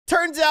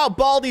Turns out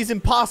Baldi's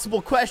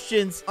impossible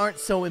questions aren't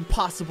so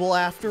impossible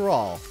after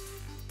all.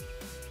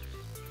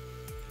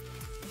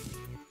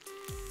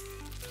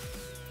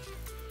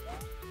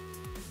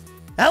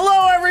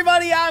 Hello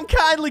everybody, I'm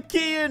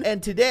Keyin,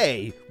 and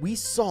today we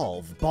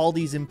solve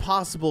Baldi's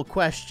impossible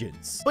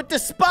questions. But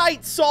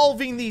despite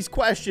solving these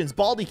questions,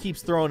 Baldi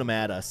keeps throwing them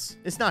at us.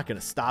 It's not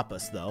gonna stop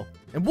us though.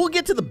 And we'll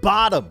get to the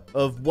bottom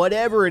of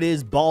whatever it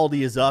is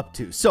Baldi is up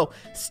to. So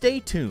stay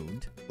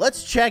tuned.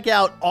 Let's check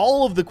out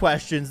all of the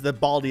questions that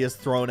Baldi has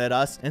thrown at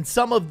us and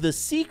some of the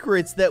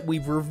secrets that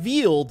we've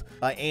revealed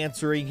by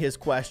answering his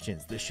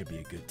questions. This should be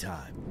a good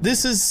time.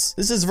 This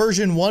is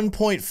version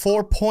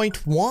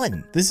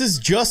 1.4.1. This is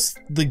just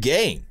the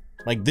game.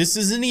 Like, this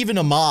isn't even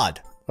a mod,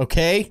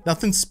 okay?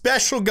 Nothing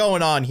special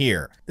going on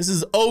here. This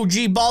is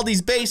OG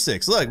Baldi's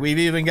Basics. Look, we've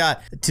even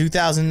got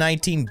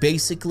 2019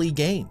 Basically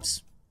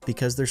games.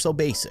 Because they're so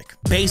basic.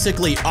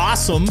 Basically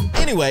awesome.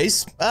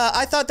 Anyways,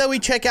 I thought that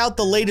we'd check out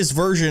the latest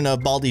version of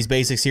Baldi's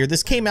Basics here.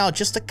 This came out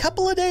just a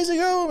couple of days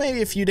ago,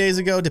 maybe a few days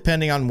ago,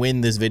 depending on when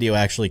this video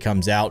actually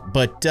comes out.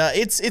 But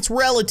it's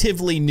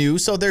relatively new,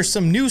 so there's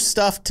some new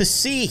stuff to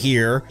see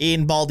here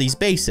in Baldi's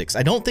Basics.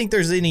 I don't think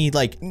there's any,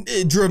 like,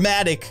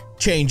 dramatic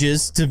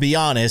changes, to be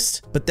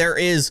honest. But there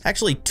is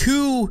actually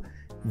two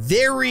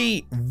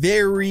very,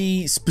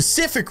 very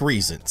specific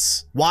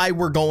reasons why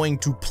we're going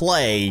to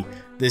play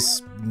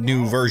this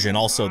new version.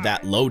 Also,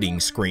 that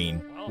loading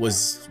screen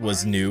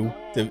was new.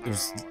 It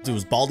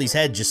was Baldi's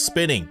head just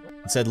spinning.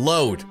 It said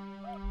load.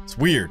 It's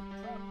weird.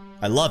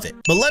 I love it.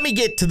 But let me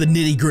get to the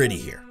nitty gritty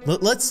here.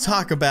 Let's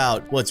talk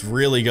about what's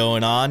really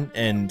going on.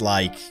 And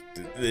like,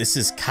 this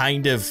is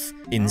kind of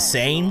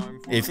insane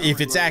if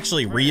it's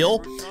actually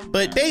real.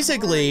 But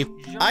basically,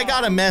 I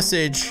got a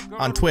message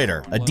on Twitter,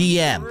 a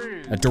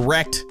DM, a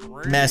direct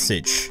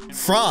message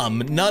from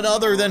none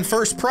other than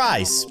First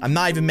Prize. I'm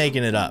not even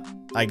making it up.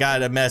 I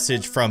got a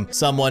message from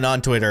someone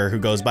on Twitter who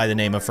goes by the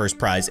name of First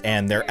Prize,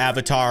 and their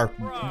avatar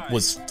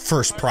was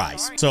First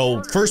Prize.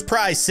 So First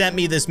Prize sent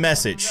me this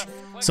message.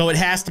 So it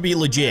has to be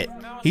legit.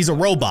 He's a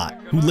robot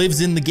who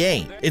lives in the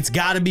game. It's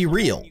gotta be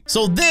real.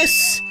 So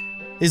this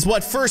is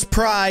what First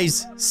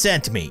Prize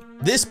sent me.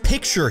 This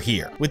picture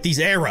here with these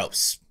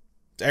arrows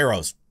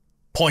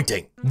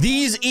pointing.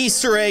 These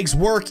Easter eggs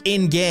work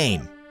in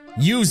game.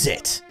 Use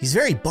it. He's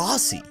very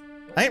bossy.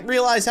 I didn't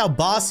realize how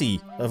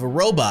bossy of a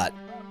robot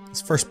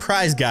this First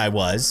Prize guy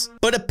was.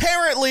 But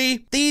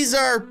apparently these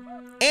are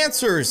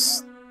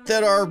answers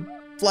that are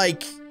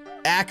like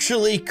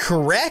actually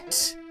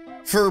correct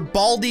for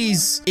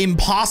Baldi's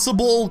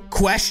impossible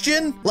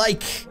question.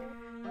 Like,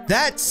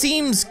 that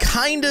seems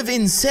kind of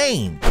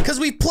insane because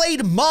we've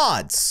played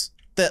mods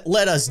that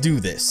let us do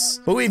this,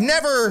 but we've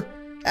never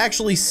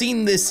actually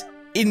seen this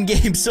in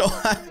game. So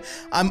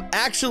I'm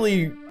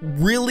actually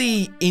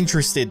really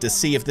interested to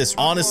see if this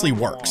honestly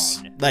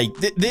works. Like,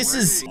 this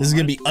is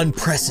gonna be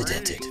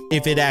unprecedented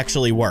if it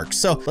actually works.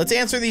 So let's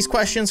answer these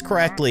questions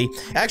correctly.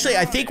 Actually,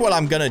 I think what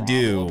I'm gonna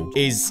do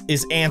is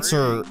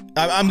answer,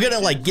 I'm gonna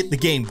like get the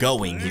game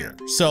going here.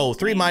 So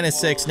 3 minus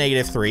 6,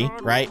 -3,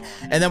 right?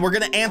 And then we're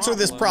gonna answer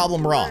this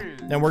problem wrong.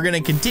 And we're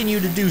gonna continue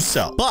to do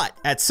so. But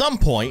at some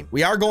point,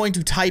 we are going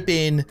to type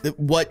in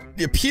what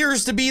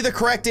appears to be the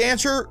correct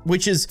answer,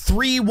 which is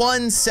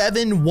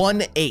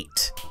 31718.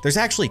 There's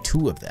actually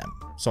 2 of them.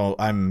 So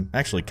I'm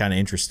actually kind of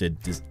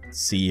interested to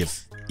see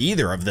if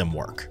either of them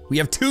work. We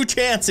have 2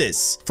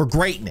 chances for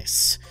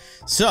greatness.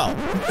 So,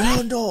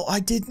 no, I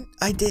didn't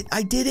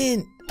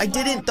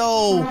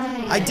though.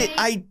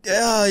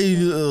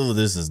 Oh,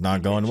 this is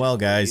not going well,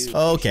 guys.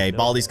 Okay,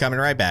 Baldi's coming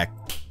right back.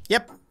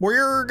 Yep,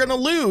 we're gonna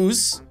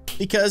lose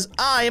because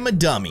I am a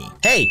dummy.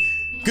 Hey,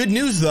 good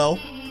news though.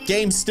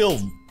 Game's still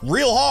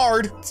real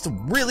hard. It's still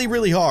really,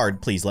 really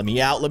hard. Please let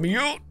me out, let me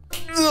out.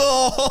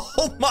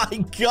 Oh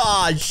my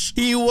gosh,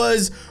 he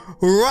was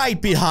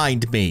right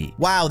behind me.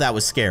 Wow, that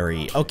was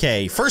scary.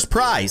 Okay, First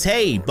Prize.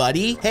 Hey,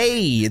 buddy.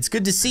 Hey, it's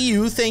good to see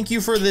you. Thank you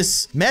for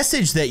this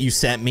message that you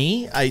sent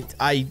me.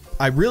 I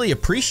really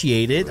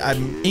appreciate it.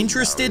 I'm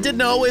interested to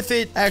know if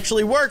it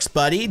actually works,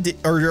 buddy.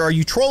 Or are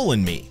you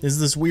trolling me? Is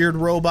this weird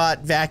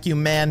robot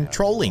vacuum man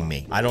trolling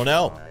me? I don't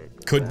know.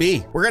 Could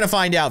be. We're gonna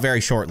find out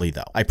very shortly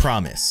though. I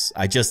promise.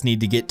 I just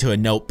need to get to a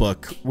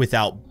notebook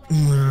without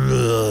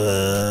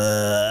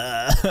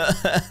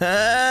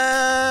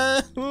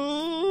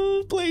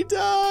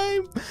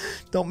playtime.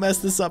 Don't mess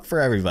this up for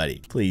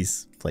everybody.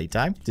 Please.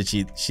 Playtime?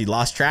 She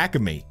lost track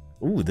of me.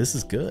 Ooh, this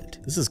is good.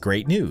 This is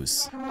great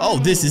news. Oh,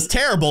 this is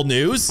terrible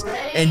news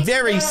and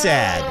very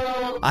sad.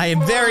 I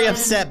am very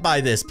upset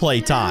by this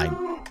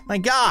playtime. My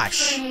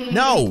gosh.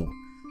 No.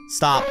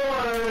 Stop.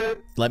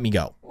 Let me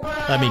go.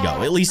 Let me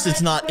go. At least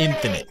it's not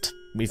infinite.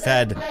 We've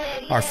had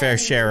our fair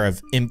share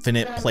of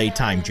infinite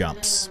playtime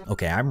jumps.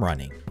 Okay, I'm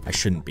running. I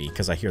shouldn't be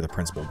because I hear the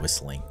principal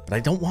whistling, but I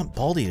don't want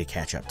Baldi to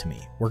catch up to me.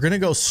 We're gonna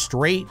go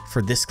straight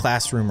for this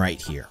classroom right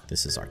here.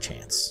 This is our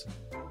chance.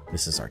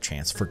 This is our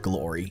chance for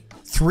glory.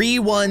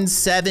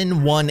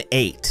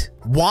 31718.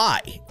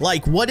 Why?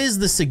 Like, what is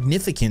the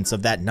significance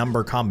of that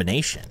number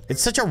combination?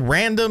 It's such a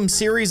random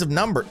series of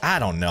numbers. I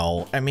don't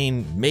know. I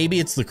mean, maybe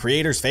it's the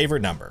creator's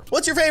favorite number.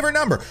 What's your favorite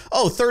number?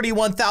 Oh,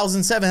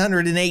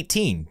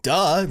 31,718.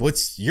 Duh.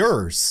 What's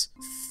yours?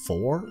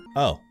 4?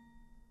 Oh,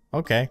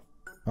 okay.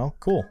 Oh,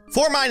 cool.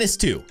 4 minus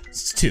 2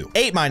 is 2.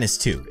 8 minus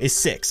 2 is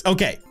 6.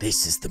 Okay,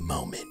 this is the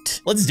moment.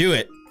 Let's do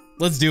it.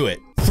 Let's do it.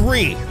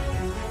 3,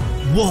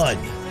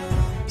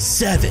 1,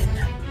 7,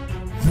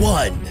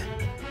 1,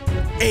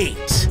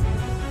 8.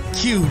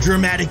 Cue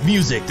dramatic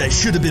music that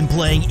should have been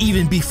playing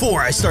even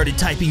before I started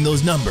typing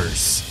those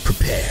numbers.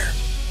 Prepare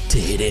to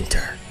hit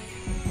enter.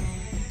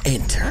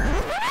 Enter.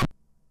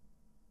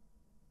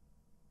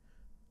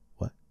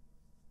 What?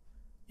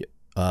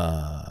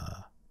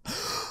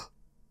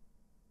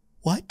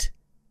 What?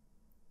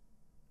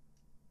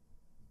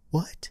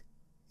 What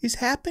is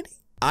happening?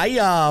 I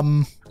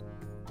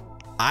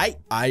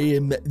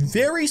am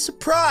very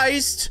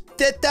surprised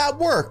that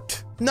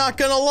worked. Not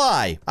gonna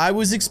lie. I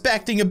was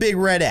expecting a big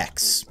red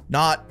X,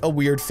 not a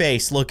weird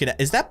face looking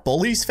at, is that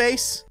Bully's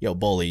face? Yo,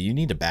 Bully, you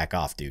need to back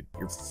off, dude.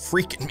 You're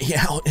freaking me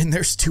out, and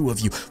there's 2 of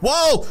you.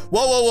 Whoa,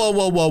 whoa, whoa, whoa,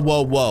 whoa, whoa,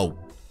 whoa, whoa.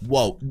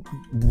 Whoa,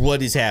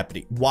 what is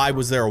happening? Why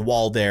was there a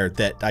wall there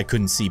that I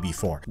couldn't see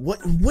before?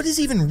 What is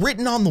even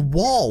written on the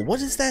wall? What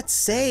does that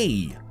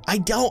say? I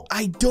don't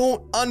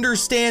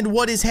understand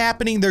what is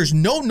happening. There's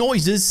no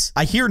noises.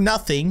 I hear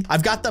nothing.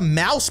 I've got the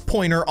mouse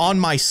pointer on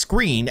my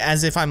screen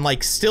as if I'm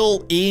like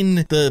still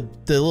in the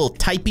little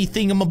typey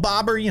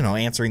thingamabobber, you know,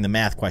 answering the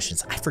math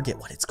questions. I forget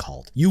what it's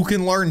called. You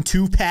can learn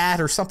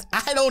 2-pad or something.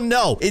 I don't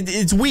know.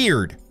 It's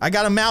weird. I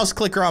got a mouse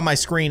clicker on my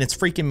screen. It's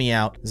freaking me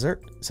out. Is that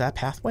a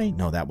pathway?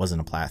 No, that wasn't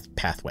a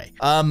pathway.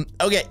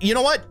 Okay, you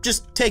know what?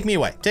 Just take me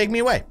away. Take me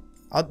away.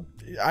 I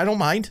don't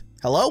mind.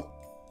 Hello?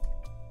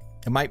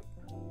 Am I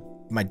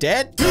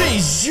dead?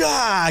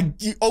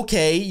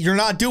 Okay, you're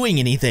not doing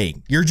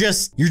anything. You're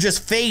just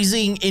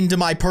phasing into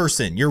my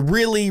person. You're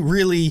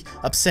really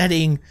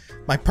upsetting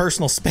my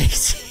personal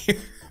space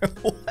here.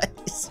 What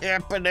is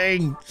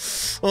happening?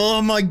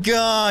 Oh my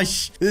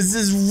gosh, this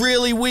is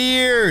really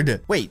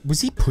weird. Wait,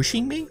 was he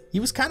pushing me? He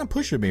was kind of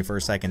pushing me for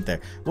a second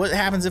there. What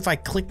happens if I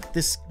click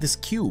this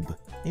cube?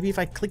 Maybe if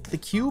I click the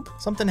cube,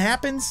 something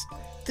happens?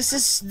 This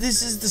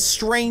is the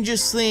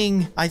strangest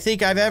thing I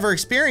think I've ever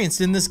experienced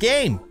in this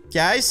game,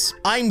 guys.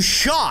 I'm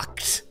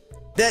shocked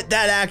that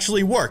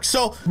actually works.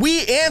 So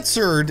we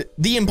answered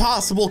the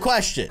impossible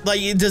question.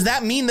 Like, does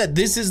that mean that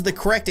this is the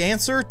correct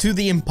answer to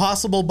the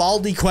impossible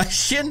Baldi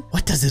question?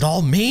 What does it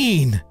all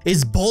mean?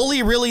 Is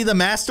Bully really the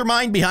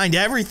mastermind behind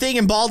everything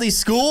in Baldi's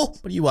school?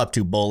 What are you up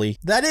to, Bully?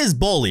 That is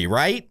Bully,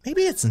 right?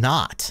 Maybe it's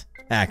not.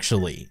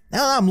 Actually,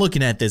 now that I'm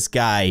looking at this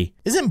guy,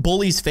 isn't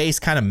Bully's face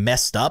kind of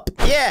messed up?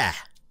 Yeah,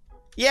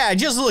 I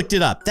just looked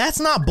it up.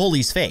 That's not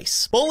Bully's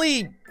face.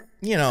 Bully,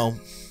 you know,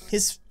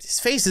 his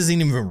face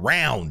isn't even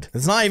round.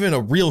 It's not even a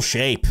real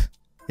shape.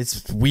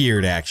 It's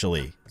weird,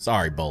 actually.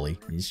 Sorry, Bully.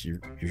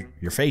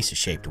 Your face is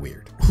shaped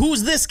weird.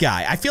 Who's this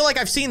guy? I feel like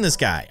I've seen this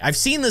guy. I've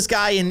seen this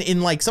guy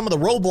in like some of the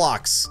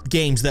Roblox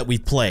games that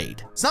we've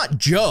played. It's not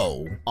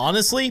Joe.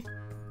 Honestly,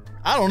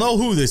 I don't know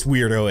who this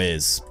weirdo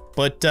is.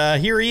 But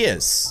here he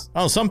is.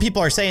 Oh, some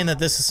people are saying that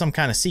this is some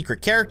kind of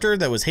secret character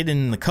that was hidden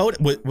in the code.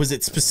 Was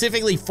it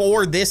specifically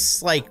for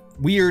this, like,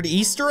 weird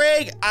Easter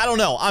egg? I don't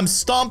know. I'm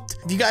stumped.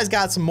 If you guys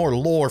got some more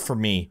lore for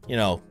me, you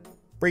know,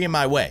 bring it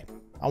my way.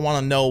 I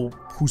want to know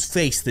whose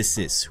face this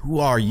is. Who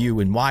are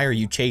you and why are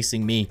you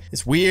chasing me?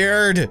 It's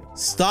weird.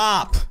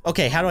 Stop.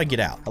 Okay, how do I get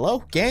out?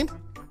 Hello? Game?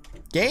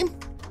 Game?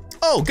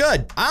 Oh,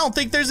 good. I don't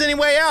think there's any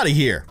way out of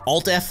here.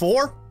 Alt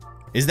F4?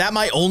 Is that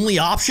my only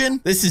option?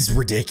 This is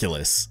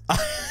ridiculous.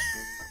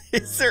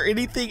 Is there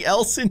anything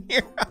else in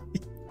here?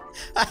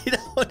 I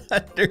don't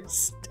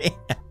understand.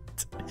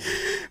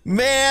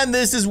 Man,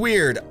 this is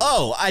weird.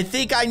 Oh, I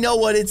think I know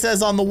what it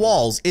says on the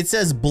walls. It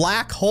says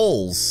black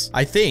holes,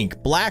 I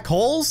think. Black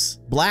holes?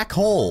 Black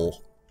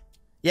hole.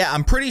 Yeah,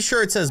 I'm pretty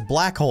sure it says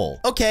black hole.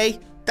 Okay,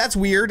 that's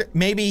weird.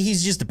 Maybe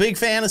he's just a big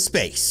fan of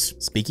space.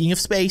 Speaking of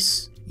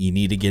space, you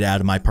need to get out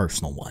of my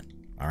personal one,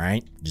 all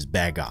right? Just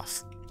back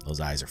off.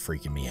 Those eyes are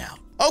freaking me out.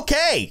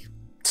 Okay,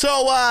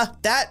 so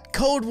that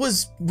code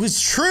was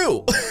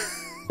true,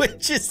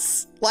 which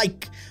is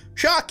like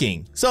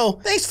shocking. So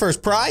thanks,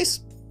 First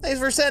Prize. Thanks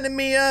for sending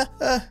me a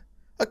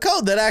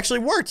code that actually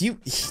worked. He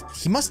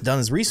must have done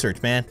his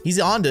research, man. He's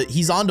on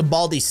to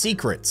Baldi's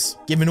secrets,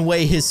 giving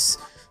away his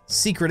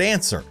secret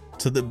answer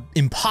to the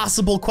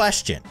impossible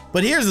question.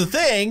 But here's the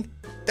thing,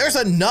 there's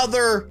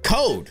another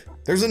code.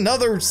 There's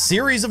another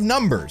series of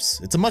numbers.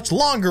 It's a much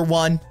longer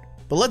one,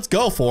 but let's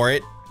go for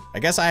it. I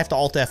guess I have to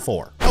Alt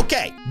F4.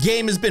 Okay,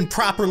 game has been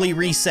properly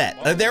reset.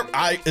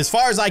 As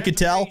far as I could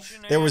tell,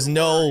 there was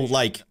no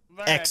like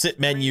exit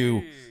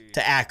menu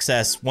to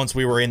access once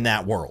we were in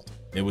that world.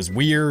 It was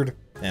weird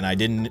and I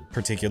didn't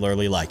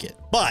particularly like it.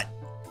 But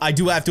I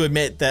do have to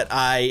admit that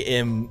I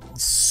am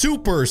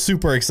super,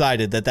 super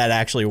excited that that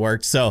actually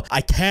worked. So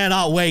I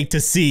cannot wait to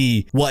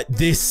see what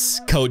this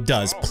code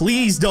does.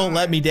 Please don't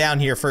let me down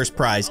here, first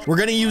prize. We're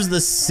gonna use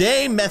the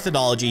same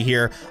methodology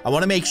here. I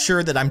wanna make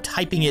sure that I'm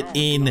typing it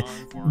in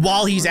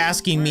while he's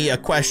asking me a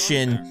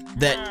question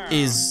that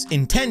is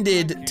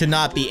intended to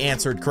not be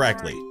answered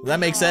correctly. Does that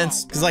make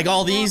sense? Because like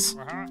all these,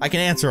 I can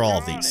answer all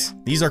of these.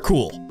 These are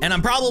cool. And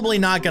I'm probably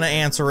not gonna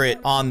answer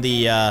it on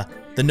the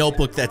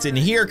notebook that's in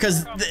here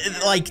because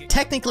like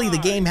technically the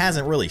game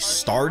hasn't really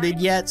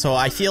started yet. So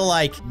I feel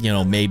like, you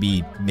know,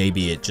 maybe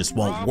it just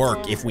won't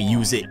work if we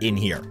use it in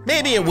here.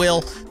 Maybe it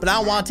will, but I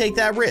don't want to take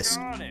that risk.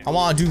 I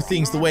want to do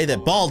things the way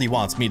that Baldi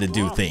wants me to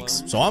do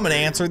things. So I'm going to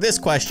answer this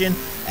question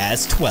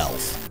as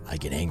 12. I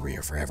get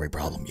angrier for every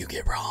problem you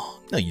get wrong.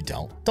 No, you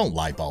don't. Don't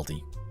lie,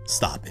 Baldi.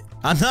 Stop it.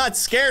 I'm not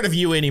scared of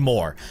you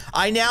anymore.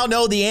 I now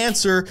know the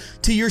answer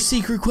to your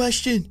secret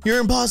question, your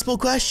impossible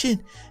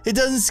question. It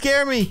doesn't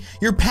scare me.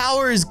 Your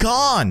power is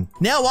gone.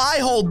 Now I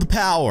hold the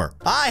power.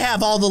 I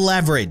have all the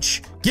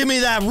leverage. Give me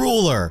that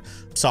ruler.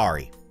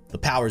 Sorry, the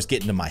power's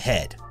getting to my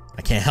head.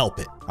 I can't help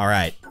it. All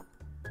right,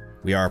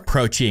 we are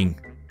approaching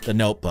the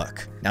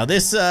notebook. Now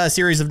this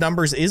series of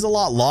numbers is a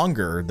lot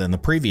longer than the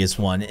previous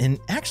one. And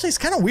actually it's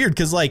kind of weird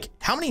because like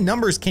how many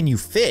numbers can you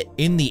fit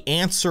in the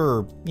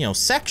answer, you know,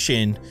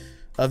 section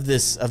of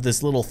this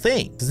little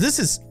thing? Because this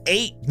is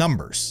 8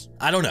 numbers.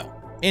 I don't know.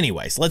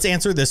 Anyways, let's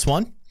answer this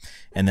one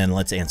and then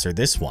let's answer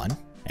this one.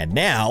 And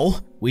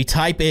now we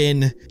type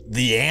in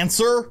the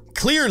answer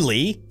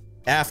clearly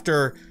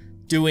after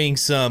doing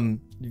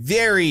some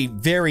very,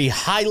 very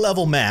high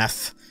level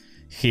math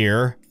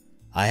here.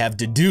 I have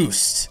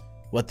deduced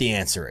what the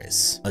answer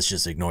is. Let's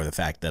just ignore the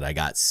fact that I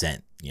got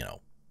sent, you know,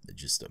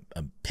 just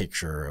a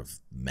picture of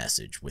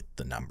message with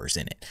the numbers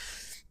in it.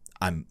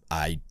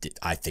 I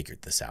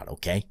figured this out,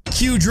 okay?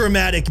 Cue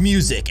dramatic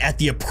music at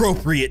the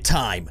appropriate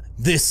time.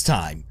 This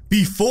time,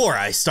 before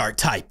I start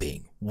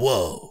typing.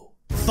 Whoa.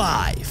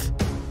 5,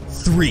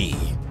 3,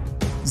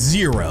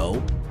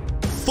 0,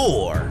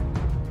 4,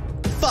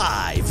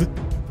 5,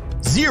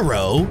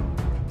 0,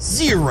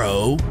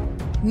 0,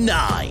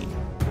 9.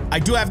 I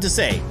do have to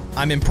say,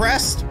 I'm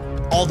impressed.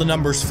 All the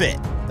numbers fit.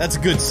 That's a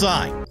good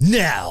sign.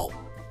 Now,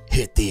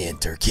 hit the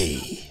enter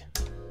key.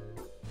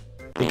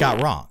 It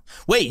got wrong.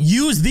 Wait,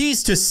 use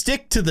these to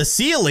stick to the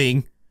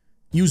ceiling?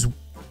 Use...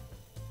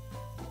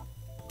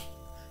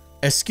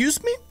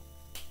 Excuse me?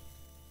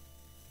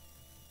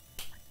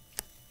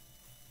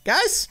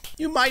 Guys,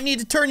 you might need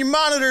to turn your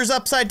monitors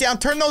upside down.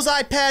 Turn those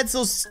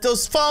iPads,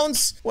 those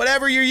phones,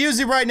 whatever you're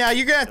using right now.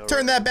 You're gonna have to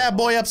turn that bad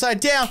boy upside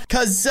down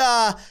because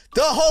the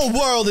whole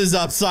world is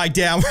upside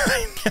down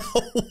right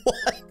now.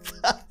 What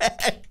the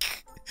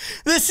heck?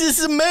 This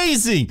is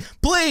amazing.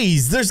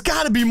 Please, there's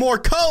gotta be more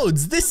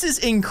codes. This is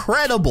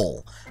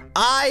incredible.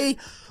 I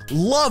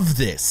love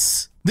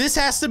this. This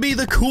has to be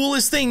the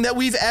coolest thing that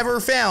we've ever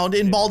found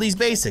in Baldi's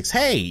Basics.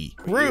 Hey,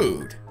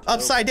 rude.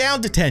 Upside down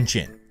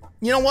detention.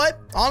 You know what?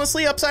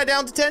 Honestly, upside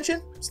down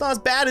detention, it's not as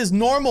bad as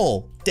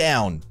normal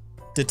down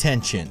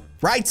detention.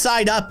 Right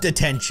side up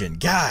detention.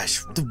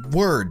 Gosh, the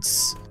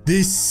words.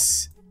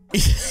 This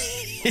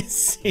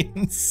is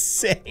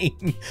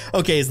insane.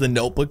 Okay, is the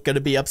notebook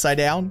gonna be upside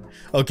down?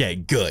 Okay,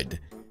 good.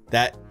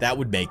 That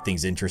would make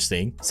things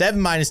interesting. 7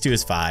 minus 2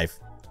 is 5.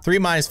 3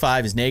 minus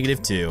 5 is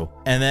 -2.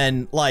 And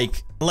then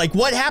like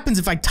what happens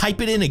if I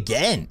type it in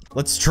again?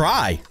 Let's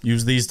try.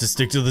 Use these to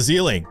stick to the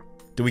ceiling.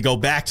 Do we go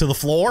back to the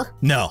floor?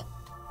 No.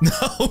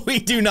 No, we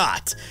do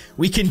not.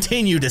 We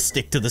continue to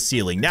stick to the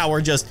ceiling. Now we're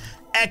just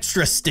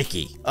extra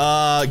sticky.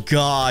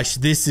 Gosh,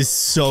 this is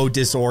so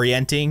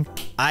disorienting.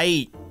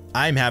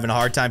 I'm having a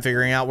hard time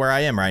figuring out where I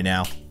am right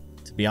now.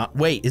 To be honest,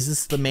 wait, is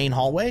this the main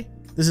hallway?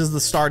 This is the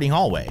starting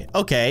hallway.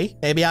 Okay,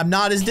 maybe I'm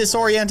not as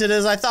disoriented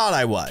as I thought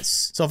I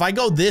was. So if I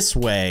go this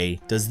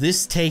way, does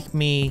this take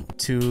me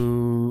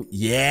to...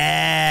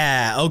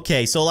 Yeah,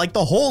 okay, so like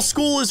the whole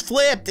school is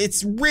flipped.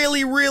 It's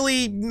really,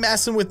 really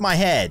messing with my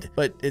head,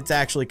 but it's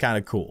actually kind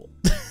of cool.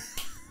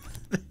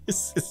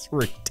 This is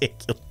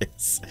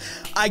ridiculous.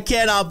 I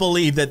cannot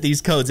believe that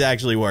these codes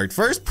actually worked.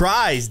 First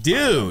prize,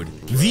 dude.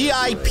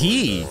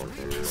 VIP,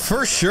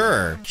 for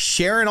sure.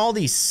 Sharing all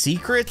these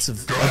secrets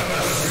of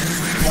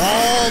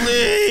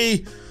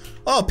Baldi.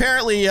 Oh,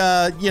 apparently,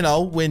 you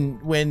know,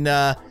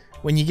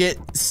 when you get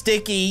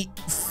sticky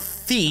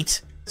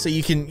feet, so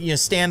you can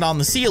stand on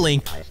the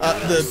ceiling,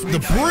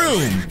 the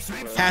broom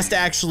has to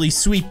actually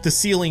sweep the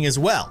ceiling as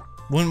well.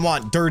 Wouldn't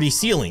want dirty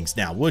ceilings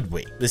now, would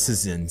we? This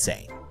is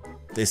insane.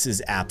 This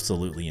is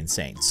absolutely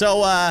insane.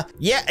 So,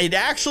 yeah, it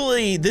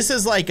actually, this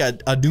is like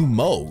a new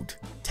mode,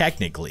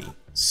 technically.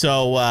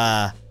 So,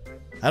 I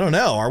don't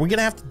know. Are we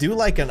gonna have to do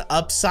like an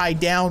upside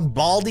down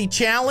Baldi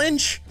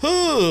challenge?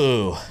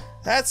 Whew,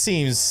 that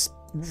seems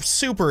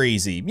super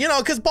easy. You know,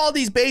 because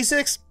Baldi's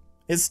Basics,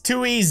 it's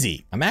too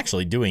easy. I'm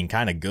actually doing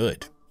kind of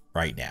good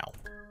right now.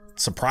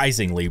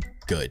 Surprisingly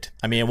good.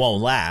 I mean, it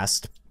won't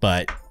last,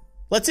 but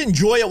Let's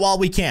enjoy it while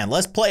we can.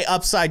 Let's play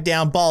upside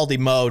down Baldi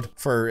mode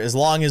for as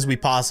long as we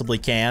possibly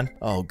can.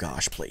 Oh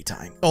gosh,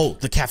 playtime. Oh,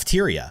 the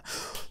cafeteria.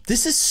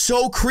 This is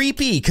so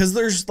creepy because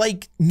there's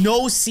like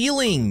no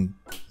ceiling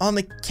on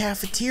the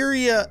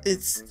cafeteria.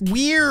 It's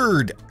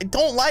weird. I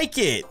don't like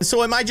it.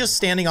 So am I just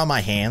standing on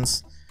my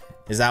hands?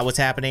 Is that what's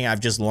happening? I've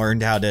just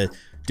learned how to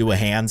do a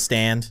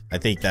handstand. I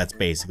think that's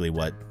basically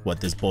what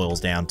this boils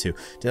down to.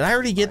 Did I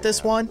already get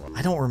this one?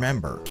 I don't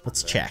remember.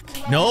 Let's check.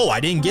 No, I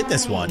didn't get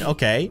this one.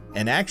 Okay.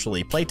 And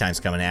actually, playtime's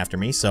coming after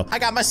me, so I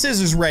got my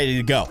scissors ready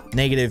to go.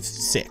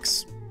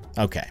 -6.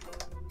 Okay.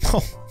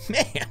 Oh,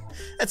 man.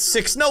 That's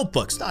 6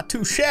 notebooks. Not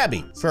too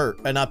shabby for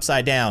an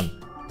upside down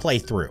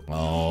playthrough.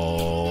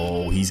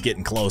 Oh, he's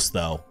getting close,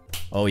 though.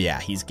 Oh, yeah,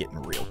 he's getting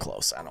real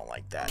close. I don't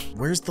like that.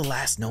 Where's the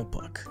last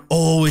notebook?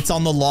 Oh, it's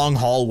on the long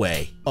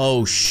hallway.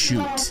 Oh,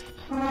 shoot.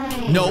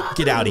 Nope,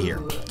 get out of here.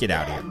 Get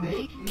out of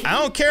here. I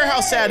don't care how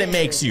sad it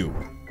makes you.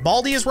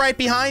 Baldi is right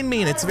behind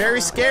me and it's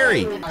very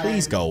scary.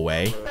 Please go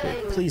away.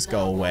 Please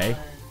go away.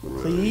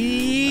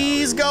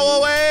 Please go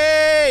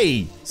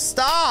away.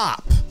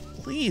 Stop.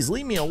 Please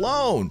leave me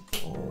alone.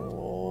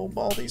 Oh,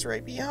 Baldi's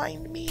right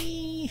behind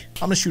me.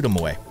 I'm gonna shoot him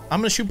away. I'm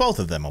gonna shoot both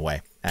of them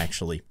away,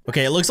 actually.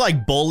 Okay, it looks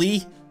like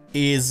Bully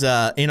is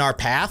in our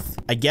path.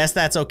 I guess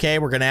that's okay.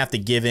 We're gonna have to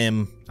give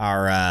him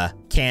our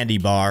candy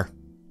bar.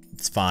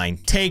 It's fine.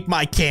 Take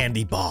my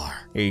candy bar.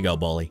 Here you go,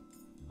 Bully.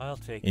 I'll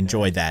take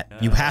Enjoy that.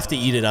 You have to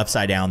eat it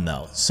upside down,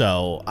 though,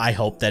 so I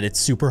hope that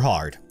it's super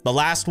hard. The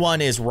last one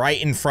is right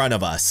in front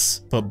of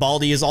us, but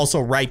Baldi is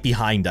also right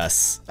behind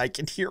us. I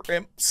can hear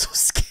him. So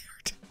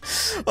scared.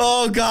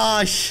 Oh,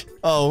 gosh.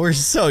 Oh, we're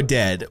so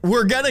dead.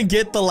 We're gonna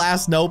get the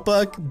last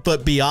notebook,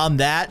 but beyond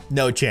that,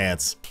 no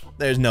chance.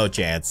 There's no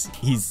chance.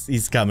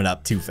 He's coming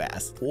up too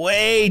fast.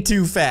 Way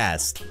too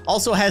fast.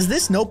 Also, has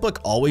this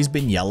notebook always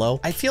been yellow?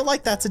 I feel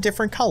like that's a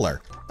different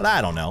color, but I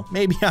don't know.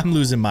 Maybe I'm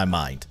losing my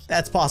mind.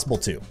 That's possible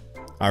too.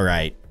 All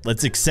right,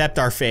 let's accept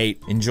our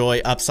fate.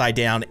 Enjoy upside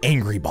down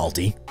angry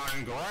Baldi.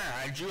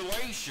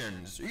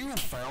 Congratulations, you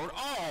found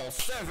all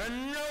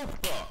 7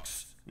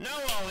 notebooks. Now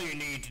all you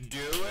need to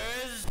do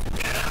is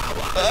get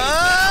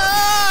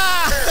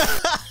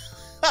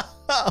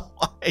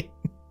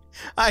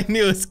I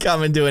knew it was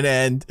coming to an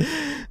end.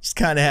 Just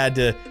kind of had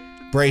to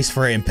brace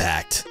for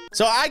impact.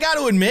 So I got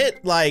to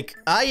admit, like,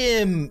 I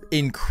am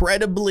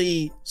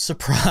incredibly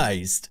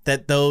surprised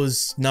that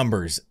those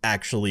numbers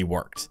actually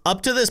worked.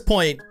 Up to this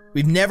point,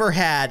 we've never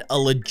had a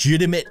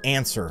legitimate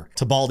answer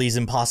to Baldi's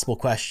impossible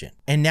question.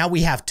 And now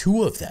we have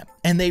 2 of them.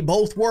 And they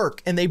both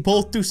work. And they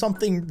both do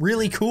something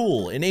really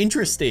cool and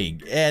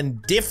interesting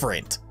and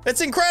different.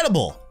 It's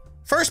incredible.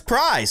 First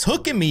prize,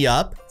 hooking me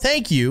up.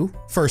 Thank you,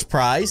 first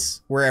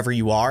prize, wherever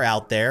you are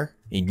out there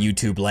in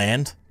YouTube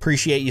land.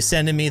 Appreciate you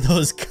sending me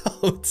those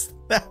codes.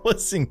 That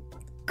was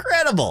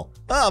incredible.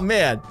 Oh,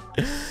 man.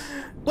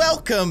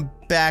 Welcome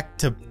back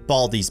to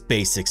Baldi's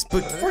Basics,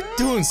 but we're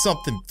doing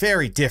something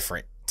very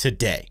different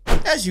today.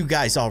 As you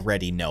guys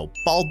already know,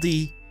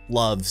 Baldi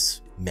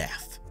loves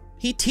math.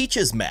 He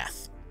teaches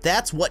math.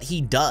 That's what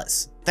he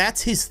does.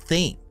 That's his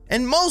thing.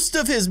 And most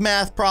of his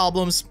math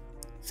problems,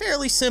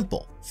 fairly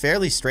simple.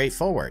 Fairly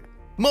straightforward.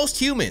 Most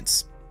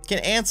humans can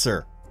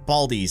answer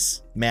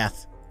Baldi's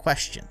math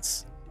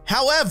questions.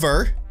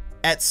 However,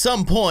 at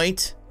some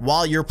point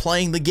while you're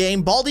playing the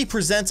game, Baldi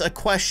presents a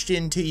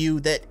question to you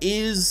that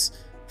is,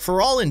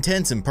 for all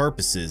intents and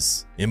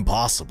purposes,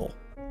 impossible.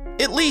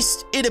 At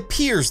least it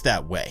appears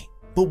that way.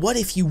 But what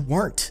if you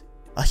weren't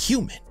a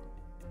human?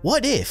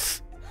 What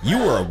if you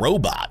were a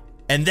robot?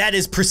 And that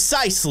is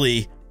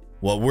precisely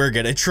what we're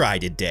gonna try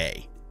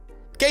today.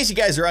 In case you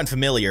guys are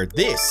unfamiliar,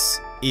 this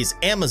is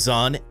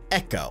Amazon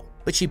Echo,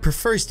 but she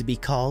prefers to be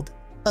called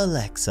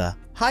Alexa.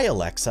 Hi,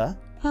 Alexa.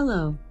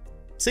 Hello.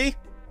 See?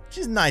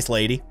 She's a nice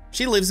lady.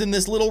 She lives in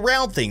this little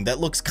round thing that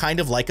looks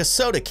kind of like a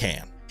soda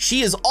can.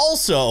 She is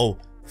also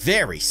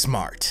very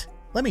smart.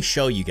 Let me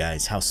show you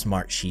guys how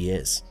smart she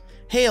is.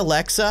 Hey,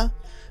 Alexa,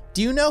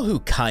 do you know who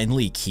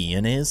Kindly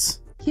Keyin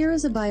is? Here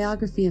is a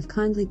biography of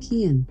Kindly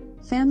Keyin,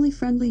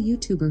 family-friendly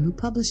YouTuber who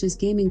publishes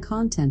gaming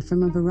content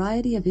from a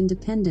variety of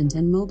independent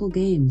and mobile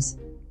games.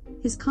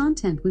 His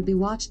content would be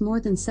watched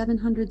more than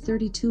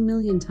 732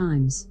 million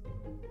times.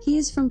 He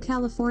is from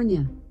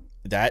California.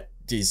 That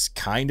is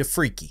kind of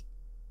freaky,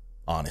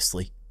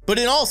 honestly. But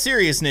in all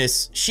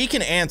seriousness, she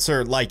can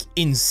answer like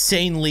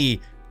insanely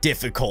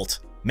difficult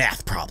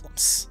math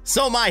problems.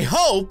 So my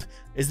hope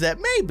is that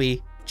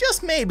maybe,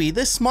 just maybe,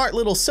 this smart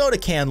little soda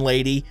can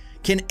lady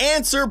can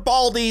answer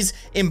Baldi's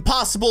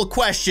impossible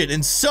question.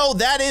 And so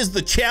that is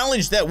the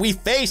challenge that we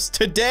face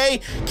today.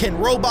 Can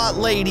Robot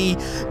Lady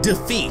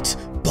defeat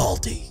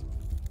Baldi?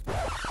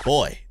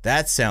 Boy,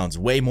 that sounds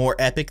way more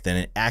epic than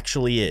it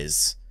actually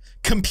is.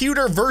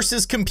 Computer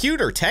versus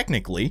computer,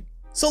 technically.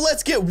 So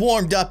let's get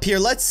warmed up here.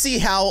 Let's see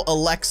how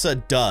Alexa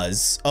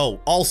does. Oh,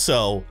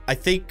 also, I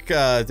think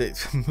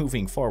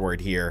moving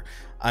forward here,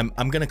 I'm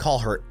gonna call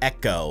her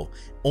Echo.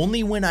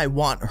 Only when I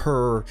want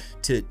her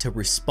to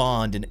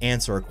respond and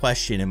answer a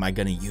question am I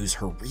gonna use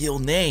her real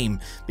name,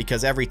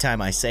 because every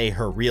time I say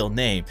her real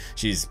name,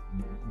 she's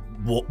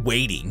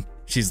waiting.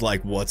 She's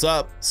like, what's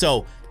up?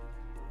 So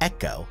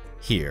Echo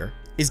here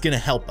is gonna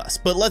help us,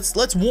 but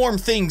let's warm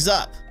things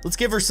up. Let's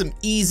give her some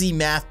easy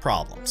math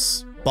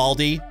problems.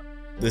 Baldi,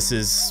 this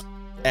is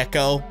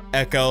Echo,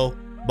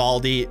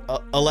 Baldi.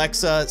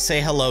 Alexa,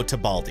 say hello to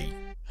Baldi.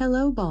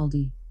 Hello,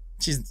 Baldi.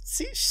 She's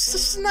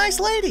just a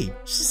nice lady.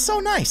 She's so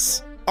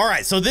nice. All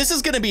right, so this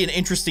is gonna be an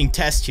interesting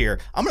test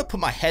here. I'm gonna put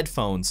my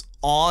headphones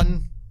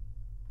on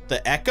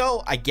the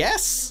Echo, I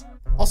guess.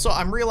 Also,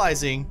 I'm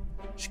realizing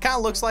she kind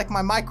of looks like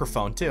my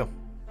microphone too.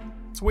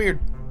 It's weird.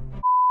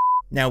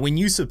 Now, when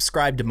you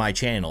subscribed to my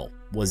channel,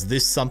 was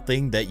this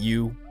something that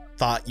you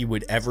thought you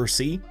would ever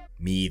see?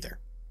 Me either.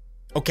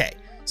 Okay,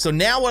 so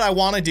now what I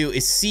want to do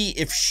is see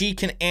if she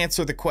can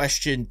answer the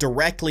question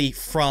directly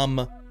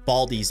from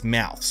Baldi's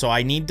mouth. So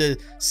I need to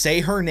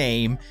say her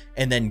name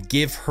and then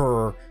give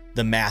her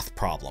the math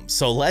problem.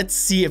 So let's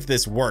see if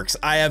this works.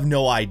 I have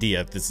no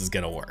idea if this is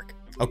gonna work.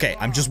 Okay,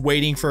 I'm just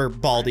waiting for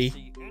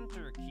Baldi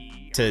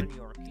to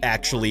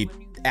actually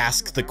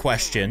ask the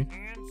question.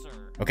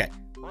 Okay.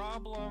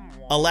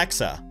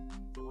 Alexa.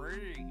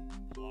 3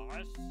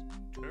 plus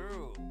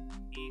 2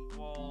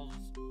 equals...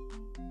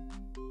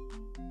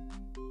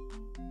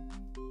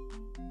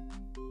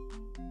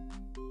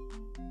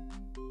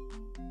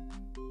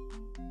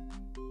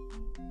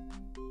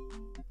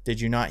 Did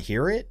you not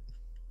hear it?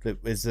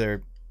 Is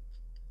there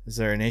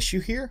an issue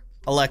here?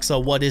 Alexa,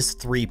 what is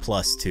 3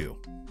 plus 2?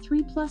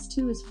 3 plus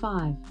 2 is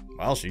 5.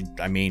 Well,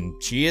 I mean,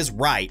 she is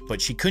right,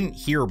 but she couldn't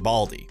hear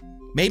Baldi.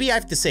 Maybe I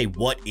have to say,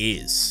 what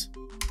is?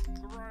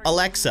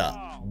 Alexa,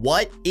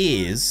 what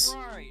is?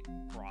 Right.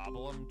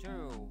 Problem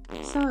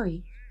 2.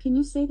 Sorry, can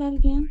you say that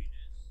again?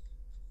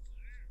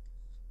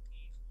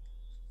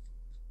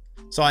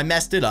 So I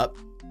messed it up.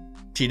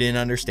 She didn't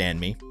understand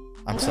me.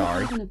 I'm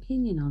sorry. I have an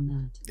opinion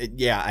on that.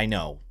 Yeah, I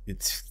know.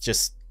 It's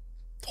just,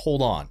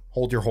 hold on.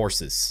 Hold your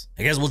horses.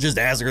 I guess we'll just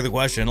ask her the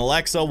question.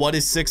 Alexa, what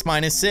is 6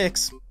 minus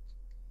 6?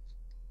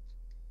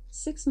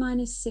 6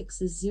 minus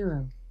 6 is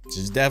 0.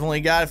 She's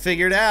definitely got it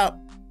figured out.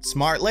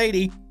 Smart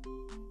lady.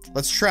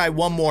 Let's try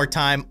one more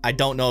time. I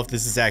don't know if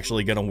this is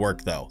actually gonna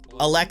work though.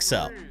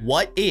 Alexa,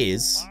 what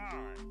is...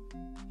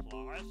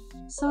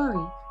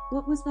 Sorry,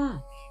 what was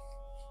that?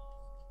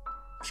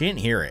 She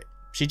didn't hear it.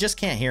 She just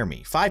can't hear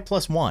me. 5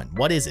 plus 1,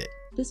 what is it?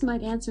 This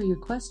might answer your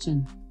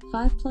question.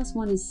 5 plus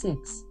 1 is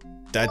 6.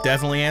 That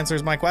definitely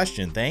answers my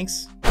question,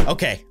 thanks.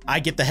 Okay, I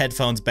get the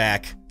headphones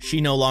back.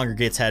 She no longer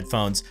gets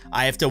headphones.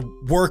 I have to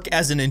work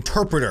as an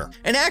interpreter.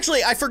 And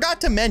actually, I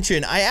forgot to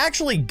mention, I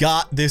actually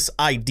got this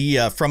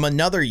idea from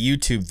another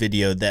YouTube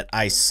video that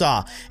I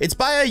saw. It's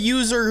by a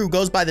user who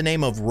goes by the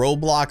name of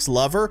Roblox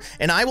Lover,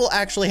 and I will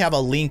actually have a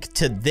link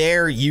to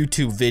their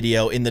YouTube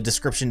video in the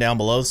description down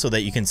below so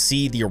that you can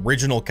see the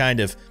original kind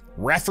of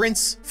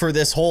reference for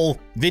this whole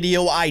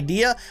video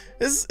idea.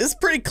 This is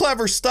pretty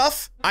clever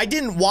stuff. I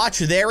didn't watch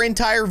their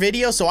entire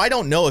video, so I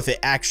don't know if it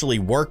actually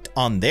worked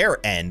on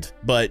their end,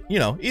 but you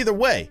know, either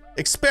way,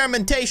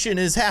 experimentation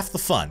is half the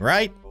fun,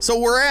 right? So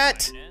we're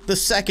at the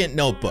second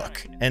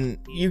notebook, and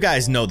you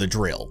guys know the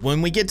drill.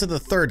 When we get to the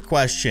third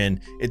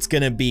question, it's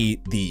gonna be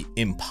the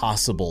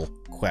impossible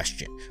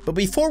question. But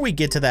before we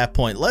get to that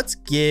point, let's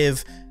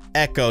give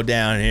Echo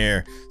down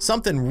here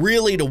something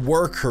really to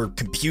work her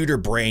computer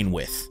brain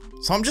with.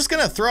 So I'm just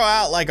gonna throw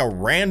out like a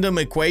random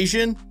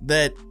equation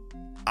that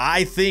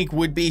I think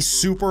would be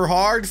super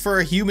hard for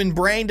a human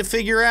brain to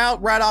figure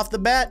out right off the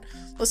bat.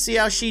 Let's see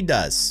how she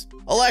does.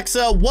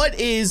 Alexa, what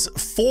is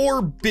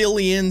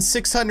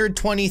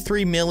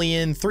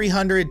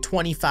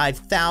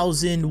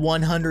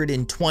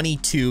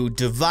 4,623,325,122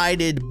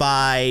 divided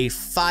by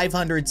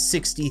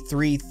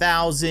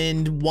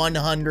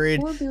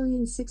 563,100?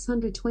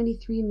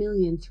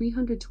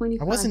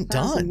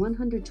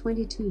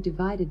 4,623,325,122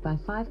 divided by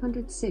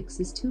 506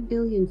 is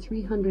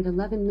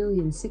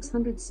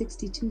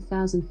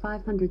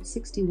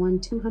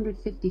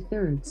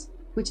 2,311,662,561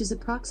 which is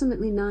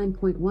approximately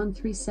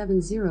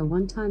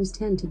 9.13701 times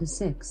 10 to the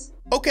 6.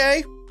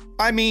 Okay,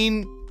 I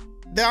mean,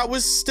 that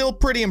was still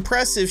pretty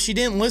impressive. She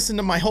didn't listen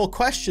to my whole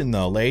question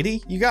though,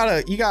 lady. You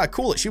gotta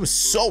cool it. She was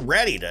so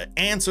ready to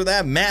answer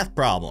that math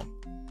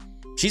problem.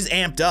 She's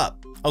amped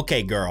up.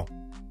 Okay, girl,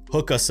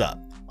 hook us up.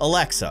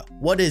 Alexa,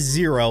 what is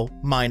 0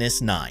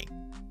 minus 9?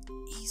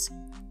 Easy.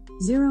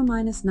 0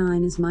 minus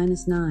 9 is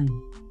minus 9.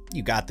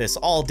 You got this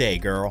all day,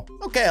 girl.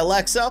 Okay,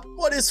 Alexa,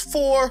 what is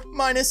 4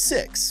 minus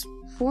 6?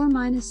 4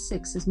 minus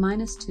 6 is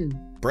minus 2.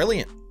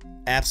 Brilliant.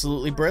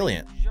 Absolutely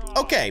brilliant.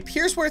 Okay,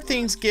 here's where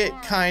things get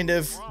kind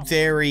of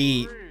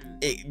very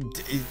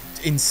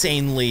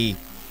insanely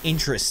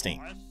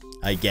interesting,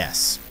 I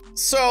guess.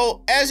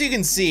 So, as you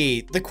can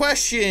see, the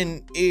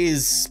question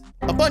is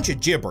a bunch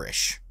of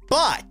gibberish,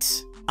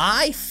 but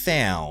I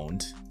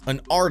found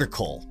an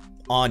article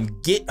on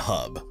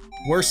GitHub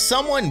where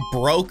someone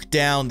broke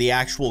down the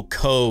actual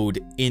code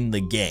in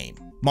the game.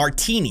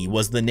 Martini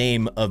was the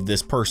name of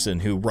this person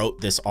who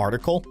wrote this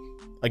article.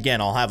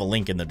 Again, I'll have a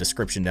link in the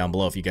description down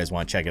below if you guys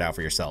want to check it out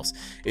for yourselves.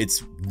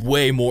 It's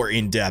way more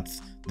in-depth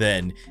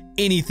than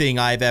anything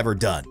I've ever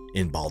done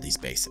in Baldi's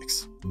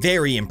Basics.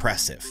 Very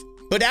impressive.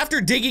 But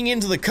after digging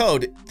into the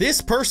code,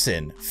 this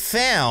person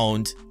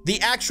found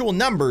the actual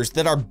numbers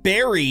that are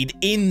buried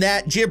in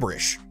that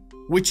gibberish,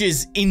 which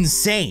is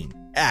insane,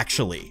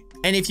 actually.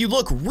 And if you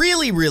look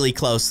really, really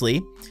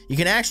closely, you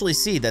can actually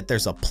see that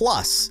there's a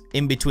plus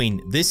in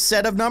between this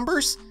set of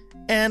numbers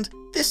and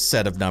this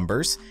set of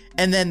numbers.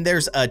 And then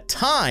there's a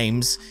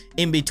times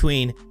in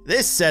between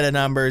this set of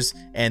numbers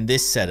and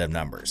this set of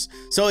numbers.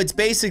 So it's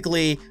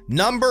basically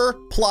number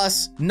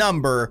plus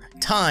number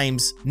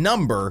times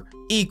number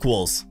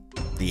equals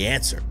the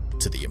answer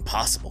to the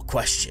impossible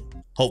question.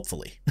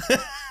 Hopefully.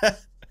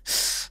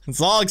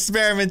 It's all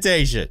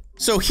experimentation.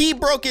 So he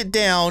broke it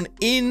down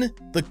in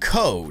the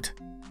code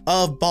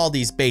of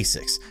Baldi's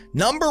Basics.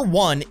 Number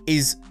 1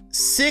 is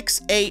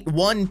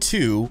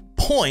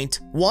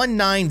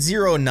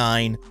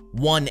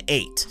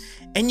 6812.190918.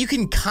 And you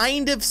can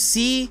kind of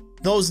see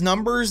those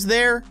numbers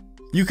there.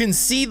 You can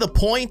see the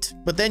point,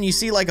 but then you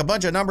see like a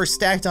bunch of numbers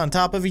stacked on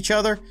top of each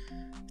other.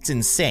 It's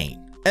insane.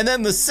 And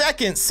then the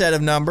second set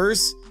of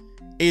numbers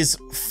is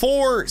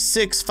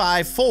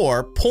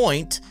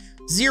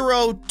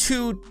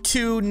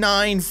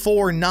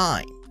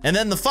 4654.022949. And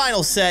then the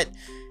final set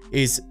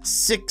is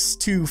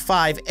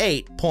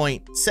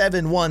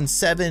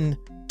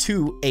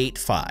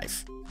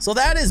 6258.717285. So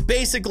that is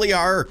basically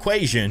our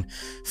equation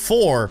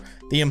for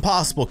the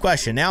impossible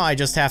question. Now I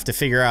just have to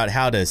figure out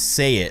how to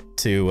say it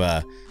to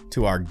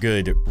our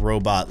good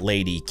robot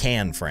lady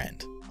can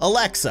friend.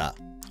 Alexa,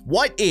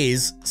 what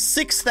is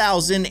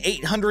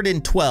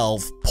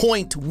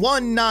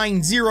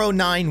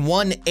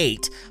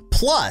 6,812.190918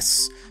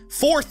 plus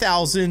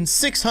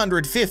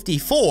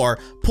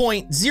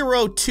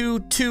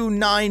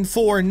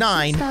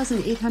 4,654.022949?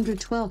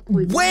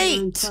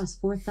 6,812.19 plus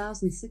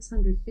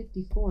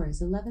 4,654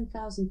 is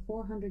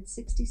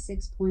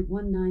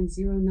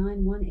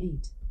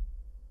 11,466.190918.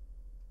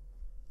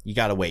 You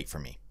gotta wait for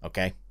me,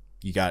 okay?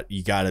 You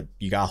gotta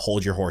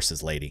hold your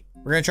horses, lady.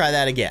 We're gonna try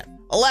that again.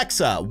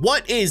 Alexa,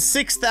 what is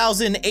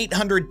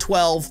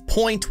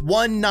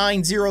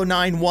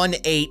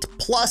 6,812.190918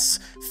 plus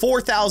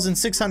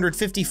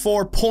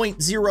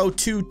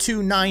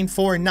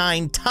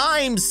 4,654.022949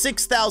 times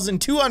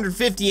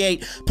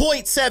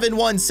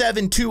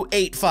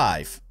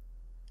 6,258.717285?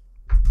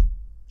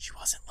 She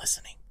wasn't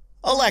listening.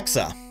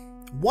 Alexa,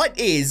 what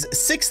is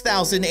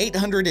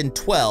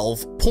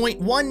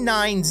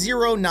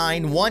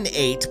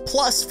 6,812.190918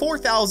 plus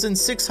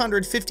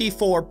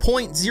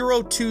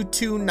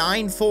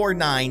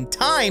 4,654.022949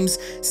 times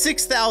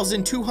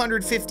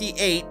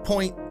 6,258.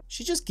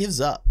 She just gives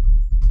up.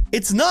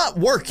 It's not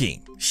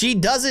working. She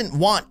doesn't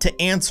want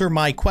to answer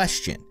my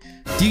question.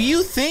 Do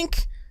you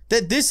think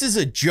that this is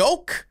a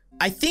joke?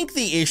 I think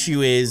the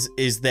issue is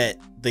that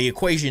the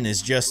equation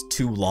is just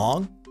too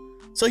long.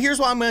 So here's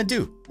what I'm gonna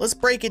do. Let's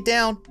break it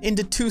down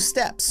into 2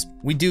 steps.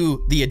 We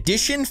do the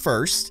addition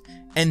first,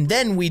 and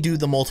then we do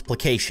the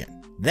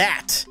multiplication.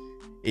 That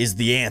is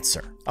the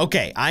answer.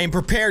 Okay, I am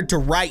prepared to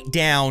write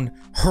down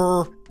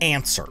her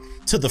answer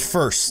to the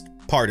first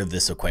part of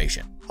this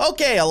equation.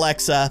 Okay,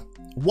 Alexa,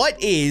 what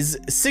is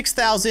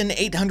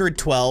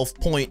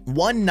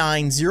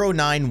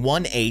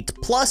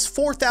 6,812.190918 plus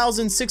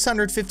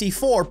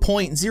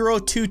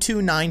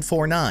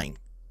 4,654.022949?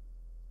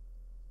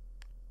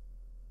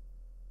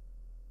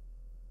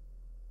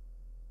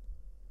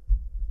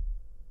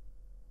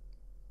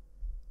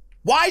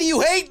 Why do you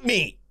hate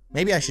me?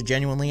 Maybe I should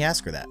genuinely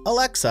ask her that.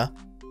 Alexa,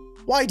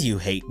 why do you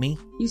hate me?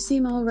 You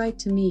seem all right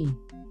to me.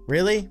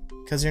 Really?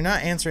 Because you're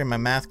not answering my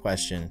math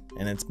question,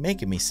 and it's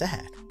making me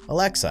sad.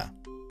 Alexa,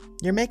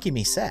 you're making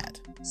me sad.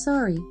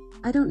 Sorry,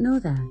 I don't know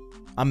that.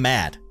 I'm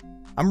mad.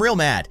 I'm real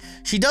mad.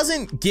 She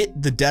doesn't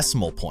get the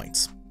decimal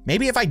points.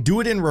 Maybe if I do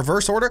it in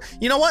reverse order.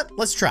 You know what?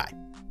 Let's try.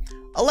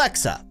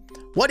 Alexa,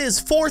 what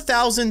is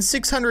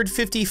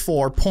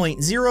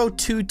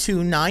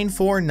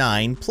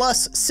 4,654.022949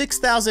 plus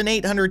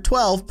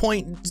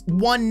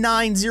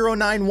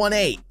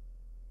 6,812.190918?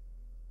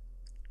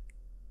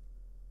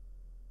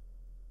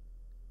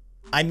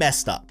 I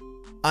messed up.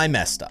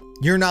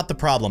 You're not the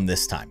problem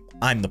this time.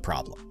 I'm the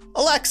problem.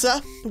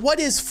 Alexa, what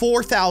is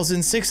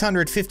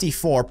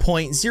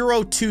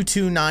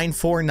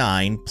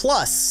 4,654.022949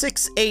 plus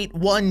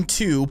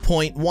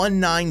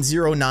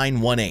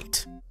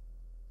 6,812.190918?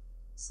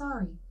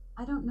 Sorry,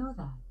 I don't know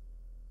that.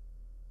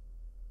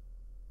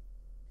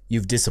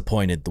 You've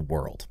disappointed the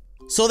world.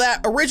 So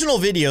that original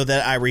video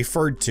that I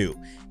referred to,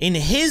 in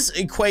his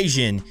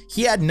equation,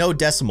 he had no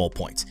decimal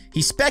points.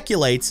 He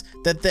speculates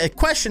that the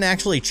question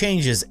actually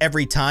changes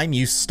every time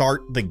you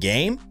start the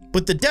game,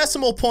 but the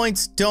decimal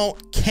points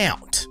don't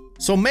count.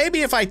 So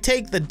maybe if I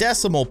take the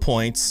decimal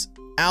points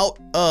out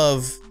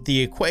of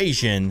the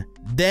equation,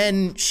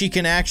 then she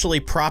can actually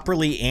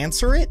properly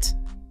answer it.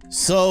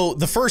 So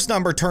the first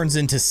number turns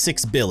into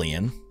 6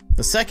 billion.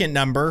 The second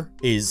number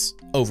is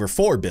over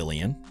 4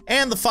 billion.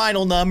 And the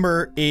final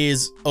number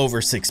is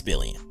over 6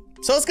 billion.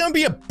 So it's gonna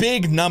be a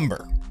big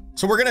number.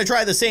 So we're gonna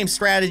try the same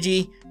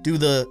strategy, do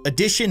the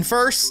addition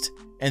first,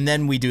 and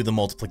then we do the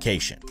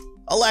multiplication.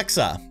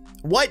 Alexa,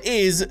 What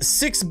is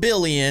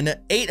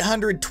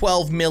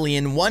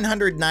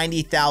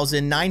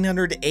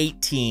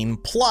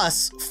 6,812,190,918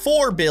 plus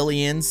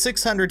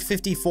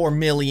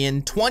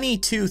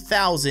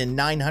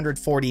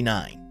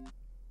 4,654,022,949?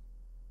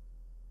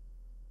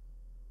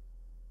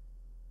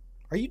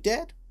 Are you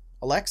dead,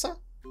 Alexa?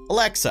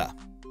 Alexa,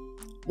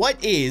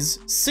 what is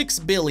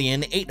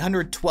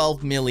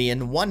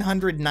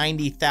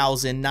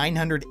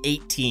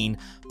 6,812,190,918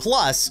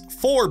 plus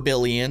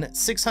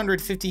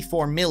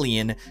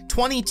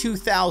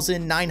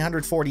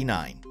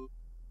 4,654,022,949?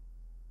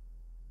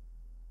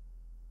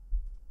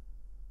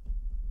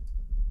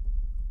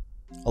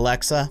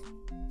 Alexa,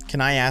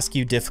 can I ask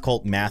you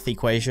difficult math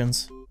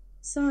equations?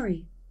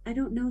 Sorry, I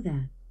don't know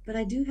that, but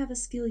I do have a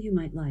skill you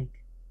might like.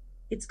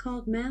 It's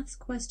called Math's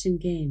Question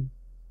Game.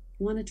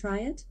 Want to try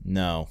it?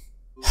 No.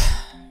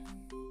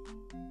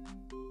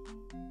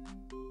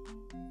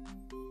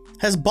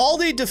 Has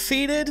Baldi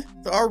defeated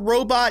our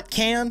robot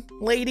can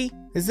lady?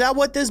 Is that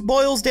what this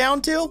boils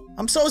down to?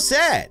 I'm so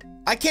sad.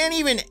 I can't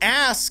even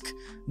ask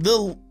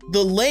the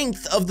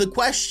length of the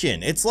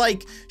question. It's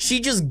like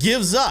she just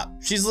gives up.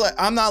 She's like,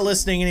 I'm not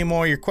listening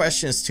anymore. Your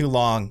question is too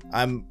long.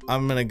 I'm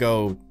gonna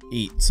go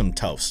eat some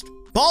toast.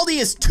 Baldi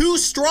is too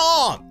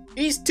strong.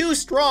 He's too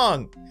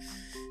strong.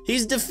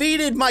 He's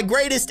defeated my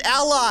greatest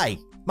ally,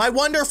 my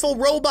wonderful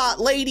robot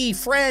lady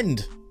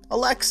friend,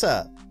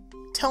 Alexa.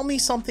 Tell me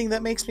something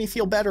that makes me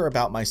feel better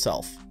about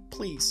myself,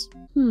 please.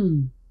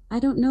 I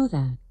don't know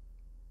that.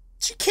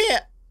 She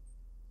can't.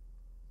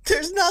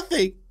 There's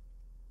nothing.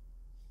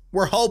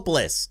 We're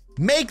hopeless.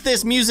 Make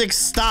this music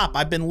stop.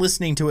 I've been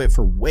listening to it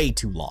for way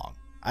too long.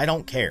 I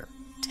don't care.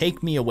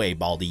 Take me away,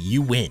 Baldi.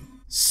 You win.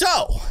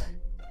 So,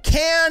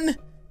 can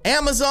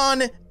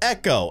Amazon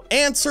Echo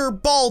answer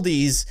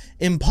Baldi's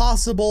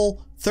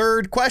impossible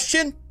third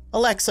question?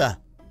 Alexa,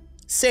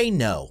 say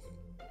no.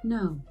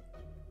 No.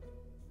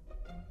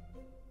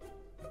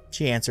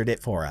 She answered it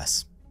for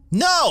us.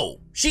 No,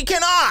 she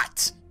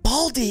cannot!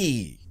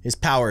 Baldi! His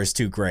power is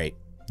too great.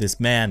 This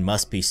man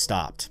must be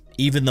stopped.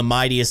 Even the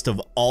mightiest of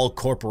all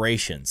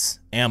corporations,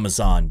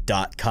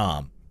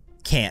 Amazon.com,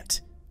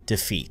 can't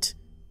defeat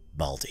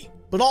Baldi.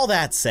 But all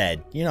that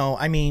said, you know,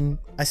 I mean,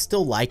 I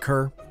still like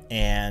her,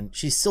 and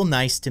she's still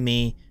nice to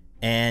me,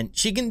 and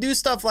she can do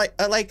stuff like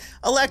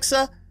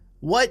Alexa,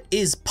 what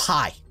is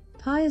pi?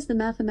 Pi is the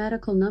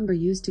mathematical number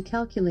used to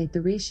calculate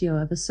the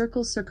ratio of a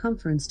circle's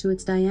circumference to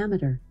its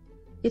diameter.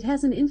 It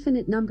has an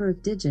infinite number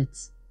of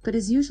digits, but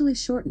is usually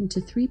shortened to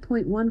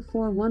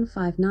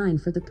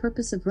 3.14159 for the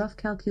purpose of rough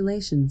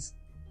calculations.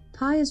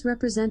 Pi is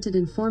represented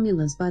in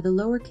formulas by the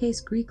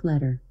lowercase Greek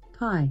letter,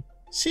 pi.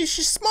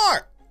 She's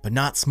smart, but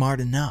not smart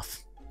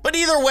enough. But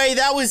either way,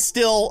 that was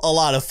still a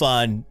lot of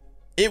fun.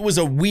 It was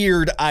a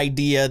weird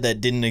idea that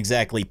didn't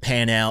exactly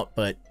pan out,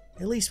 but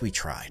at least we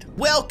tried.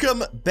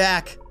 Welcome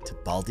back to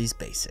Baldi's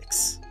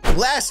Basics.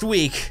 Last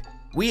week,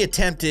 we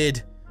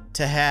attempted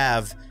to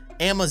have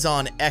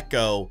Amazon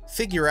Echo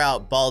figure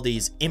out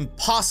Baldi's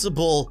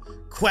impossible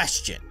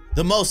question,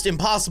 the most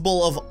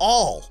impossible of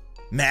all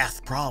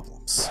math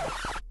problems.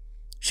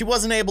 She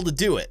wasn't able to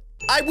do it.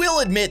 I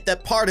will admit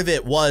that part of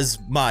it was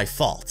my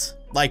fault.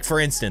 Like, for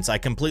instance, I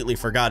completely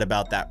forgot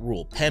about that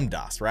rule,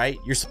 PEMDAS, right?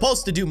 You're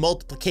supposed to do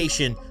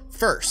multiplication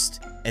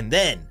first and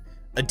then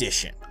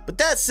addition. But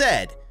that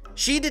said,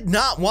 she did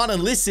not want to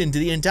listen to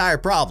the entire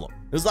problem.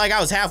 It was like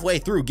I was halfway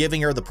through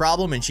giving her the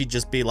problem and she'd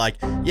just be like,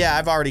 yeah,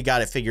 I've already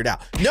got it figured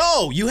out.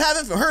 No, you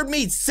haven't heard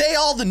me say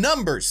all the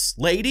numbers,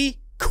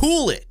 lady.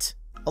 Cool it.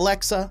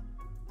 Alexa,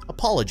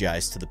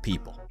 apologize to the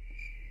people.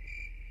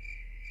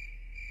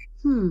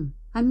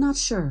 I'm not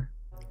sure.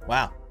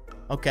 Wow.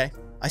 Okay,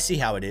 I see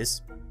how it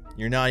is.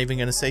 You're not even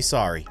gonna say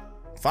sorry.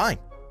 Fine,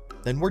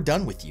 then we're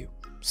done with you,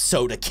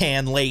 soda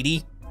can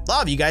lady. A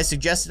lot of you guys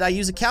suggested I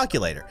use a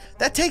calculator.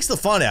 That takes the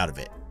fun out of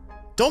it.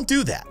 Don't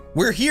do that.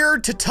 We're here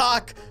to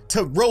talk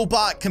to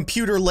robot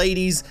computer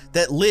ladies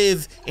that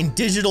live in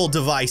digital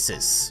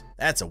devices.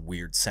 That's a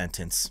weird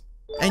sentence.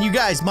 And you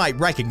guys might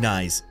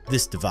recognize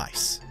this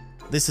device.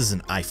 This is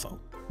an iPhone.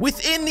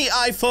 Within the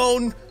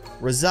iPhone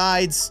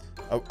resides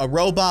a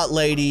robot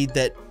lady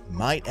that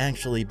might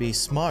actually be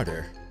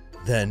smarter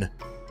than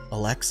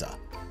Alexa.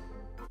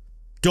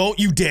 Don't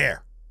you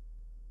dare.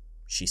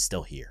 She's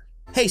still here.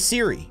 Hey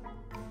Siri,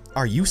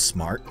 are you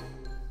smart?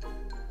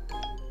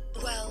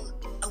 Well,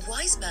 a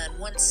wise man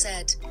once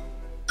said,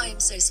 I'm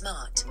so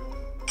smart.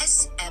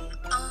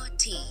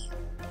 S-M-R-T.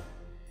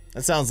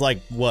 That sounds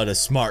like what a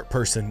smart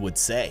person would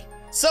say.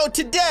 So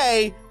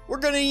today, we're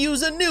gonna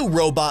use a new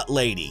robot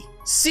lady,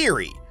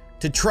 Siri,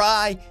 to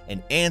try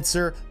and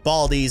answer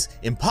Baldi's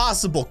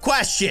impossible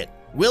question.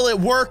 Will it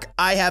work?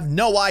 I have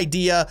no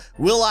idea.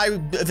 Will I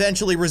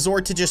eventually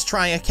resort to just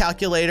trying a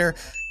calculator?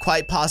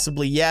 Quite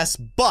possibly yes,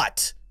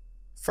 but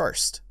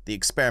first, the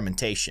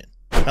experimentation.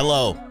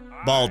 Hello,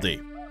 Baldi.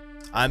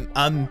 I'm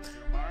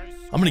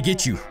gonna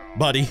get you,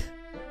 buddy.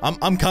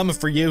 I'm coming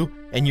for you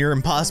and your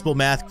impossible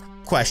math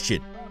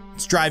question.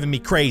 It's driving me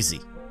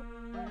crazy.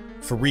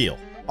 For real.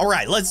 All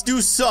right, let's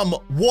do some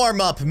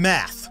warm-up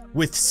math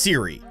with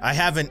Siri. I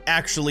haven't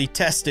actually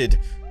tested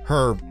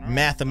her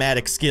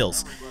mathematics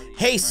skills.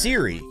 Hey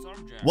Siri,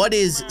 what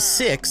is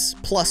 6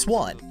 plus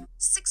 1?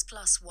 6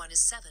 plus 1 is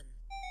 7.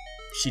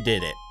 She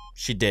did it.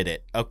 She did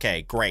it.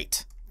 Okay,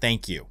 great.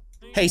 Thank you.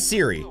 Hey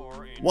Siri,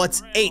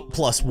 what's 8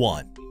 plus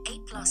 1? 8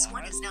 plus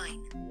 1 is 9.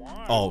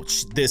 Oh,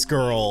 this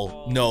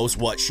girl knows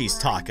what she's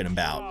talking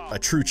about. A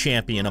true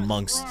champion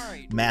amongst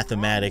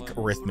mathematic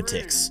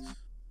arithmetics.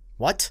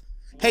 What?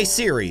 Hey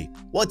Siri,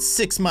 what's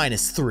 6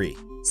 minus 3?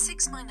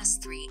 6 minus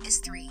 3 is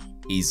 3.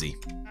 Easy.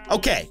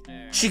 Okay,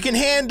 she can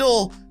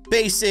handle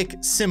basic,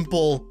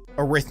 simple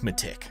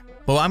arithmetic.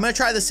 But I'm gonna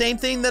try the same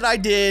thing that I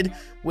did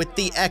with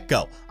the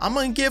Echo. I'm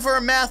gonna give her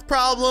a math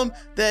problem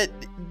that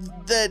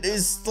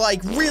is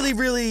like really,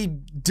 really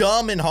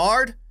dumb and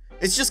hard.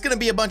 It's just gonna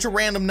be a bunch of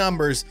random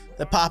numbers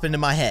that pop into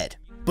my head.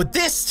 But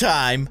this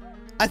time,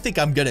 I think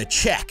I'm gonna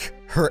check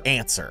her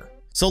answer.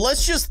 So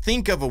let's just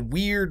think of a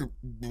weird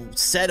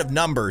set of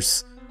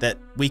numbers that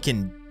we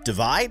can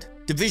divide.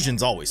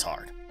 Division's always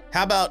hard.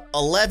 How about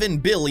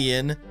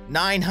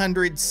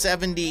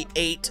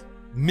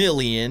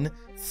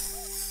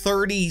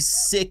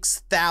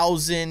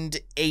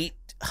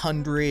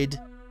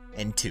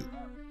 11,978,036,802?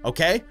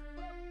 Okay?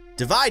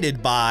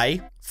 Divided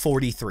by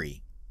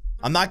 43.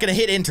 I'm not gonna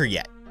hit enter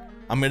yet.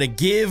 I'm gonna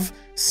give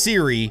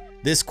Siri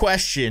this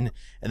question,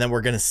 and then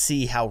we're gonna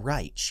see how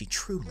right she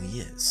truly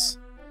is.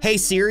 Hey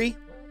Siri,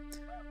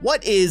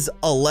 what is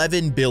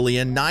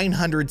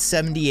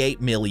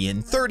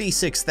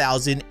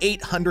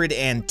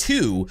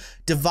 11,978,036,802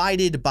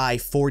 divided by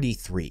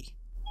 43?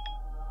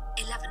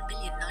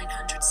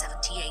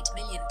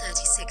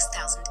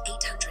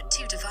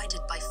 11,978,036,802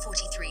 divided by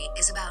 43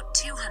 is about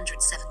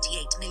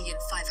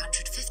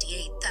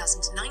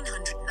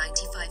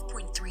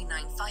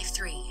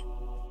 278,558,995.3953.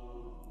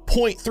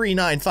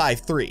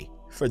 0.3953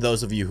 for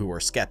those of you who are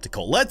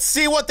skeptical. Let's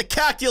see what the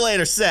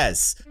calculator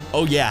says.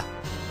 Oh yeah,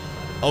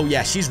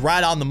 she's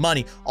right on the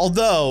money.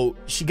 Although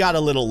she got a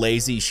little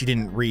lazy, she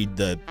didn't read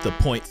the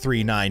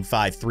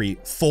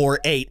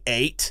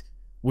 0.3953488,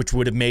 which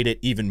would have made it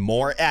even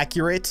more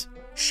accurate.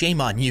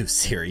 Shame on you,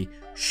 Siri.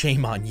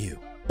 Shame on you.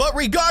 But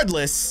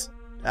regardless,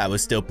 that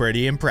was still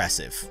pretty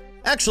impressive.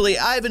 Actually,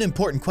 I have an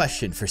important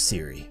question for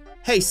Siri.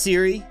 Hey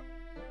Siri,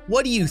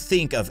 what do you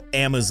think of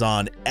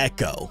Amazon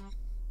Echo?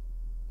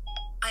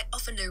 I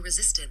offer no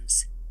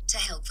resistance to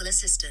helpful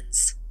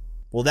assistance.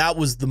 Well, that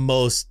was the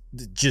most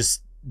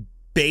just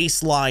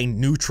baseline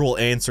neutral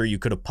answer you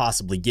could have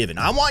possibly given.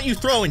 I want you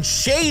throwing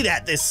shade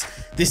at this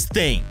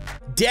thing.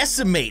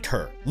 Decimate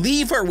her.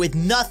 Leave her with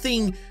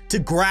nothing to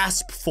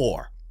grasp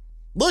for.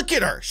 Look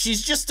at her.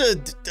 She's just a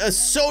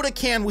soda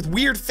can with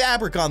weird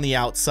fabric on the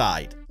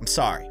outside. I'm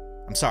sorry.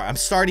 I'm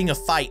starting a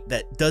fight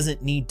that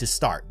doesn't need to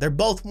start. They're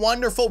both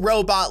wonderful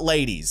robot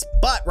ladies,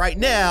 but right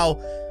now,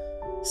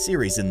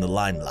 Siri's in the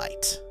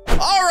limelight.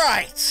 All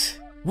right,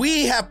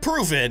 we have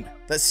proven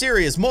that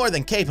Siri is more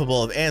than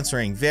capable of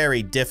answering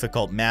very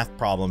difficult math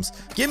problems.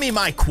 Give me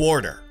my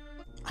quarter.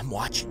 I'm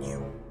watching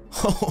you.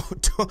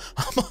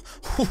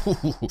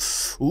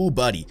 Ooh,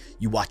 buddy,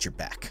 you watch your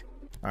back.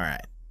 All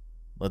right,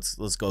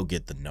 let's go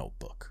get the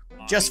notebook.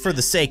 Just for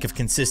the sake of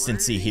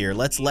consistency here,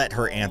 let's let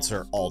her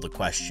answer all the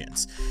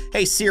questions.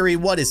 Hey Siri,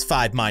 what is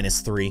 5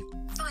 minus 3?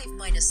 5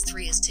 minus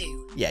 3 is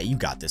 2. Yeah, you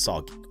got this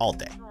all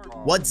day.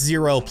 What's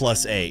 0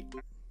 plus 8?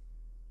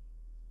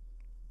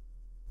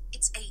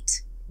 It's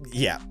 8.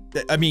 Yeah,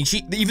 I mean,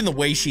 even the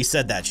way she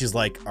said that, she's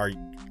like, are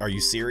you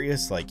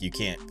serious? Like, you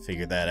can't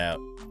figure that out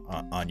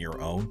on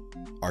your own?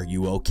 Are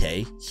you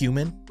okay,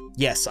 human?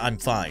 Yes, I'm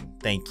fine,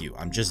 thank you.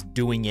 I'm just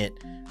doing it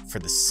for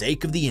the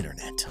sake of the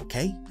internet,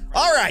 okay?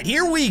 All right,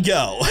 here we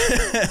go.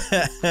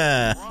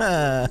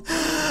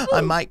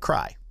 I might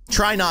cry.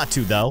 Try not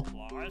to, though,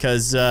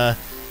 because,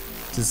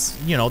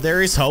 you know,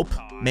 there is hope,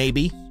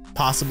 maybe,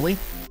 possibly.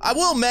 I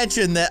will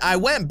mention that I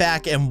went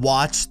back and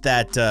watched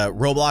that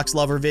Roblox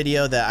Lover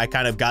video that I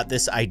kind of got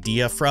this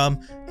idea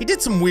from. He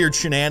did some weird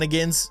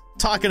shenanigans,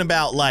 talking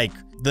about, like,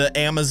 the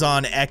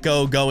Amazon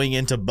Echo going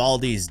into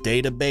Baldi's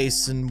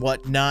database and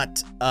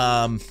whatnot.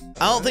 I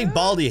don't think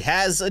Baldi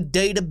has a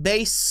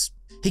database.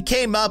 He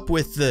came up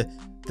with the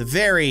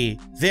very,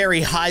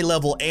 very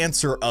high-level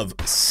answer of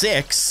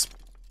 6,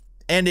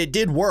 and it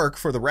did work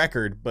for the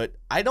record, but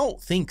I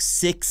don't think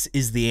 6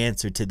 is the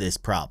answer to this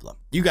problem.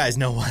 You guys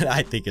know what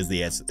I think is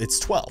the answer. It's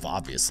 12,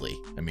 obviously.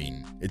 I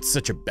mean, it's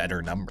such a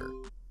better number.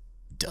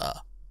 Duh.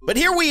 But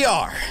here we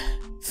are,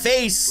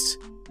 faced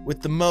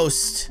with the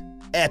most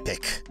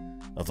epic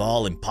of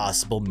all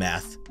impossible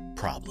math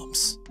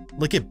problems.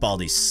 Look at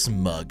Baldi's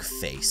smug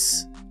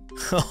face.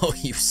 Oh,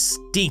 you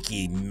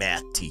stinky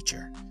math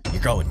teacher.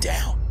 You're going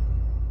down.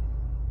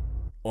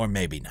 Or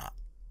maybe not.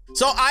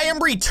 So I am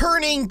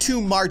returning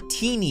to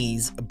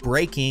Martini's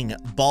Breaking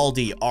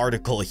Baldi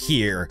article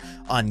here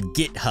on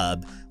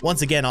GitHub.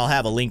 Once again, I'll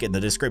have a link in the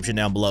description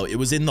down below. It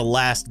was in the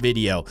last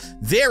video.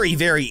 Very,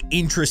 very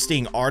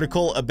interesting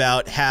article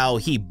about how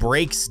he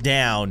breaks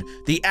down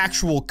the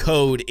actual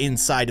code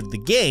inside of the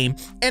game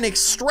and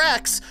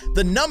extracts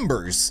the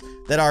numbers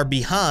that are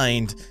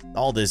behind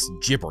all this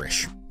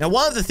gibberish. Now,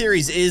 one of the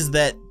theories is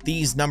that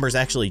these numbers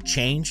actually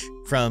change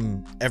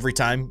from every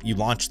time you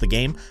launch the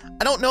game.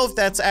 I don't know if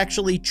that's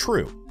actually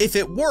true. If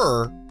it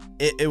were,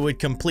 it would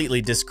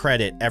completely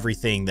discredit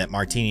everything that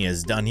Martini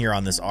has done here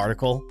on this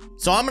article.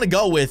 So I'm gonna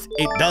go with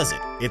it doesn't.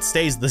 It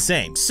stays the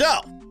same. So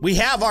we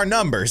have our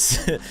numbers.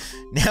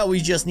 Now we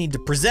just need to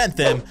present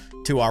them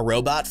to our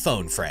robot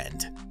phone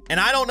friend. And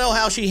I don't know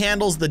how she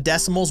handles the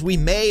decimals. We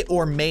may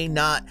or may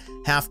not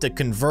have to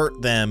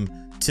convert them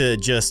to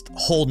just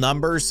whole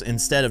numbers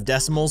instead of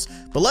decimals,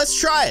 but let's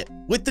try it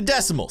with the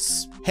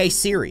decimals. Hey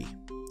Siri,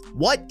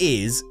 what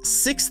is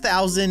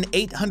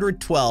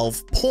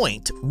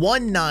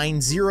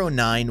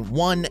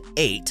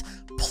 6,812.190918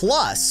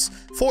 plus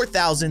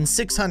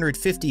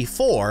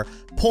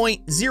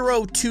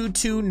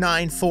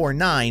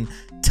 4,654.022949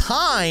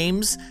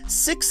 times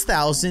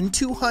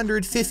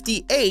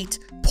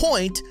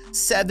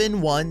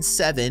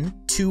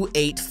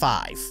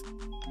 6,258.717285?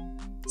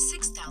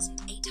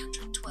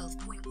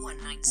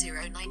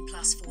 6,812.1909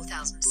 plus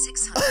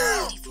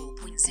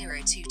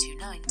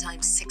 4,654.0229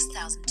 times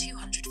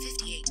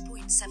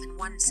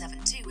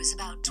 6,258.7172 is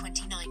about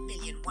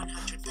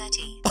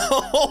 29,130,000.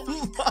 Oh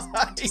my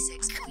God.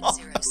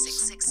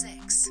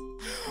 26.0666.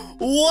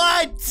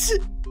 What?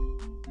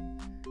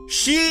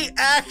 She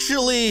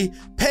actually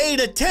paid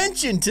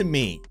attention to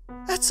me.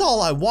 That's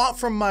all I want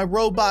from my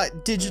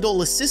robot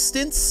digital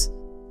assistants.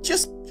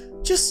 Just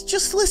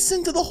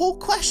listen to the whole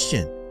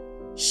question.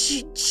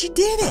 She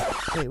did it.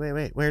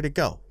 Wait. Where'd it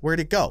go?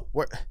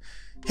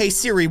 Hey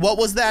Siri, what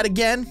was that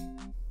again?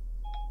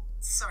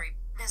 Sorry,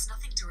 there's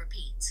nothing to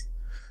repeat.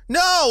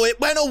 No, it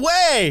went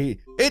away.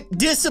 It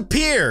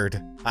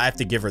disappeared. I have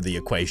to give her the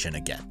equation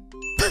again.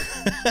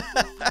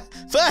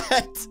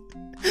 But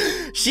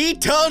she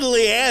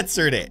totally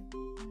answered it.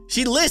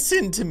 She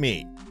listened to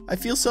me. I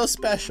feel so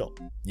special.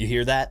 You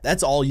hear that?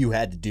 That's all you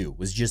had to do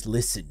was just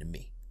listen to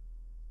me.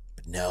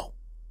 But no,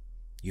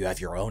 you have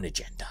your own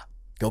agenda.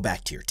 Go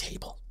back to your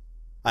table.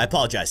 I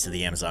apologize to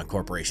the Amazon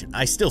Corporation.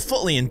 I still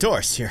fully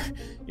endorse your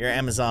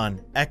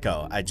Amazon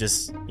Echo. I'm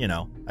just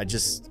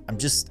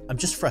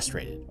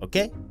frustrated,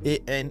 okay?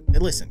 And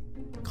listen,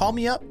 call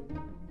me up.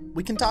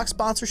 We can talk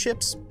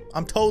sponsorships.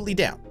 I'm totally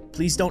down.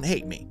 Please don't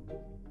hate me.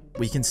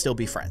 We can still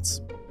be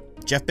friends.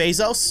 Jeff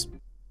Bezos,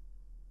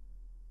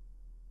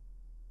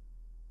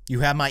 you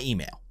have my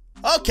email.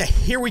 Okay,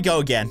 here we go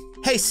again.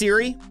 Hey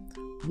Siri,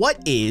 what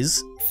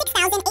is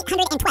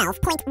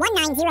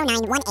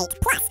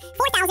 6,812.190918 plus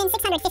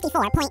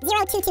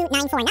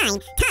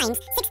 4,654.022949 times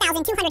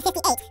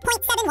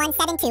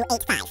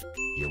 6,258.717285?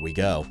 Here we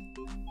go.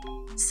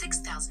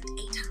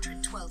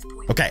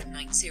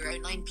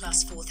 6,812.1909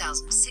 plus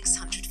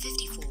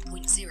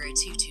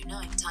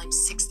 4,654.0229 times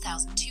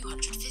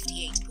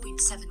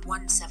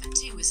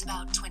 6,258.7172 is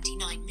about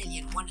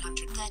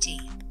 29,130,000.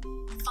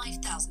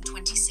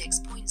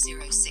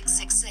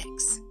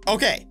 5,026.0666.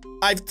 Okay,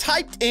 I've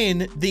typed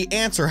in the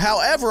answer.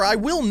 However, I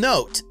will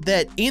note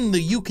that in the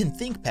You Can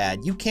Think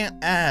pad, you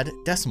can't add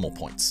decimal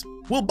points.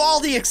 Will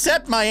Baldi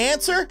accept my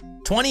answer?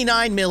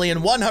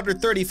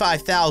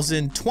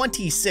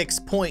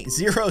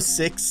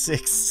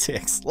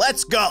 29,135,026.0666.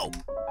 Let's go.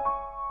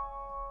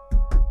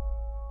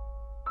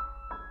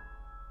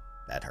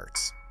 That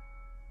hurts.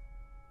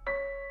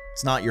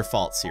 It's not your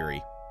fault,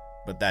 Siri,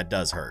 but that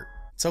does hurt.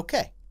 It's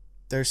okay.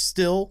 There's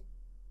still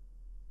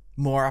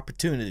more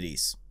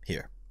opportunities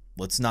here.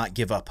 Let's not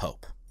give up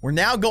hope. We're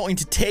now going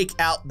to take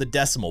out the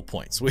decimal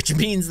points, which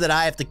means that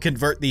I have to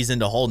convert these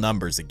into whole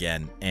numbers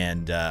again,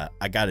 and I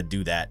gotta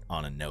do that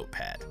on a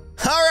notepad.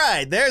 All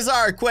right, there's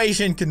our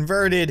equation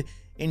converted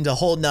into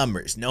whole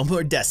numbers. No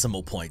more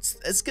decimal points.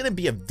 It's gonna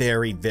be a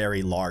very,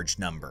 very large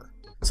number.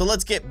 So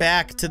let's get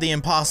back to the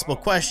impossible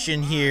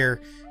question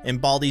here in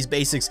Baldi's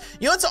Basics.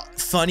 You know what's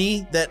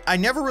funny that I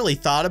never really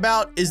thought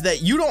about is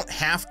that you don't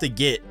have to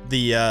get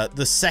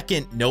the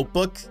second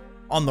notebook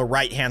on the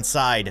right-hand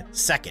side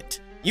second.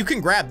 You can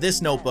grab this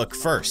notebook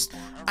first.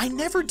 I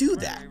never do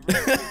that.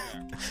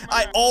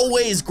 I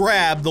always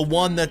grab the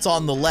one that's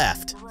on the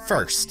left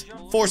first.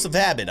 Force of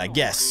habit, I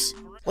guess.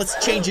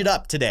 Let's change it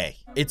up today.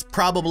 It's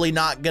probably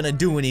not gonna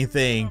do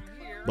anything,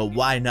 but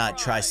why not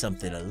try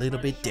something a little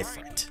bit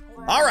different?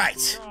 All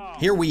right,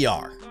 here we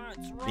are.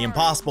 The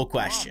impossible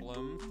question.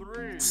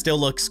 Still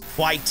looks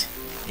quite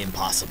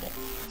impossible.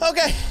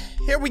 Okay,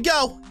 here we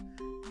go.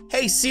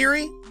 Hey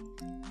Siri,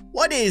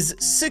 what is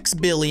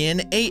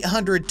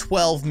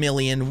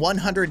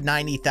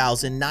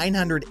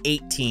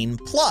 6,812,190,918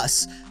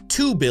 plus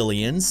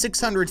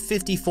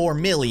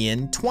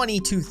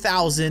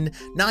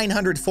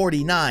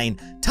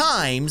 2,654,022,949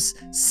 times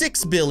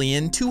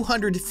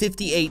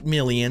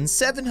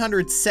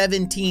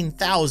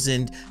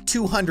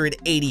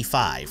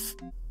 6,258,717,285?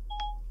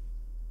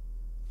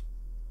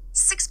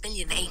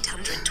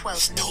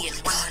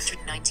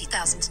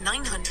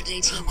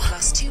 6,812,190,918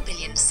 plus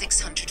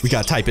 2,650,022,949 We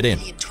gotta type it in.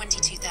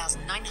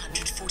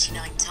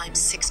 22,949 times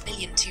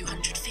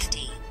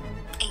 6,250.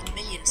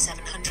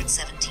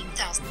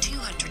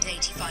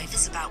 8,717,285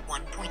 is about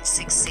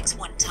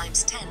 1.661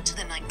 times 10 to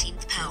the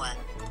 19th power.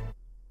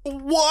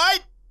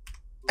 What?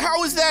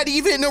 How is that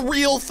even a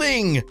real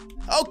thing?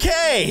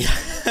 Okay.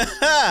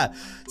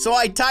 So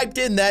I typed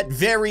in that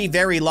very,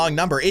 very long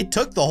number. It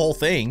took the whole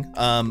thing.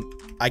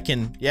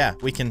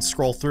 We can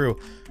scroll through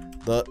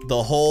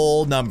the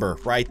whole number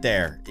right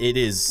there. It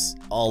is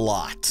a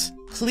lot.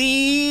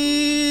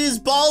 Please,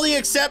 Baldi,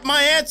 accept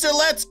my answer.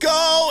 Let's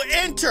go.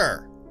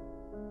 Enter.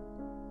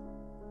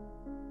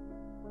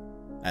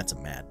 That's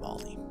a mad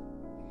Baldi.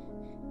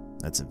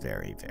 That's a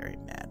very, very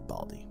mad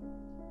Baldi.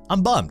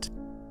 I'm bummed.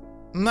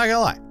 I'm not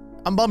gonna lie.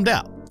 I'm bummed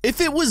out. If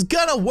it was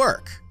gonna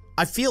work,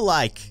 I feel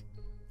like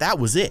that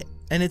was it.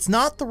 And it's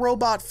not the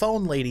robot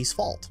phone lady's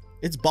fault.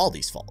 It's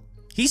Baldi's fault.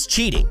 He's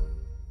cheating.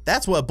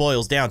 That's what it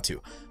boils down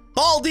to.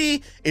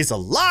 Baldi is a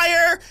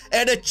liar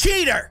and a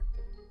cheater.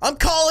 I'm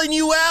calling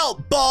you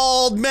out,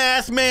 bald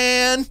math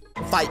man.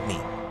 Fight me.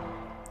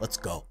 Let's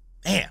go.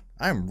 Man,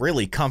 I'm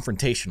really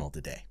confrontational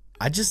today.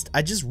 I just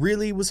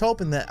really was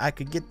hoping that I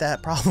could get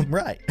that problem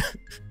right.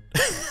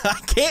 I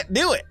can't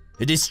do it.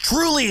 It is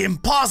truly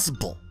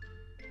impossible.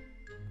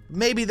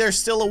 Maybe there's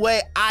still a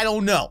way, I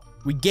don't know.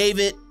 We gave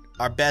it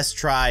our best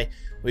try.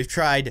 We've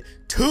tried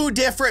 2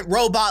 different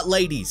robot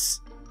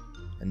ladies,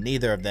 and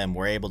neither of them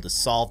were able to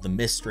solve the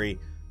mystery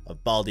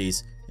of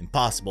Baldi's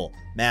impossible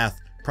math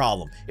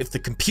problem. If the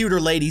computer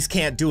ladies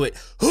can't do it,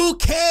 who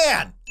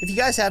can? If you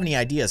guys have any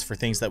ideas for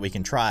things that we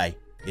can try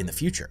in the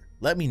future,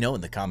 let me know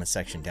in the comment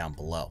section down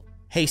below.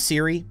 Hey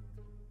Siri,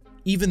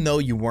 even though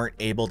you weren't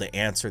able to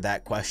answer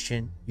that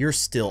question, you're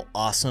still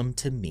awesome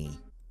to me.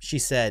 She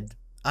said,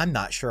 I'm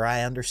not sure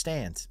I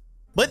understand.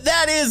 But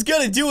that is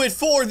gonna do it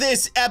for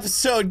this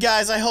episode,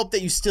 guys. I hope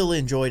that you still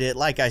enjoyed it.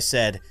 Like I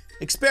said,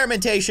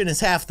 experimentation is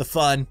half the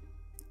fun.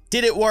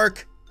 Did it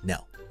work?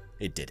 No,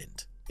 it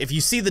didn't. If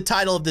you see the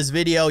title of this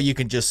video, you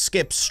can just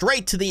skip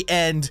straight to the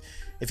end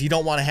if you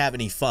don't want to have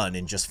any fun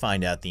and just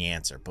find out the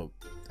answer. But,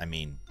 I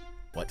mean,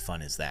 what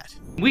fun is that?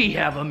 We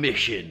have a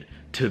mission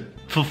to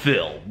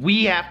fulfill.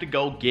 We have to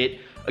go get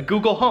a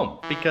Google Home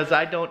because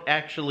I don't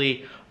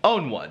actually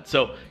own one.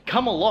 So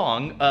come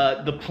along.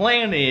 The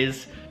plan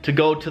is to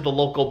go to the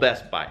local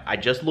Best Buy. I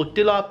just looked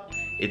it up.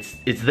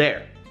 It's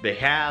there. They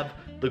have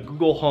the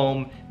Google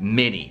Home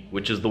Mini,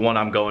 which is the one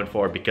I'm going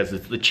for because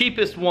it's the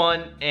cheapest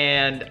one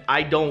and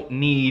I don't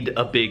need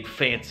a big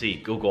fancy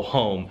Google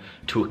Home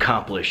to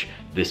accomplish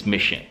this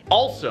mission.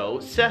 Also,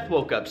 Seth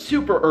woke up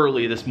super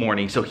early this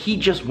morning, so he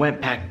just went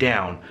back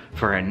down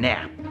for a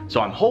nap.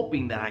 So I'm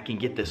hoping that I can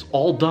get this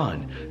all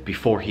done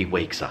before he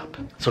wakes up.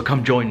 So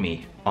come join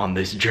me on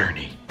this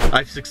journey.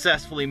 I've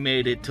successfully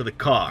made it to the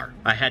car.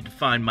 I had to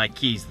find my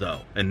keys though,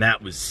 and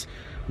that was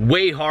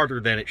way harder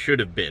than it should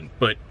have been,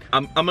 but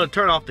I'm gonna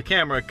turn off the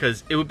camera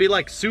because it would be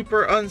like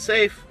super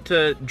unsafe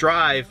to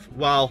drive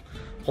while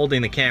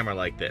holding the camera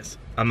like this.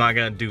 I'm not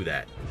gonna do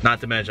that. Not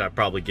to mention I'd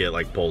probably get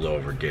like pulled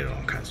over, get in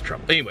all kinds of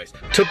trouble. Anyways,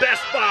 to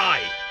Best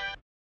Buy!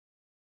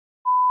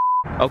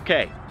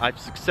 Okay, I've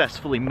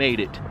successfully made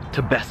it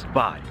to Best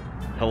Buy.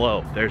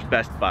 Hello, there's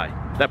Best Buy.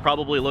 That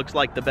probably looks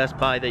like the Best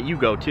Buy that you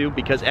go to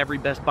because every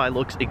Best Buy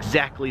looks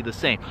exactly the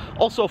same.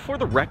 Also, for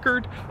the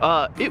record,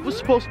 it was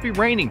supposed to be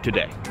raining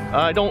today.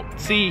 I don't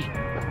see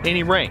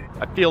any rain.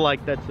 I feel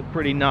like that's a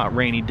pretty not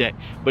rainy day.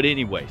 But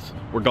anyways,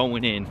 we're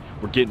going in,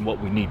 we're getting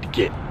what we need to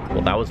get.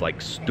 Well, that was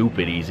like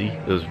stupid easy.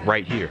 It was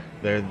right here.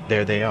 There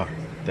they are.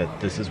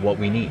 This is what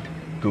we need.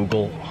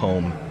 Google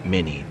Home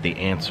Mini, the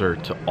answer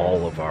to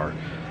all of our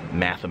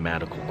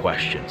mathematical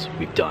questions.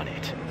 We've done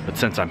it. But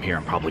since I'm here,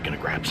 I'm probably gonna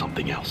grab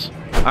something else.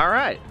 All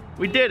right,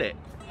 we did it.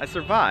 I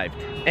survived,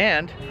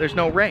 and there's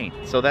no rain,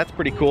 so that's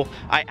pretty cool.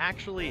 I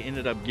actually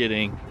ended up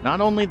getting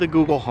not only the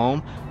Google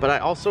Home, but I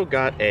also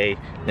got a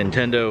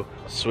Nintendo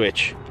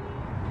Switch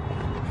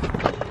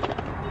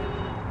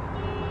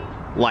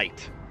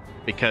Lite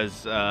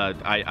because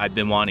I've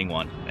been wanting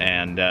one,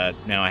 and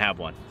now I have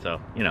one, so,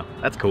 you know,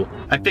 that's cool.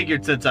 I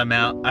figured since I'm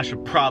out, I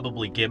should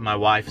probably get my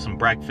wife some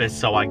breakfast,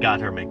 so I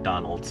got her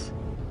McDonald's.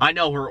 I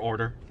know her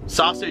order.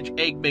 Sausage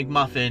egg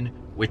McMuffin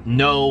with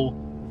no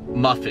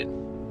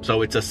muffin.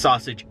 So it's a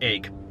sausage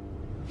egg.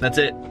 That's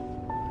it.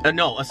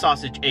 No, a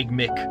sausage egg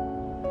Mc.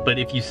 But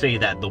if you say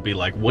that, they'll be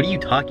like, what are you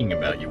talking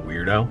about, you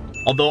weirdo?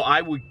 Although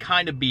I would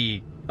kind of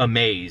be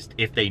amazed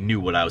if they knew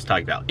what I was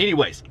talking about.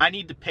 Anyways, I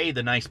need to pay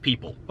the nice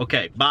people.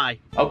 Okay, bye.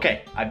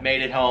 Okay, I've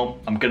made it home.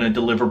 I'm gonna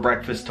deliver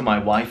breakfast to my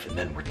wife, and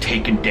then we're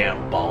taking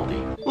down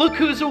Baldi. Look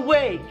who's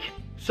awake.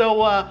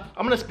 So I'm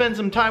gonna spend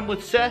some time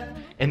with Seth,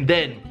 and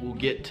then we'll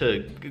get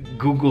to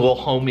Google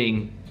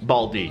homing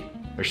Baldi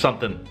or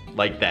something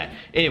like that.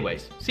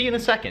 Anyways, see you in a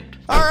second.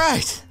 All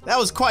right, that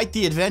was quite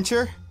the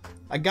adventure.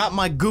 I got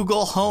my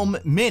Google Home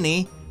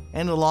Mini,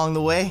 and along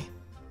the way,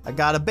 I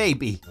got a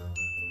baby.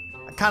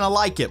 I kind of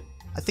like him.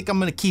 I think I'm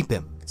gonna keep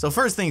him. So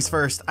first things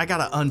first, I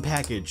gotta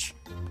unpackage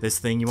this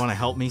thing. You wanna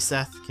help me,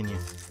 Seth? Can you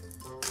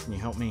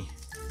help me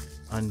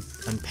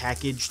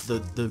unpackage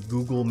the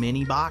Google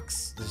Mini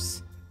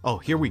box? Oh,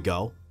 here we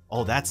go.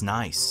 Oh, that's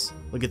nice.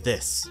 Look at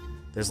this.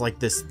 There's like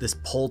this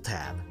pull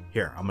tab.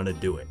 Here, I'm gonna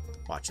do it.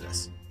 Watch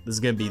this. This is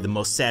gonna be the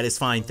most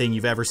satisfying thing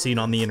you've ever seen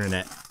on the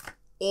internet.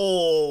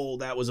 Oh,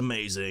 that was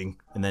amazing.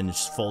 And then it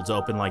just folds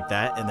open like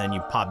that, and then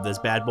you pop this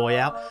bad boy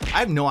out. I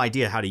have no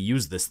idea how to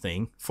use this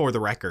thing, for the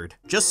record.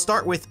 Just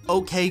start with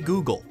OK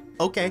Google.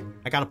 Okay,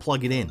 I gotta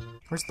plug it in.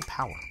 Where's the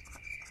power?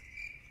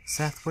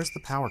 Seth, where's the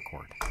power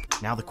cord?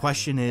 Now the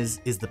question is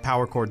the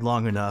power cord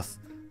long enough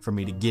for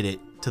me to get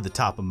it to the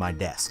top of my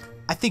desk?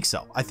 I think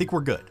so. I think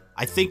we're good.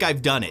 I think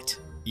I've done it.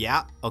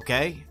 Yeah,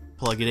 okay.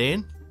 Plug it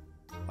in.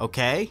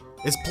 Okay.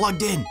 It's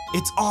plugged in.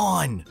 It's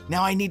on.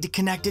 Now I need to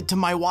connect it to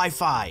my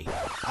Wi-Fi.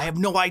 I have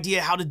no idea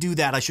how to do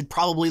that. I should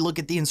probably look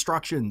at the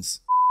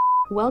instructions.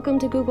 Welcome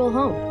to Google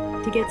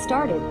Home. To get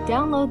started,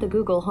 download the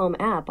Google Home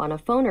app on a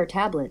phone or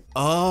tablet.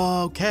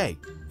 Okay.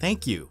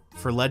 Thank you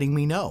for letting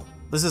me know.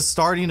 This is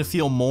starting to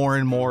feel more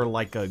and more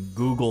like a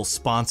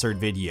Google-sponsored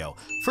video.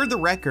 For the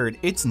record,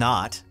 it's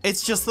not.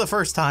 It's just the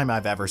first time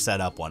I've ever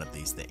set up one of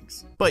these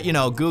things. But you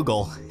know,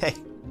 Google, hey,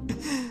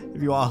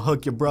 if you want to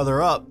hook your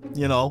brother up,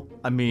 you know,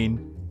 I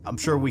mean, I'm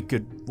sure we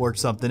could work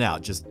something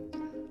out. Just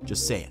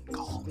saying,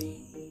 call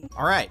me.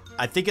 All right,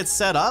 I think it's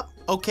set up.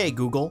 Okay,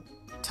 Google,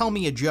 tell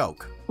me a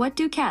joke. What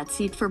do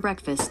cats eat for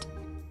breakfast?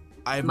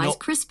 Mice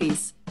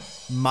Krispies.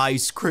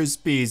 Mice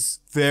Krispies.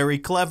 Very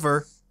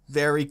clever.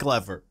 Very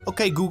clever.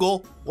 Okay,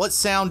 Google, what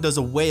sound does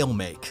a whale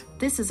make?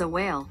 This is a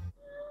whale.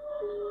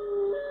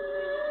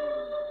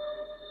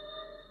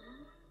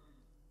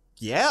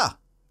 Yeah,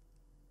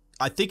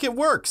 I think it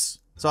works.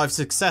 So I've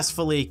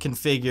successfully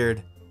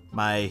configured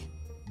my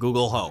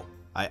Google Home.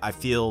 I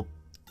feel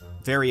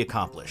very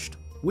accomplished.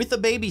 With a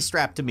baby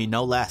strapped to me,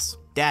 no less.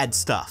 Dad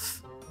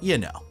stuff, you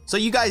know. So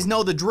you guys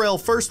know the drill.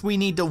 First, we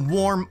need to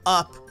warm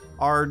up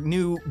our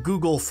new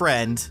Google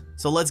friend.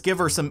 So let's give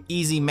her some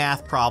easy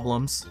math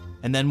problems,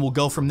 and then we'll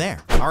go from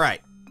there. All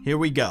right, here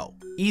we go.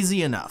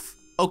 Easy enough.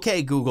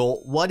 Okay,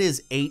 Google, what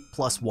is 8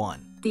 plus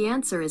 1? The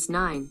answer is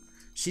 9.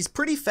 She's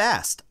pretty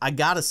fast, I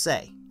gotta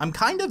say. I'm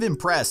kind of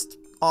impressed,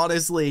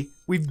 honestly.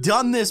 We've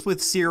done this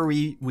with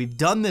Siri, we've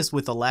done this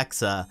with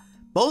Alexa.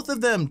 Both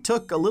of them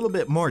took a little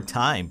bit more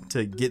time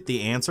to get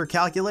the answer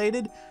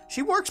calculated.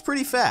 She works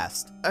pretty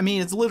fast. I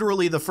mean, it's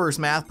literally the first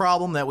math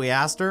problem that we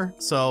asked her,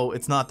 so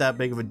it's not that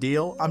big of a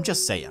deal. I'm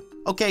just saying.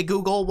 Okay,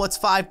 Google, what's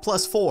 5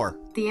 plus 4?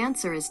 The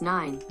answer is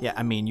 9. Yeah,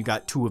 I mean, you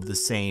got 2 of the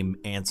same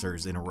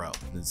answers in a row.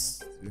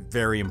 It's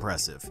very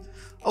impressive.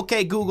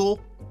 Okay,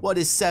 Google, what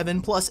is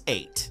 7 plus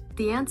 8?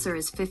 The answer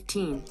is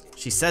 15.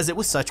 She says it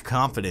with such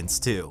confidence,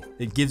 too.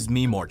 It gives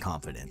me more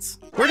confidence.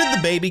 Where did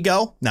the baby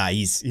go? Nah,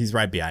 he's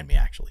right behind me,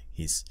 actually.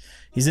 He's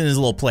in his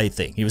little play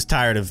thing. He was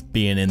tired of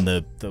being in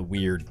the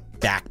weird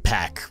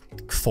backpack,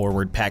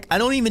 forward pack. I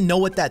don't even know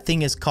what that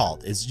thing is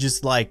called. It's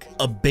just like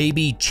a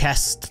baby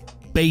chest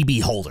baby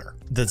holder.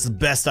 That's the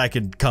best I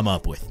could come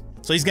up with.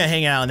 So he's gonna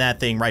hang out in that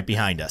thing right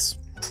behind us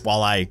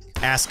while I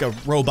ask a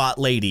robot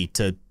lady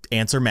to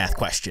answer math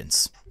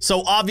questions.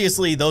 So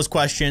obviously those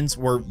questions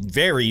were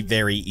very,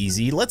 very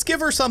easy. Let's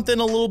give her something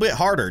a little bit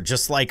harder,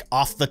 just like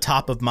off the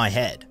top of my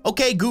head.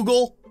 Okay,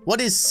 Google, what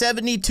is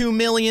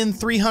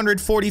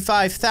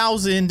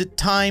 72,345,000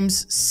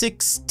 times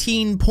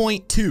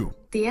 16.2?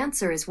 The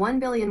answer is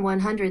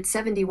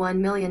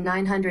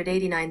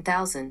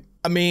 1,171,989,000.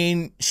 I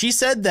mean, she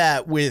said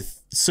that with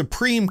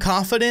supreme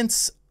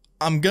confidence.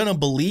 I'm gonna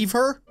believe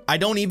her. I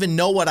don't even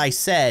know what I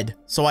said,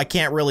 so I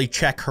can't really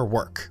check her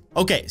work.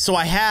 Okay, so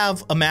I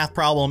have a math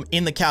problem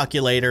in the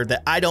calculator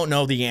that I don't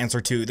know the answer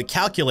to. The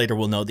calculator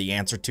will know the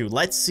answer to.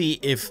 Let's see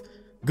if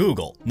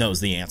Google knows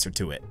the answer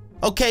to it.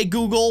 Okay,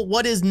 Google,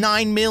 what is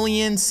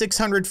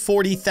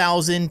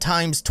 9,640,000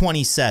 times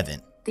 27?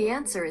 The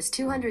answer is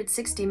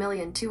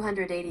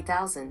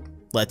 260,280,000.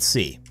 Let's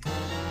see.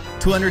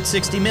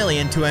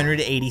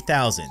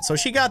 260,280,000. So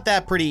she got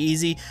that pretty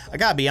easy. I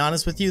gotta be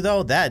honest with you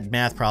though, that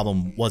math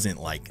problem wasn't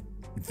like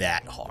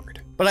that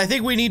hard. But I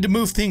think we need to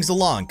move things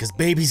along because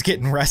baby's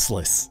getting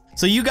restless.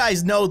 So you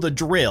guys know the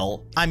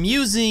drill. I'm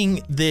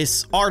using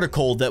this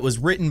article that was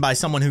written by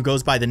someone who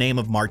goes by the name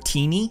of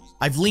Martini.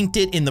 I've linked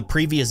it in the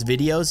previous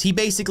videos. He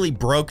basically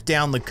broke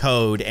down the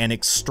code and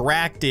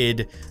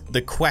extracted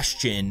the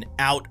question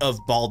out of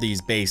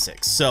Baldi's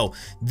basics. So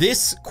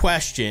this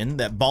question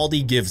that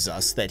Baldi gives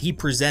us, that he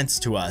presents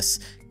to us,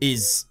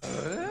 is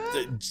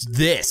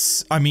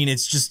this. I mean,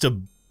 it's just a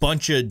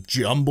bunch of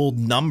jumbled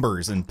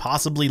numbers and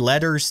possibly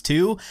letters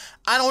too.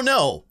 I don't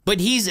know,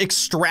 but he's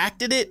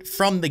extracted it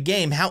from the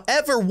game.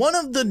 However, one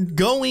of the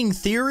going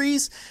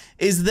theories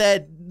is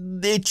that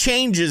it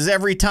changes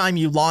every time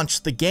you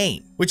launch the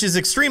game, which is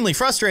extremely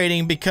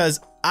frustrating because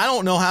I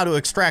don't know how to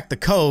extract the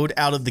code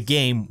out of the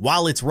game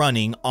while it's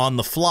running on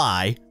the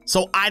fly.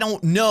 So I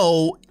don't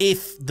know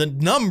if the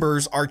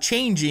numbers are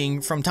changing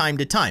from time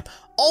to time.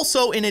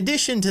 Also, in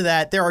addition to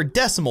that, there are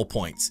decimal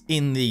points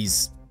in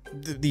these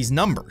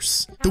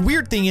numbers. The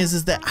weird thing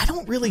is that I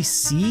don't really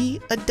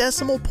see a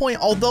decimal point,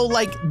 although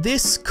like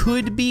this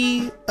could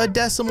be a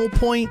decimal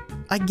point,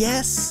 I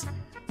guess.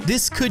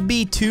 This could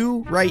be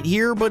 2 right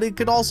here, but it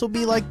could also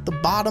be like the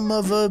bottom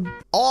of a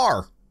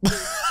R.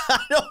 I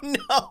don't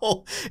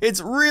know.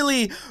 It's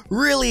really,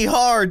 really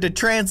hard to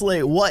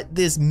translate what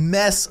this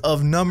mess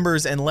of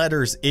numbers and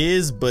letters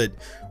is, but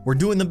We're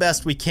doing the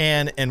best we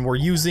can, and we're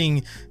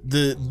using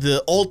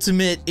the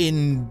ultimate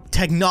in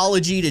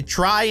technology to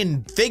try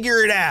and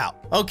figure it out.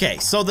 Okay,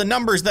 so the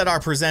numbers that are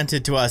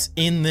presented to us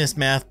in this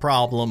math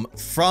problem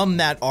from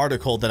that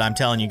article that I'm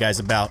telling you guys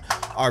about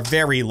are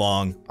very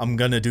long. I'm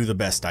gonna do the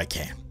best I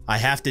can. I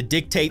have to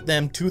dictate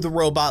them to the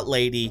robot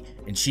lady,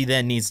 and she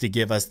then needs to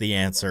give us the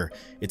answer.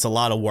 It's a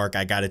lot of work.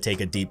 I gotta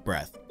take a deep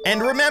breath.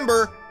 And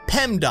remember,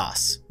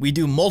 PEMDAS. We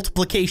do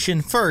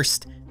multiplication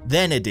first,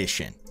 then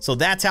addition. So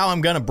that's how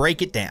I'm gonna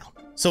break it down.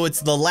 So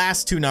it's the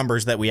last two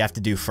numbers that we have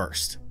to do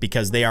first,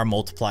 because they are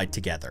multiplied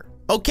together.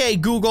 Okay,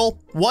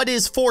 Google, what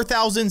is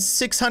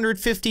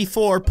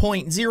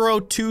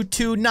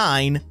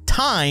 4,654.0229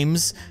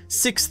 times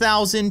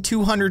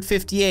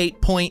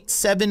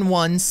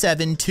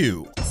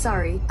 6,258.7172?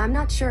 Sorry, I'm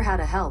not sure how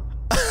to help.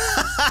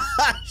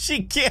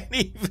 She can't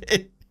even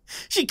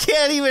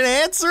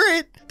answer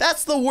it.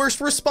 That's the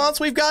worst response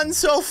we've gotten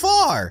so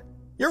far.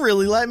 You're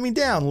really letting me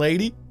down,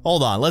 lady.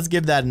 Hold on, let's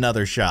give that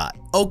another shot.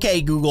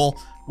 Okay, Google,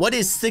 what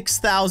is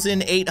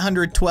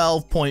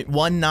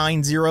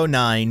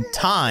 6,812.1909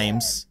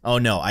 times... Oh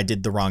no, I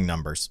did the wrong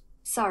numbers.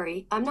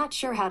 Sorry, I'm not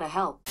sure how to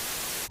help.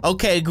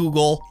 Okay,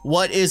 Google,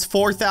 what is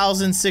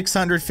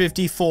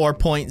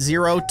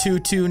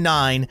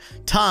 4,654.0229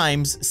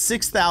 times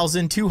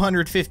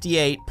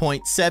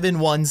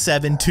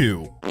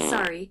 6,258.7172?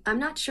 Sorry, I'm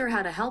not sure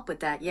how to help with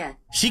that yet.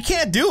 She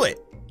can't do it.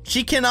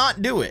 She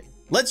cannot do it.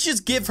 Let's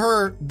just give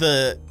her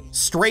the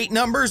straight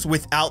numbers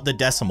without the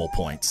decimal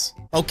points.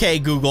 Okay,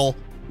 Google,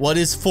 what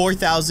is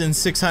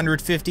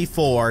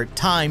 4,654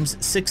 times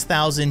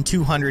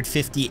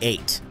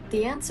 6,258?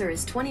 The answer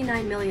is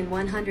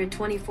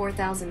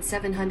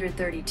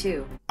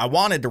 29,124,732. I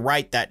wanted to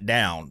write that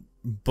down,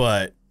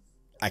 but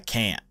I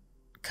can't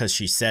because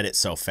she said it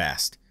so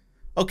fast.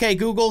 Okay,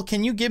 Google,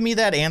 can you give me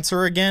that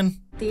answer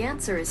again? The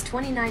answer is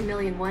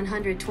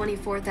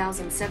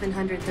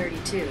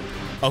 29,124,732.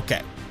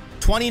 Okay,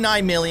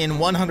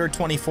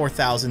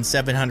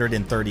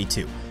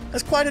 29,124,732.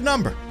 That's quite a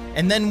number.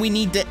 And then we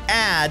need to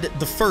add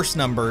the first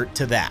number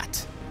to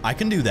that. I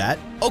can do that.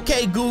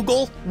 Okay,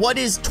 Google, what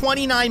is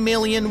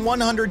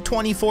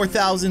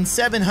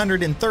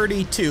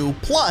 29,124,732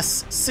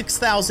 plus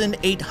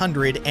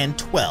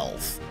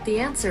 6,812? The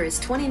answer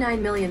is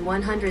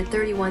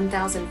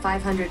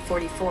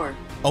 29,131,544.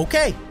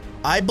 Okay,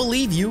 I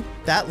believe you.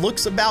 That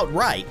looks about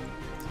right.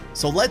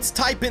 So let's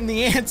type in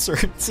the answer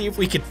and see if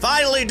we can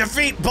finally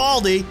defeat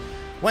Baldi.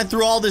 Went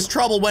through all this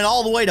trouble, went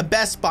all the way to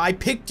Best Buy,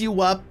 picked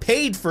you up,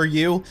 paid for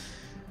you.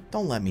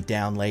 Don't let me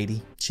down,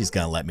 lady. She's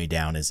gonna let me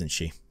down, isn't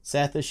she?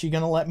 Seth, is she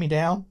gonna let me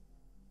down?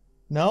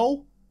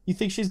 No? You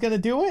think she's gonna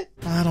do it?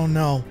 I don't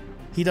know.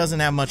 He doesn't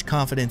have much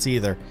confidence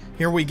either.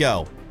 Here we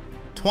go.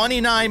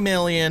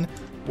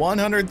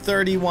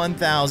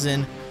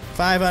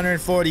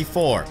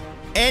 29,131,544.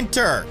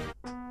 Enter.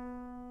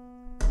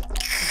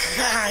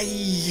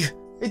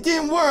 It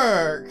didn't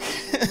work.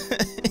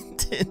 It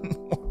didn't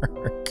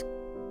work.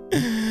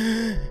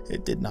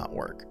 It did not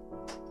work.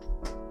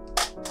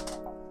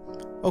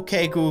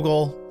 Okay,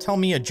 Google, tell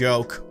me a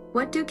joke.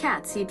 What do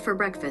cats eat for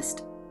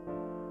breakfast?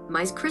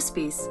 Mice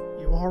Krispies.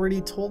 You already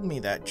told me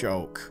that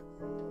joke.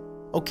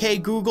 Okay,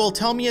 Google,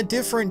 tell me a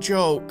different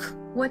joke.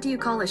 What do you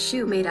call a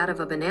shoe made out of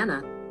a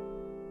banana?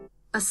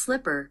 A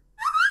slipper.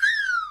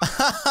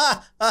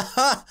 I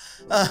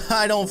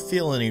don't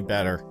feel any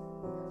better.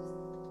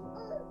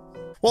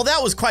 Well,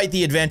 that was quite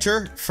the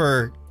adventure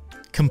for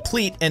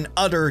complete and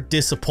utter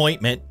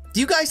disappointment. Do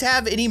you guys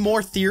have any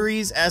more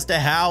theories as to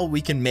how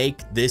we can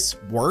make this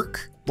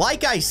work?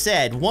 Like I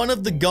said, one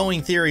of the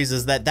going theories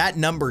is that that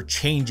number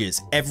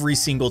changes every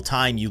single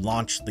time you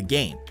launch the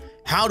game.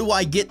 How do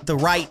I get the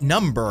right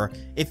number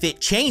if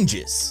it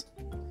changes?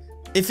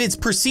 If it's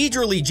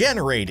procedurally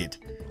generated,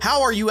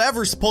 how are you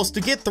ever supposed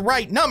to get the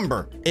right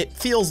number? It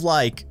feels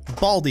like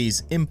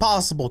Baldi's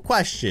impossible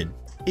question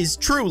is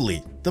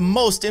truly the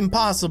most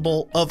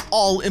impossible of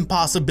all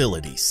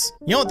impossibilities.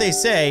 You know what they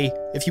say,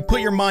 if you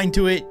put your mind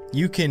to it,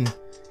 you can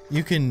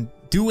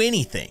do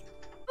anything.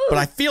 But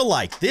I feel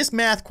like this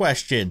math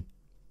question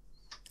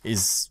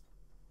is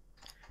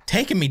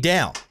taking me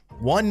down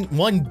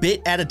one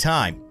bit at a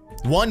time,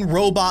 one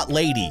robot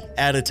lady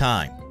at a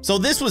time. So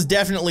this was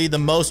definitely the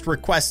most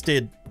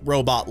requested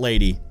robot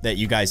lady that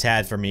you guys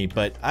had for me,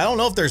 but I don't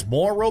know if there's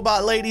more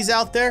robot ladies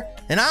out there,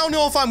 and I don't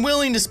know if I'm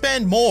willing to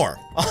spend more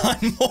on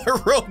more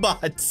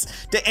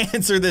robots to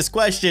answer this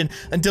question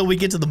until we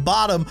get to the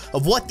bottom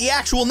of what the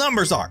actual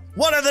numbers are.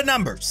 What are the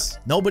numbers?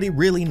 Nobody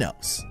really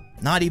knows.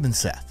 Not even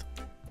Seth.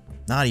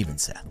 Not even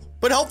Seth.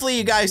 But hopefully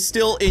you guys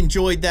still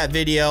enjoyed that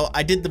video.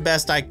 I did the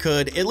best I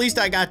could. At least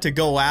I got to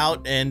go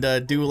out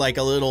and do like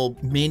a little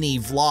mini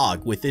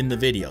vlog within the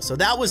video. So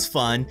that was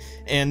fun.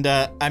 And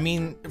I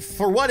mean,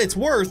 for what it's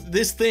worth,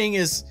 this thing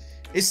is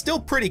still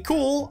pretty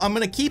cool. I'm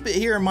gonna keep it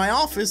here in my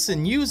office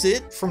and use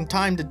it from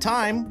time to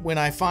time when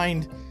I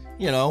find,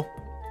 you know,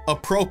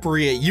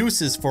 appropriate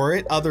uses for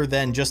it other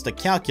than just a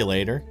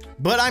calculator.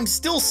 But I'm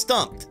still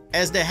stumped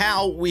as to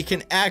how we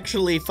can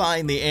actually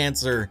find the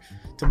answer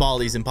to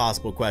Baldi's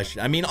impossible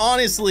question. I mean,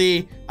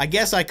 honestly, I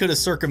guess I could have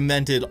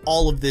circumvented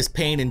all of this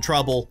pain and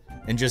trouble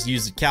and just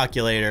used a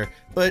calculator,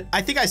 but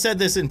I think I said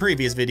this in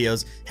previous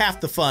videos, half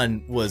the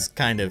fun was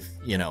kind of,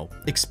 you know,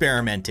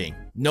 experimenting.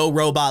 No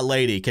robot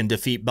lady can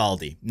defeat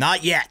Baldi.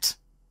 Not yet,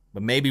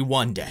 but maybe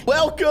one day.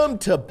 Welcome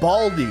to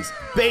Baldi's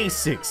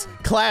Basics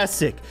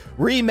Classic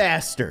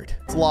Remastered.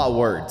 It's a lot of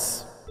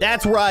words.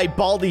 That's right,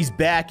 Baldi's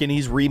back and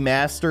he's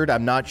remastered.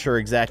 I'm not sure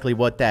exactly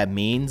what that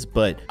means,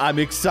 but I'm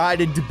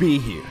excited to be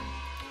here.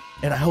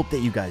 And I hope that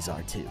you guys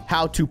are too.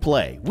 How to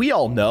play. We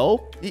all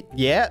know,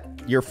 yeah,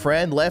 your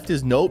friend left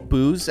his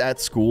notebooks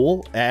at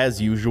school as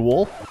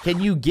usual.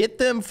 Can you get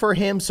them for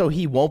him so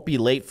he won't be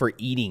late for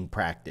eating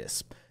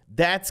practice?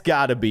 That's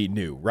gotta be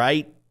new,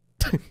 right?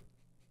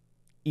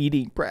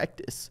 Eating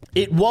practice.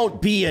 It won't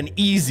be an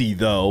easy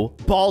though.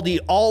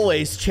 Baldi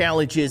always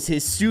challenges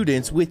his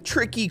students with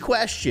tricky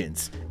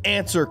questions.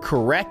 Answer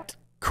correctly,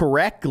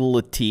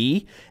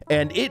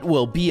 and it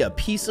will be a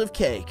piece of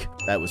cake.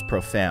 That was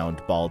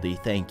profound, Baldi.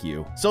 Thank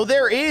you. So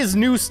there is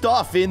new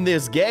stuff in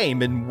this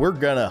game, and we're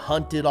gonna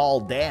hunt it all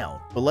down.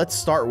 But let's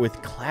start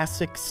with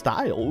classic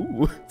style.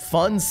 Ooh.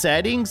 Fun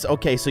settings.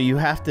 Okay, so you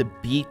have to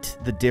beat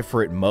the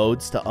different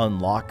modes to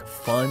unlock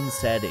fun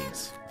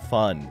settings.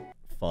 Fun.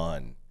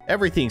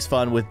 Everything's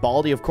fun with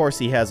Baldi. Of course,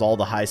 he has all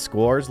the high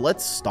scores.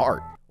 Let's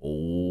start.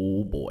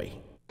 Oh, boy.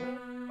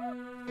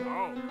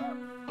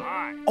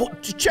 Oh,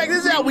 check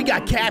this out. We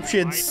got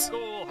captions.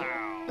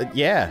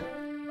 Yeah.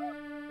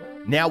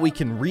 Now we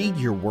can read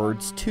your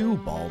words too,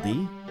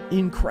 Baldi.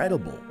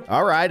 Incredible.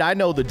 All right, I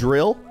know the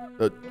drill.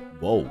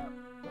 Whoa.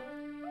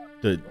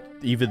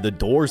 Even the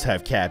doors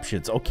have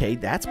captions. Okay,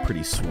 that's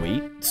pretty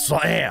sweet.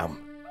 Slam.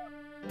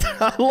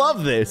 I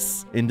love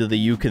this. Into the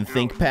you can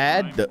think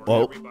pad.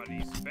 Oh,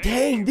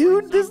 dang,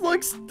 dude, this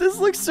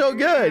looks so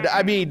good.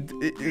 I mean,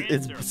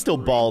 it's still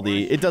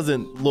Baldi. It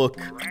doesn't look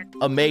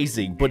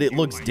amazing, but it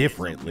looks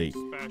differently.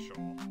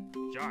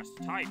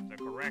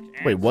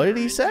 Wait, what did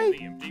he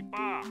say?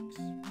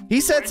 He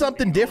said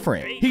something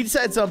different. He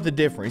said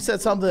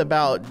something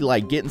about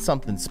like getting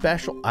something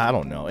special. I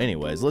don't know.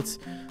 Anyways, let's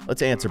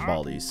answer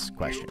Baldi's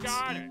questions.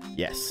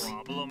 Yes.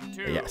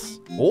 Yes.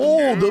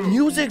 Oh, the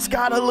music's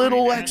got a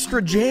little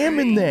extra jam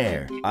in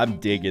there. I'm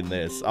digging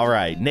this. All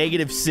right,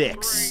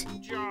 -6.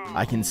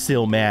 I can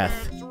still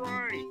math.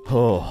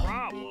 Oh.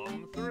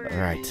 All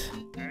right.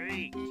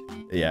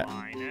 Yeah.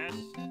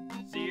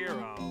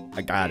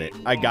 I got it.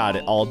 I got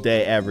it all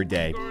day, every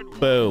day.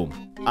 Boom.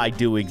 I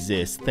do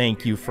exist.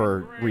 Thank you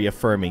for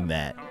reaffirming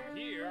that.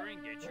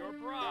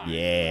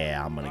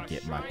 Yeah, I'm gonna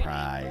get my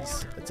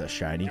prize. It's a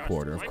shiny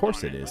quarter. Of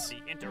course it is.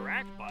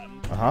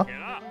 Uh-huh.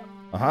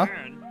 Uh-huh.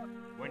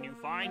 When you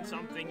find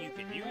something you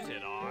can use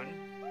it on,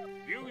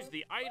 use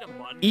the item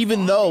button.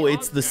 Even though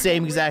it's the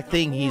same exact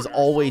thing he's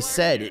always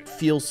said, it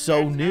feels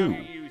so new.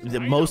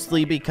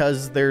 Mostly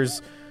because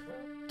there's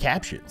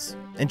captions.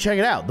 And check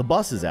it out, the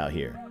bus is out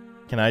here.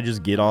 Can I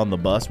just get on the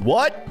bus?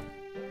 What?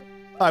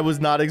 I was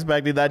not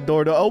expecting that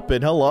door to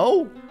open.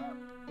 Hello?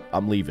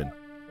 I'm leaving.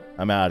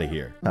 I'm out of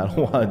here. I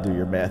don't want to do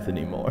your math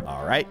anymore.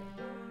 All right.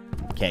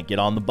 Can't get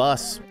on the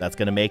bus. That's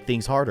going to make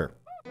things harder.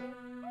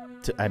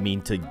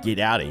 To get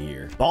out of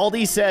here.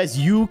 Baldi says,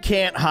 you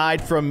can't hide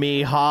from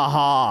me. Ha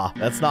ha.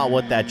 That's not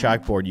what that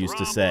chalkboard used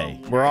to say.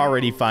 We're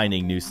already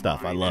finding new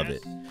stuff. I love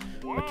it.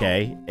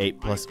 Okay.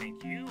 8 plus. I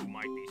think you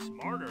might be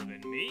smarter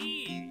than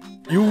me.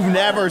 You've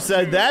never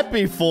said that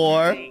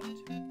before.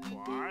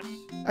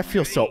 I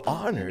feel so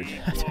honored.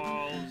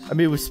 I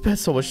mean, we spent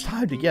so much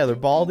time together,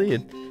 Baldi,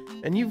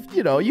 and you've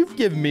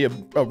given me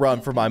a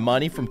run for my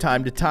money from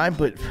time to time,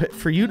 but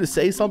for you to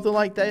say something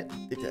like that,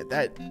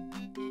 that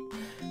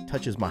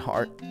touches my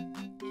heart.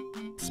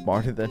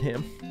 Smarter than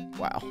him?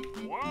 Wow.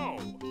 Whoa,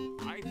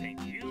 I think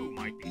you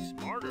might be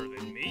smarter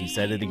than me. He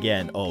said it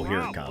again. Oh,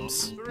 here it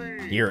comes.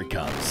 Here it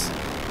comes.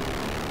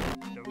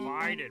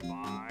 Divided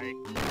by.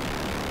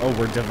 Oh,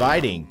 we're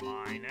dividing.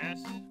 Minus.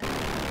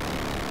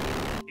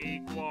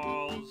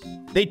 Equals.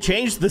 They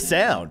changed the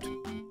sound,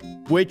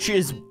 which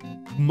is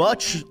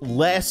much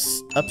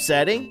less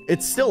upsetting.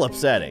 It's still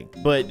upsetting,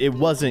 but it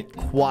wasn't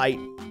quite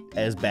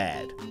as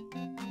bad.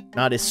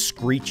 Not as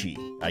screechy,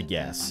 I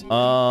guess.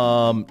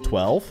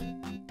 12?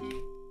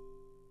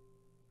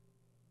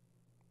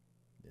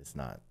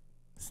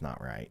 It's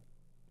not right.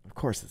 Of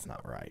course it's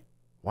not right.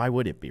 Why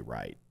would it be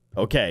right?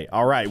 Okay,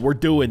 all right, we're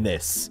doing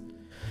this.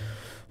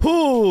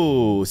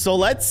 Whew, so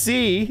let's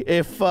see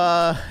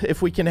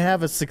if we can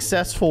have a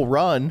successful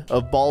run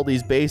of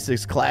Baldi's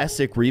Basics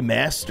Classic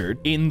Remastered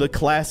in the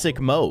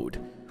classic mode.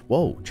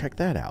 Whoa, check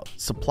that out.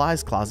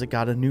 Supplies closet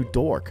got a new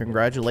door.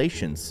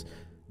 Congratulations.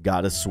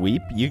 Got a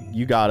sweep?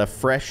 You got a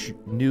fresh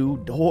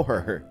new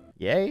door.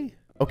 Yay.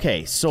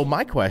 Okay, so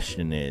my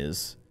question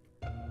is,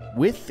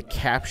 with the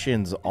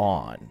captions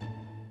on,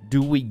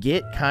 do we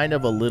get kind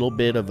of a little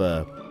bit of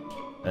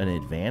an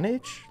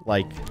advantage?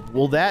 Like,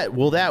 will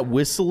that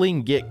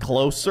whistling get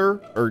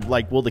closer, or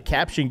like will the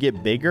caption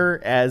get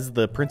bigger as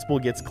the principal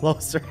gets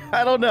closer?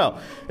 I don't know.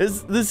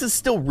 This is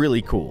still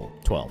really cool.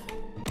 12.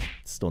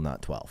 Still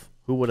not 12.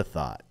 Who would have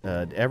thought?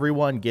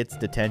 Everyone gets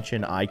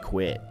detention. I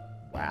quit.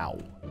 Wow,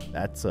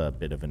 that's a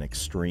bit of an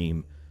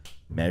extreme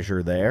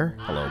measure there.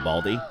 Hello,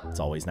 Baldi. It's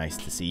always nice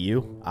to see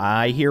you.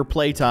 I hear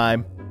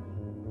playtime.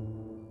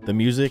 The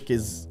music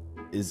is...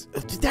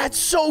 That's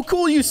so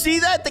cool. You see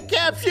that? The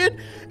caption?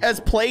 As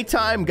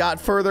playtime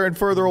got further and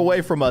further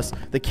away from us,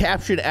 the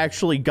caption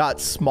actually got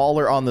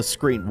smaller on the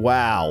screen.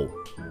 Wow.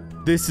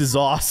 This is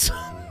awesome.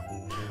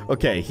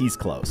 Okay, he's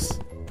close.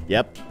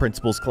 Yep,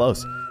 principal's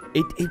close.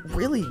 It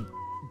really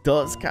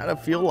does kind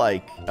of feel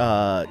like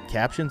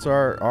captions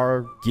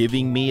are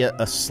giving me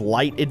a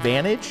slight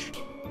advantage.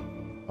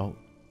 Oh,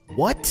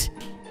 what?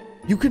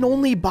 You can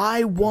only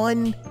buy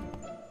one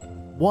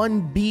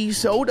B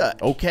soda.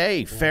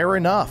 Okay, fair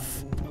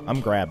enough. I'm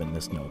grabbing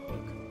this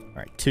notebook. All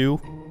right, 2,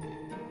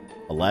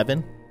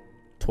 11,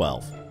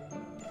 12.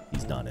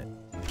 He's done it.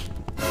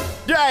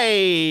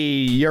 Hey,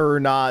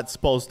 you're not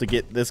supposed to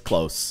get this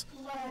close.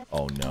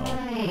 Oh,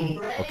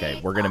 no.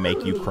 Okay, we're going to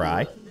make you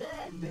cry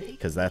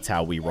because that's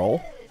how we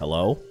roll.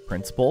 Hello,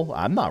 principal.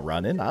 I'm not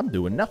running. I'm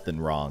doing nothing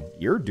wrong.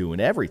 You're doing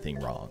everything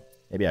wrong.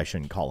 Maybe I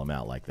shouldn't call him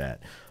out like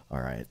that.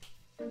 All right.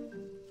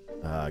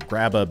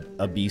 Grab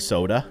a B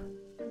soda.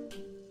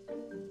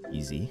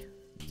 Easy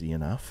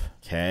enough.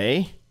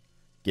 Okay.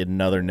 Get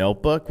another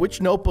notebook. Which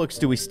notebooks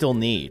do we still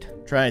need?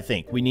 Trying to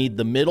think. We need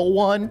the middle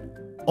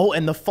one. Oh,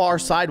 and the far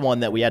side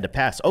one that we had to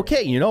pass.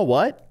 Okay, you know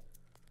what?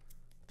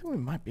 I think we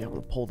might be able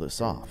to pull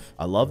this off.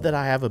 I love that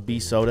I have a B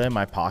soda in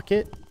my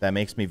pocket. That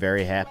makes me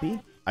very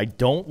happy. I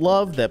don't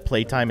love that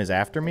playtime is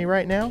after me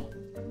right now.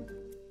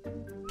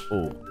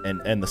 Oh,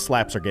 and the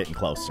slaps are getting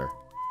closer.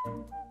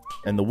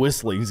 And the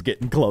whistling's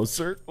getting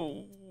closer.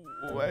 Oh,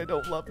 I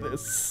don't love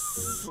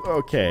this.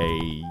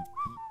 Okay.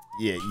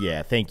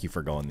 Yeah, thank you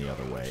for going the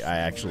other way. I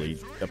actually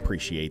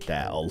appreciate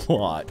that a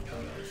lot.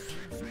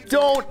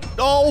 Don't,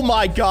 oh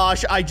my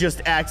gosh, I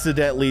just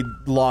accidentally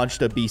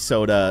launched a B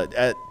soda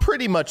at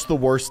pretty much the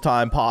worst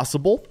time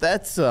possible.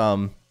 That's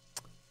gonna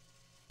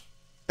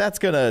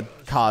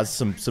cause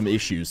some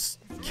issues.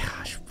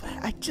 Gosh,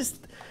 I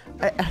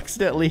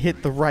accidentally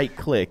hit the right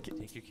click.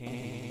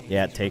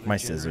 Yeah, take my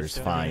scissors,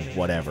 fine,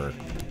 whatever.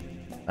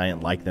 I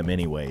didn't like them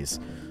anyways.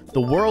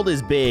 The world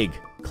is big.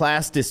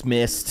 Class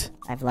dismissed.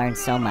 I've learned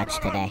so much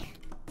today.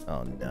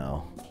 Oh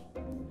no.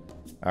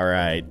 All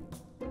right.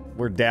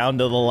 We're down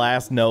to the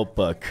last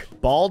notebook.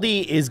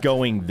 Baldi is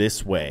going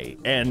this way.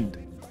 And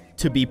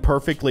to be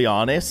perfectly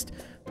honest,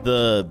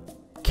 the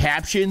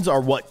captions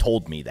are what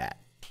told me that.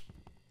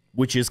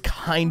 Which is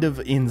kind of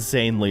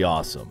insanely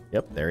awesome.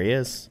 Yep, there he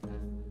is.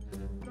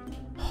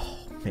 Oh,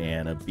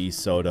 man, a B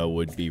soda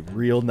would be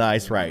real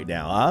nice right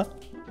now, huh?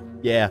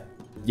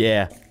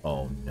 Yeah.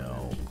 Oh,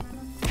 no.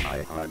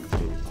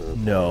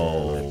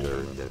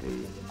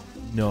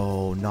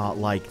 No, not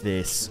like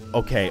this.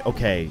 Okay.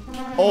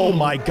 Oh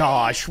my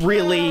gosh,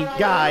 really?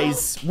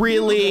 Guys,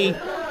 really?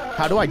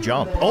 How do I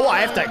jump? Oh,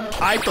 I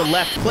have to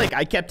left click.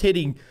 I kept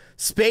hitting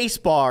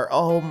spacebar.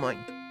 Oh my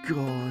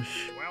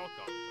gosh.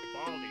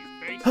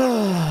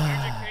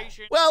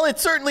 Well, it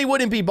certainly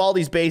wouldn't be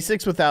Baldi's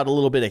Basics without a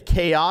little bit of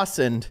chaos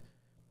and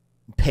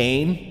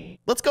pain.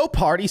 Let's go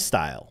party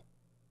style.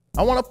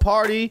 I want to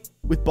party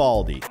with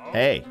Baldi.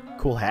 Hey,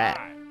 cool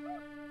hat.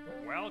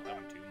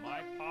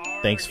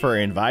 Thanks for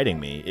inviting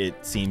me.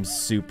 It seems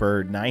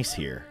super nice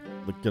here.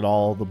 Look at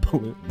all the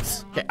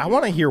balloons. Okay, I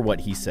want to hear what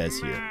he says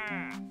here.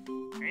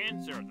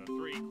 Answer the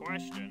 3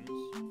 questions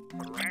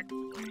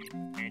correctly,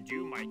 and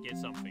you might get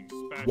something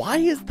special. Why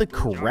is the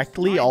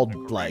correctly all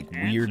like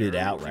weirded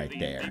out right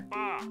there?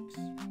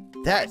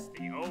 That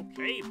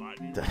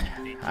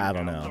I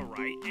don't know.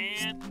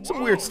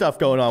 Some weird stuff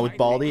going on with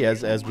Baldi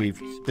as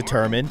we've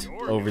determined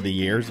over the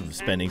years of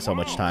spending so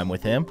much time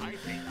with him.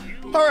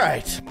 All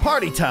right,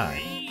 party time.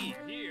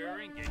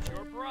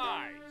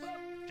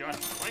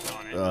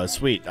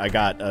 Sweet. I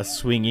got a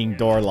swinging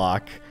door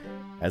lock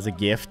as a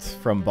gift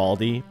from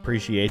Baldi.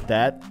 Appreciate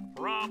that.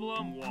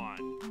 Problem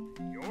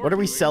 1. What are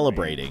we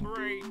celebrating?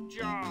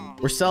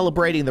 We're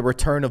celebrating the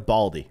return of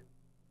Baldi.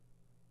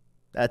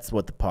 That's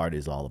what the party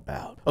is all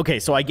about. Okay,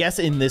 so I guess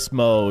in this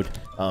mode,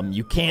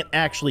 you can't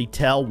actually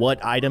tell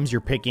what items you're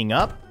picking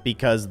up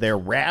because they're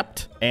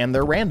wrapped and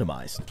they're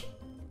randomized.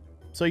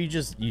 So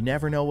you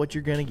never know what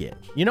you're gonna get.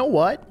 You know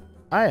what?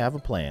 I have a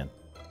plan.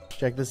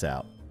 Check this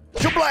out.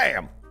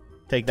 Shablam!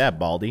 Take that,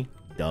 Baldi,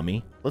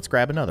 dummy. Let's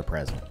grab another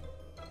present.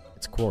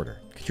 It's a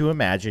quarter. Could you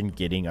imagine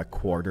getting a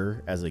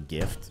quarter as a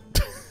gift?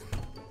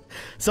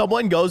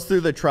 Someone goes through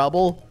the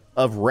trouble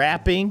of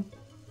wrapping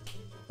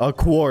a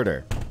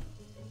quarter.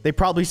 They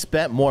probably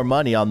spent more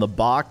money on the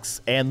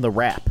box and the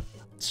wrap.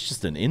 It's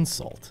just an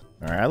insult.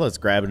 All right, let's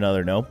grab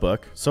another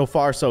notebook. So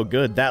far, so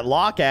good. That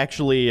lock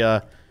actually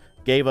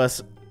gave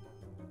us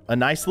a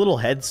nice little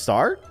head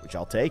start, which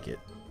I'll take it.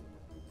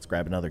 Let's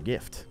grab another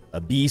gift. A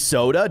B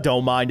soda?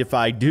 Don't mind if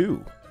I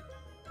do.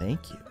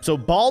 Thank you. So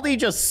Baldi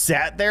just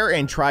sat there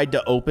and tried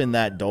to open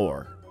that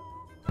door.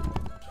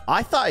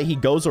 I thought he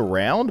goes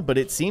around, but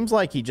it seems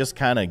like he just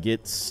kind of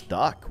gets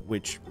stuck,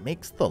 which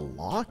makes the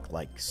lock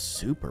like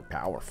super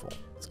powerful.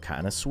 It's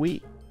kind of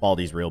sweet.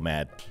 Baldi's real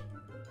mad,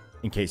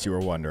 in case you were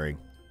wondering.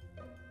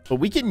 But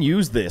we can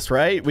use this,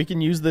 right? We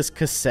can use this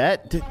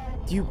cassette. Do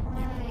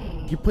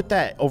you put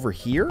that over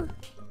here?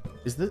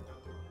 Is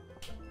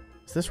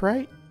this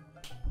right?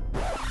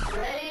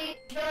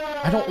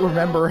 I don't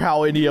remember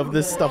how any of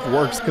this stuff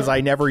works because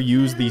I never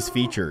use these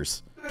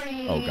features.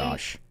 Oh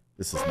gosh,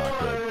 this is not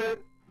good.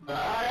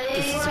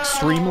 This is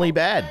extremely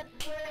bad.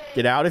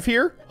 Get out of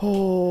here.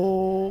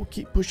 Oh,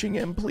 keep pushing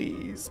him,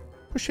 please.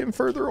 Push him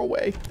further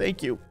away.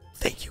 Thank you.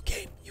 Thank you,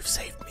 game. You've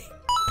saved me.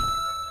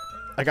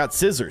 I got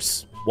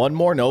scissors. One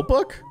more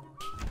notebook?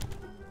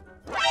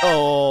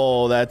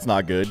 Oh, that's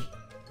not good.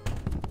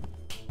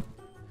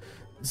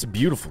 It's a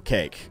beautiful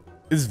cake.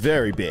 It's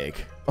very big.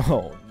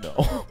 Oh,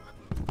 no.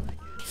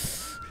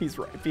 He's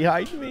right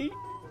behind me.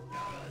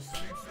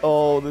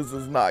 Oh, this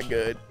is not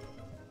good.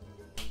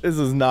 This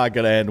is not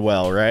gonna end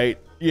well, right?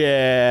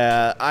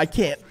 Yeah, I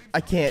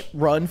can't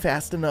run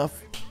fast enough.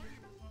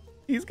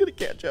 He's gonna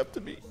catch up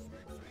to me.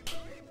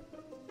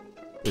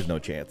 There's no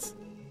chance.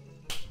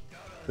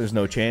 There's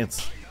no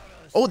chance.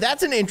 Oh,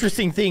 that's an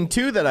interesting thing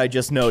too that I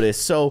just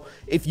noticed. So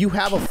if you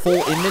have a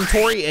full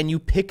inventory and you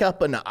pick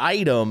up an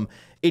item,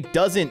 it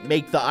doesn't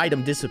make the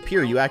item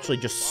disappear. You actually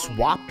just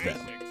swap them.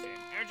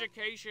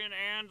 Education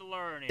and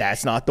learning.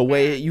 That's not the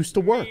way it used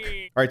to work.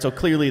 All right, so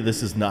clearly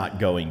this is not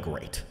going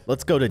great.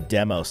 Let's go to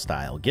demo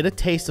style. Get a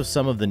taste of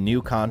some of the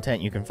new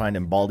content you can find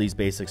in Baldi's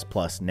Basics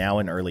Plus now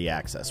in early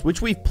access,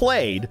 which we've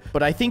played,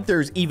 but I think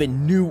there's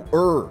even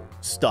newer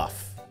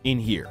stuff in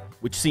here,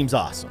 which seems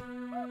awesome.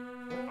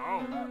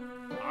 Oh,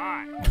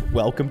 hi.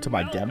 Welcome to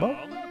my demo?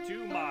 Welcome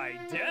to my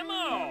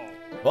demo.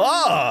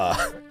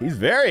 Ah, he's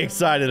very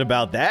excited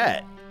about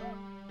that.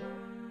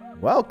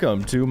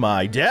 Welcome to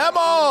my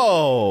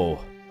demo.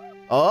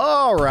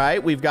 All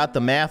right, we've got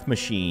the math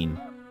machine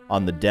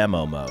on the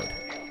demo mode.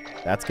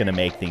 That's gonna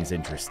make things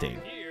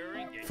interesting,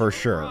 for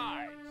sure.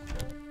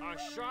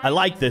 I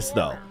like this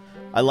though.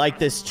 I like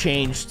this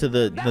change to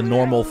the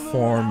normal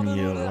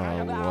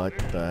formula. What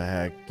the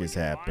heck is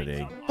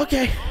happening?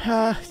 Okay,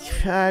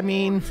 I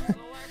mean,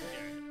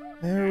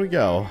 there we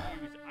go.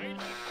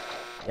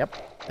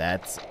 Yep,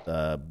 that's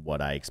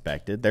what I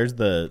expected. There's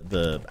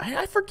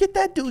I forget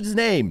that dude's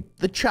name.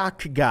 The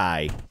Chalk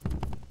guy.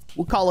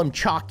 We'll call him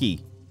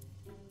Chalky.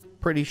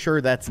 Pretty sure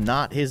that's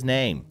not his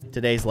name.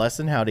 Today's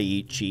lesson, how to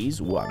eat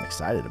cheese. Ooh, I'm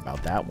excited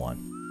about that one.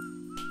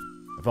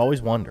 I've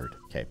always wondered.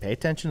 Okay, pay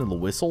attention to the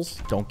whistles.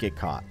 Don't get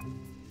caught.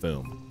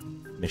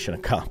 Boom. Mission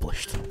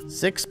accomplished.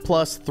 6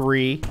 plus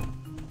 3.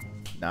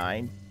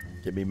 9.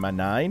 Give me my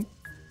 9.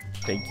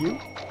 Thank you.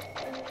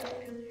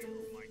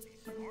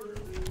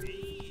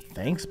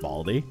 Thanks,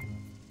 Baldi.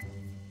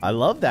 I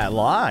love that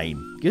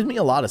line. Gives me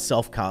a lot of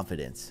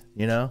self-confidence,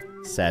 you know?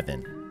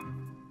 7.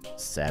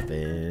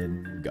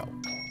 7. Go.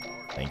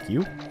 Thank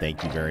you.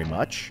 Thank you very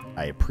much.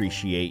 I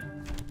appreciate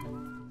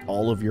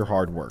all of your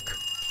hard work.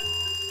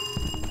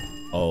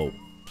 Oh.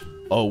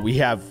 Oh, we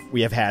have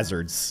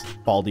hazards.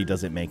 Baldi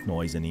doesn't make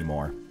noise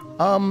anymore.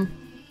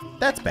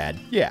 That's bad.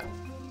 Yeah.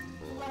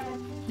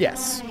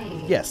 Yes.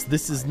 Yes,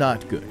 this is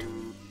not good.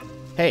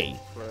 Hey.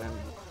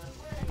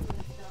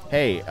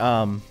 Hey,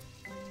 I'm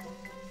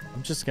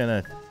just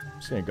gonna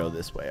go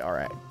this way. All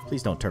right.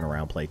 Please don't turn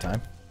around,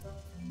 playtime.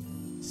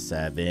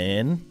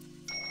 7.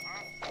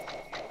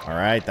 All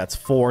right, that's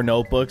 4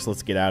 notebooks.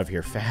 Let's get out of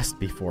here fast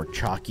before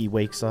Chalky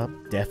wakes up.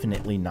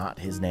 Definitely not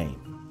his name.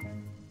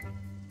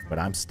 But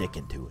I'm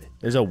sticking to it.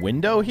 There's a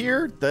window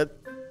here?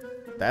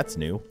 That's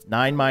new.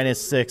 9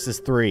 minus 6 is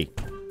 3.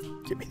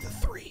 Give me the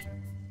 3.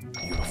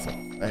 Beautiful.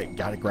 I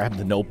gotta grab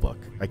the notebook.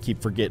 I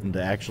keep forgetting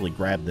to actually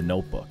grab the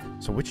notebook.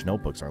 So which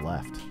notebooks are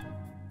left?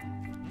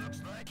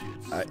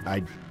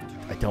 I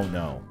don't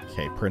know.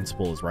 Okay,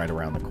 principal is right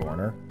around the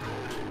corner.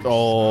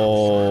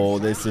 Oh,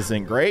 this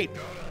isn't great.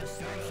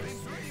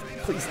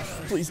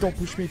 Please don't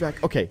push me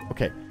back. Okay.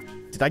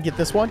 Did I get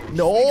this one?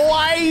 No,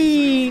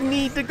 I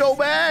need to go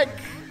back.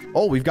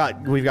 Oh, we've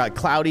got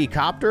Cloudy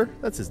Copter.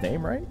 That's his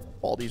name, right?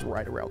 Baldi's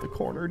right around the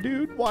corner,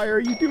 dude. Why are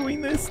you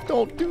doing this?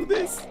 Don't do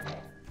this.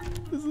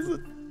 This is a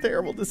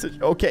terrible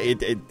decision. Okay,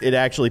 it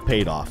actually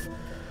paid off.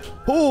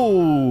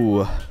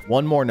 Ooh,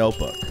 one more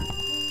notebook.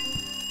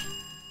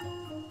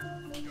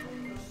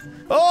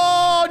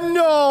 Oh,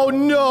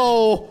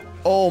 no.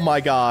 Oh, my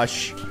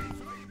gosh.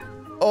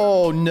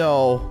 Oh,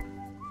 no.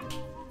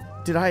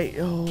 Did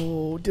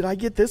I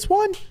get this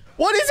one?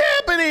 What is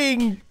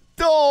happening?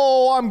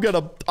 Oh, I'm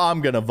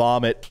gonna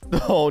vomit.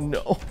 Oh,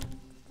 no.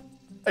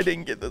 I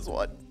didn't get this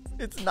one.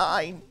 It's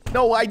 9.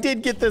 No, I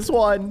did get this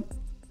one.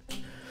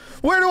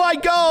 Where do I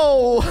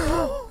go?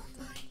 Oh,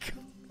 my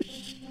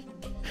gosh.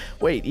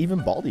 Wait, even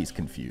Baldi's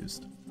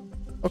confused.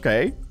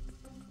 Okay.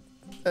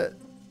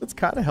 That's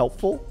kind of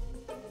helpful.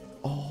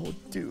 Oh,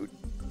 dude.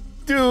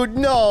 Dude,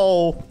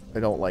 no. I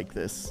don't like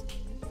this.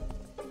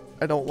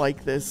 I don't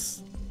like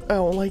this. I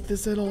don't like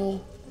this at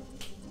all.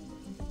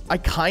 I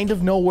kind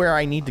of know where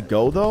I need to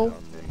go, though.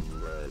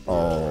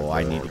 Oh,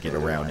 I need to get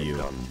around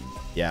you.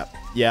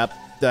 Yep.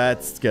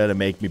 That's gonna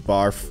make me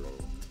barf.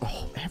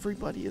 Oh,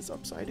 everybody is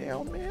upside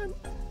down, man.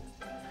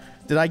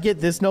 Did I get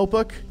this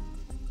notebook?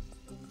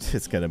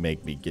 It's gonna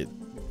make me get...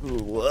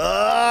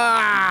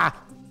 Ah!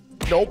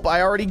 Nope,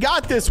 I already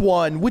got this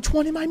one. Which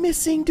one am I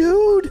missing,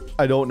 dude?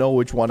 I don't know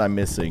which one I'm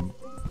missing.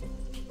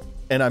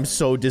 And I'm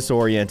so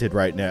disoriented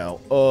right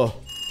now. Oh.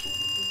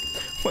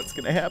 What's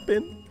gonna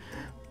happen?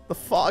 The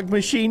fog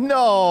machine,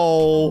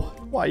 no.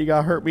 Why you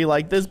gotta hurt me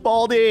like this,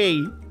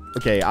 Baldi?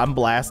 Okay, I'm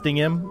blasting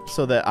him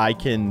so that I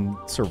can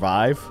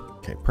survive.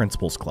 Okay,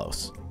 principal's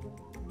close.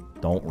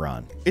 Don't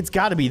run. It's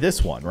gotta be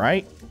this one,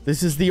 right?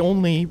 This is the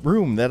only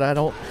room that I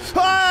don't...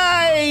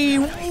 Hey!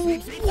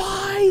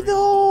 Why,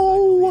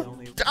 though?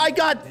 I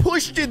got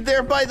pushed in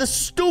there by the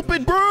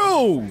stupid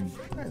broom!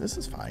 All right, this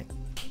is fine.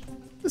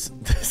 This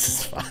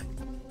is fine.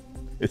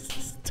 This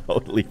is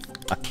totally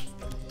fine.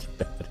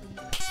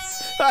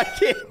 I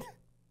can't...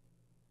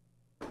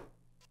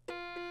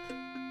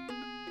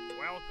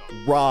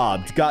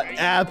 Robbed. Got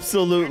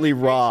absolutely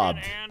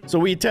robbed. So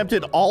we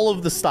attempted all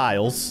of the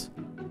styles.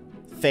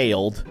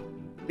 Failed.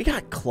 We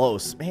got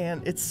close,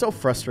 man. It's so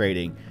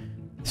frustrating.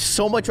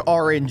 So much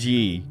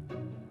RNG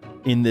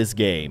in this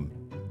game.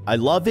 I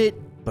love it,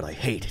 but I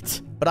hate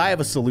it. But I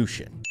have a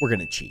solution. We're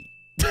gonna cheat.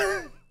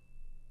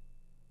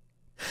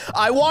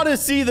 I want to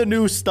see the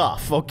new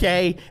stuff,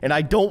 okay? And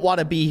I don't want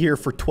to be here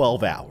for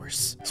 12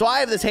 hours. So I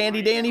have this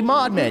handy dandy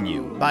mod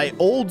menu by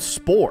Old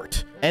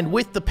Sport. And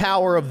with the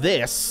power of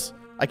this,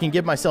 I can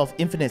give myself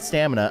infinite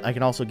stamina. I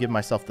can also give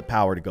myself the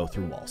power to go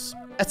through walls.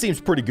 That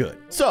seems pretty good.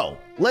 So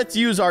let's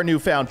use our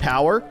newfound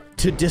power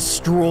to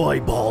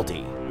destroy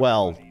Baldi.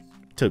 Well,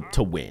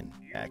 to win,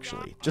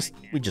 actually.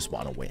 We just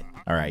want to win.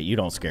 All right, you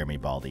don't scare me,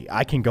 Baldi.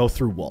 I can go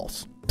through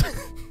walls.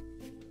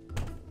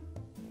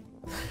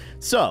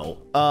 So,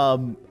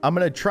 I'm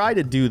gonna try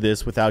to do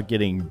this without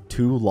getting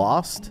too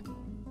lost.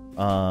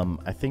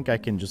 I think I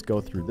can just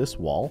go through this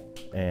wall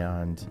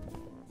and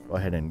go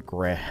ahead and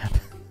grab.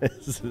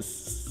 This is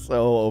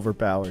so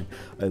overpowered.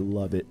 I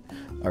love it.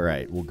 All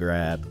right, we'll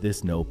grab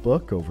this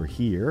notebook over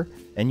here.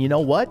 And you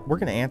know what? We're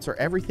gonna answer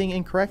everything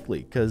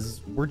incorrectly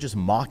because we're just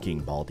mocking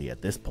Baldi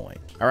at this point.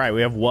 All right,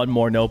 we have one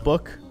more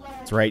notebook.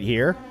 It's right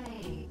here.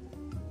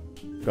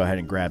 Go ahead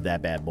and grab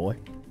that bad boy.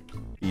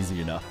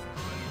 Easy enough.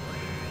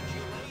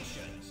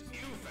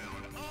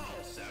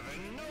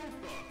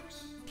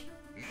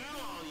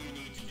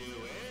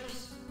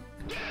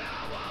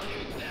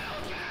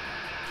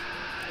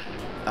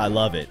 I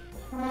love it.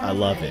 I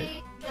love it.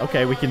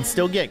 Okay, we can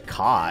still get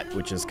caught,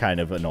 which is kind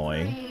of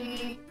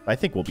annoying. I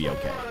think we'll be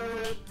okay.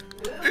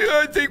 Yeah,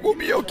 I think we'll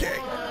be okay.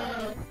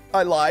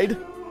 I lied.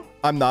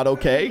 I'm not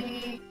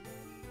okay.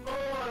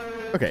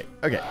 Okay,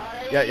 okay.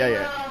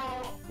 Yeah.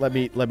 Let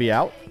me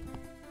out.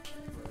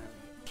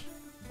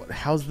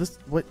 How's this?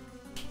 What?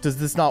 Does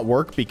this not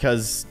work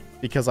because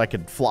I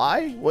can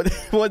fly?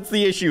 What's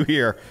the issue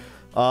here?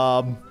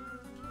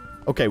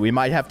 Okay, we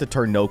might have to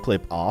turn no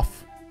clip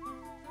off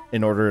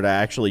in order to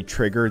actually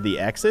trigger the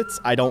exits.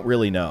 I don't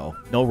really know.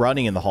 No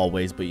running in the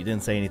hallways, but you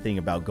didn't say anything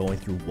about going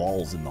through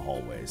walls in the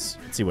hallways.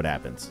 Let's see what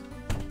happens.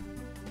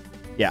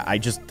 Yeah, I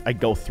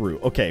go through.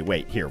 Okay,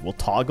 wait, here. We'll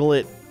toggle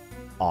it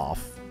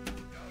off.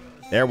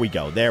 There we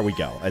go. There we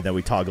go. And then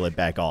we toggle it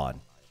back on.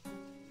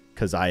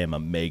 Because I am a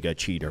mega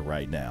cheater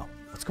right now.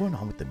 What's going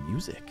on with the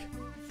music?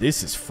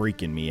 This is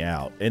freaking me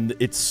out. And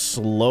it's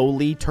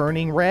slowly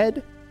turning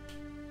red.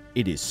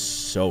 It is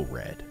so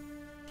red.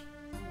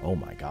 Oh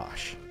my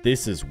gosh.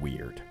 This is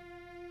weird.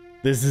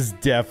 This is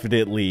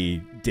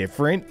definitely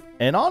different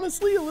and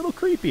honestly a little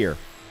creepier.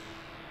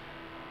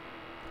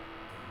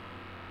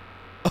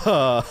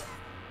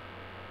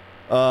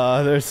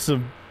 There's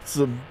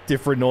some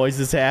different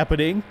noises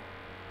happening.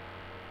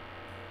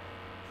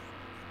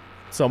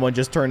 Someone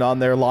just turned on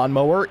their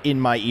lawnmower in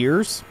my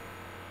ears.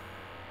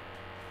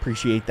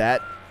 Appreciate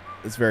that.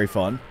 It's very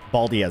fun.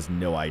 Baldi has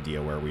no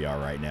idea where we are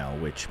right now,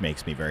 which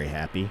makes me very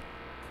happy.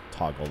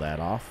 Toggle that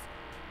off.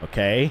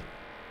 Okay.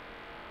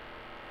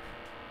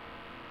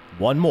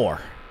 One more.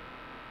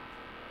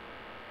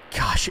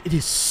 Gosh, it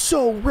is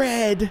so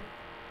red.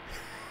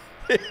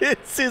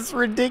 It's just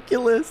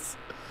ridiculous.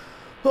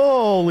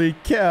 Holy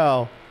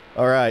cow.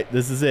 All right,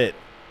 this is it.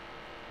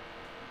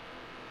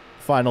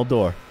 Final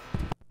door.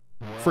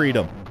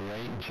 Freedom.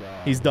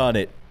 He's done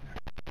it.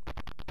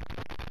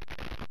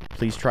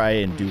 Please try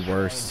and do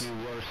worse.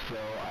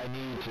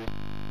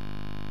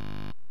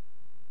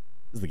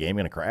 Is the game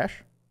gonna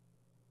crash?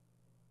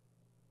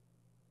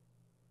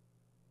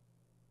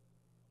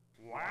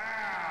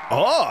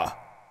 Oh!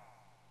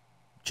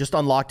 Just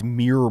unlocked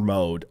mirror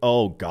mode.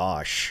 Oh,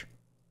 gosh.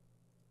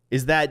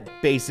 Is that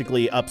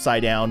basically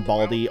upside down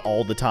Baldi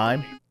all the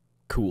time?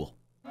 Cool.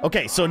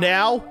 Okay, so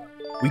now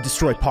we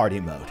destroy party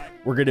mode.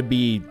 We're going to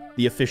be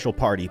the official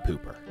party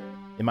pooper.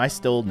 Am I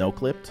still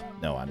no-clipped?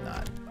 No, I'm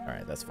not. All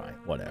right, that's fine.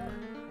 Whatever.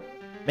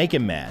 Make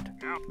him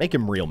mad. Make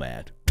him real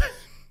mad.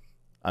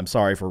 I'm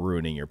sorry for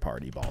ruining your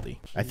party, Baldi.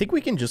 I think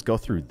we can just go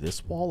through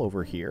this wall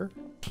over here.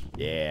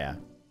 Yeah,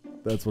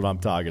 that's what I'm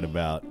talking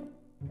about.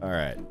 All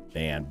right,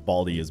 man,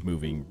 Baldi is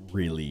moving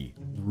really,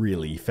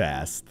 really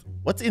fast.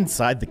 What's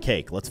inside the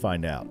cake? Let's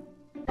find out.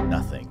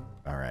 Nothing.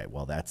 All right,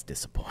 well, that's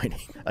disappointing.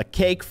 A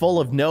cake full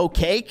of no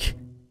cake?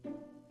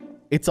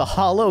 It's a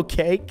hollow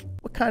cake?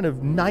 What kind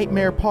of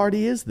nightmare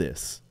party is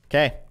this?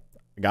 Okay,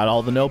 I got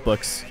all the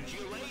notebooks.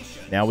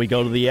 Now we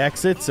go to the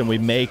exits and we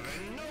make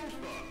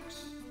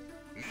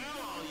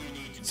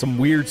some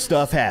weird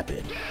stuff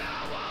happen.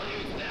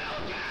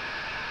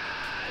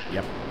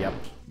 Yep.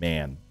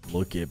 Man,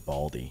 look at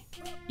Baldi.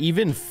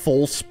 Even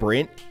full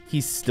sprint,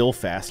 he's still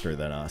faster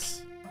than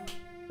us.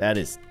 That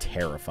is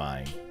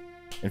terrifying.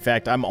 In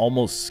fact, I'm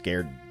almost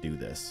scared to do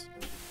this.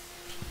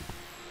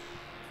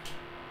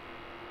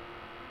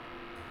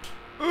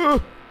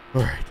 All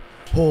right.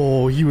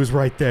 Oh, he was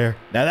right there.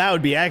 Now that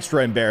would be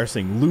extra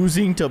embarrassing.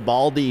 Losing to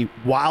Baldi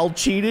while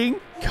cheating?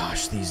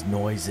 Gosh, these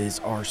noises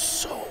are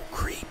so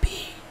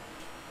creepy.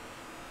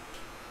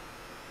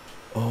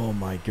 Oh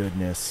my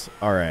goodness.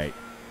 All right.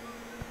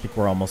 I think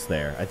we're almost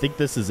there. I think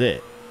this is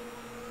it.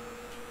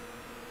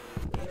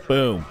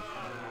 Boom.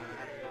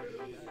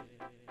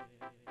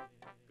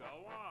 Go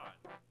on.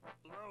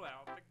 Blow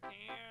out the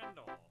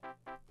candle.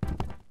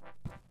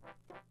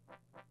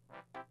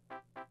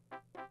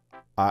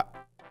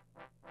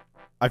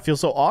 I feel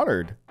so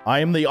honored. I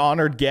am the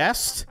honored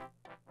guest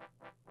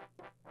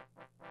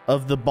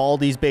of the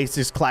Baldi's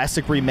Basics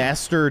Classic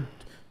Remastered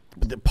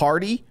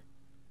party.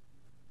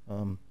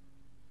 Why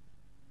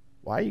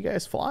are you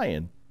guys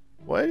flying?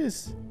 What?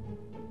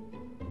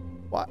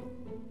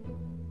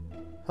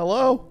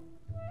 Hello?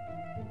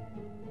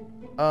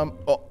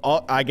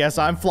 I guess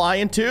I'm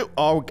flying too.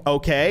 Oh,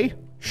 okay.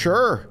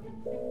 Sure.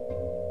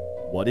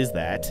 What is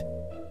that?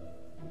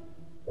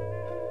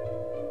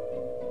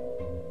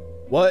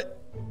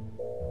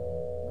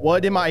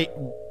 What am I...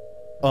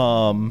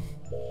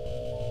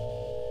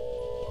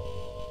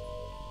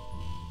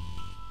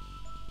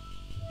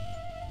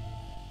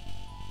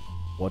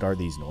 What are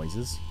these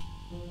noises?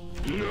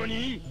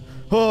 Nani?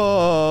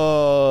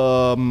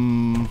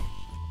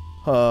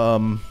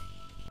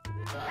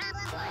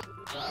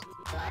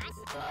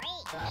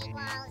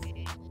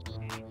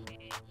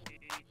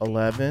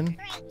 11.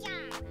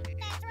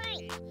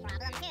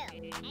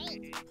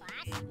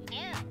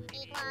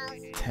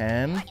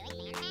 10.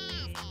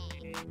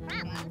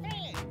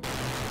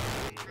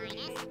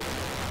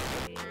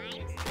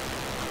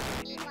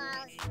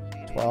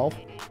 12.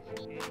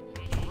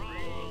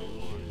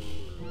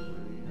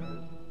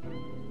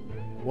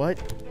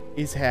 What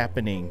is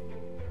happening?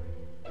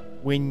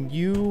 When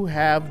you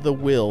have the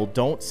will,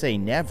 don't say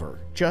never.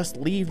 Just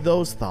leave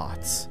those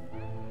thoughts.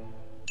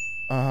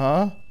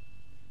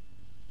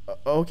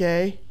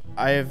 Okay.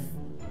 I have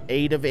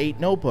 8 of 8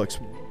 notebooks.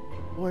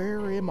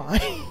 Where am I?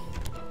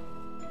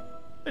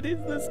 What is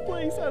this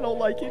place? I don't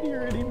like it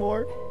here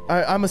anymore.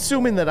 I'm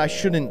assuming that I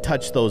shouldn't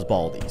touch those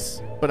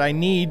Baldis, but I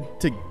need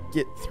to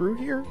get through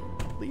here.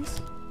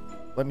 Please,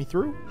 let me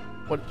through.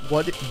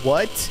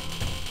 What?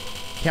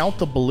 Count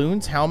the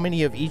balloons. How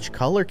many of each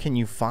color can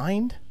you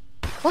find?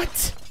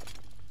 What?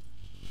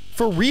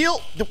 For real?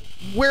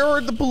 Where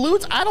are the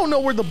balloons? I don't know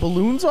where the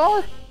balloons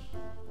are.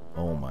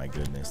 Oh my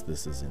goodness,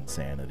 this is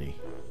insanity.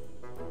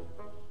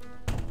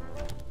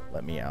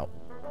 Let me out.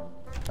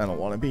 I don't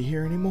want to be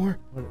here anymore.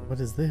 What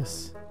is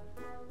this?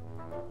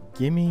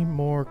 Gimme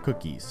more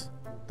cookies.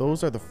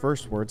 Those are the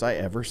first words I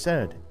ever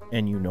said.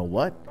 And you know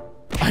what?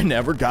 I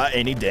never got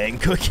any dang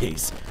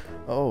cookies.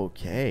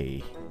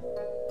 Okay.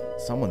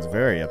 Someone's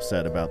very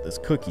upset about this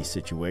cookie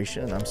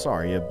situation, and I'm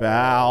sorry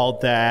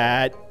about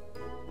that.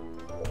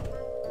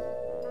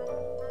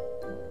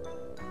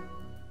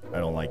 I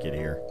don't like it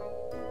here.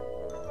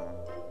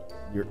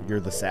 You're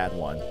the sad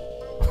one.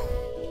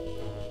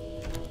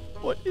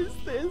 What is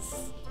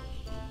this?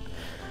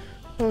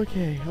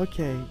 Okay.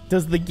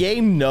 Does the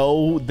game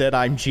know that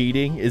I'm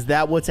cheating? Is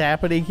that what's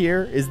happening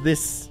here? Is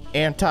this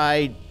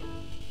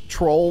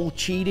anti-troll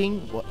cheating?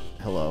 What?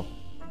 Hello.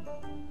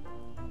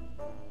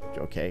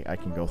 Okay, I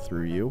can go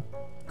through you.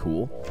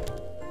 Cool.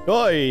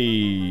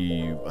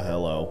 Oi!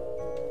 Hello,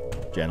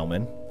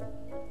 gentlemen.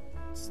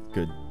 It's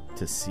good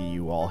to see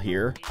you all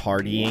here,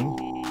 partying.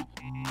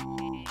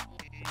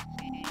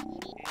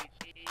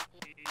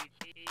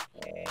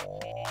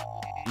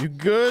 You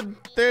good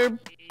there,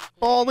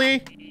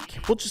 Baldi?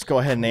 We'll just go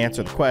ahead and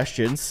answer the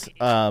questions.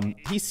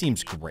 He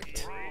seems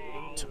great.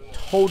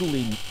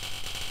 Totally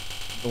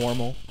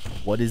normal.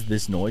 What is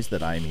this noise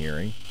that I'm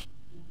hearing?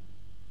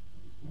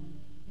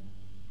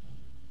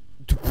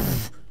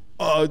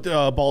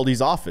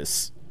 Baldi's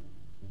office.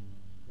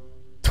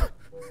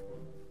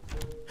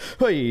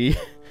 Hey.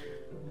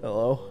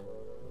 Hello.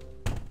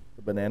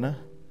 A banana?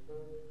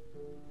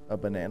 A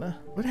banana?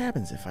 What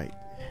happens if I...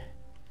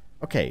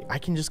 Okay, I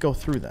can just go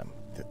through them.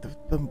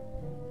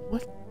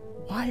 What?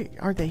 Why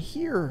are they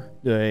here?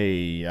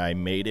 Hey, I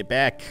made it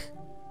back.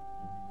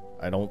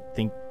 I don't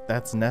think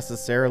that's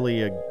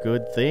necessarily a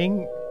good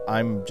thing.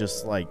 I'm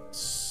just, like,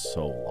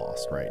 so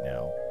lost right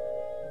now.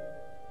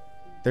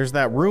 There's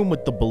that room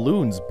with the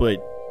balloons, but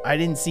I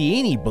didn't see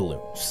any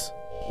balloons.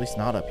 At least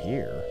not up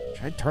here.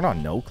 Should I turn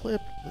on no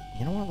clip?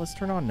 You know what? Let's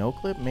turn on no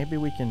clip. Maybe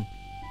we can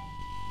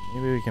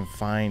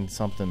find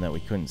something that we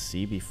couldn't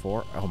see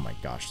before. Oh my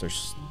gosh,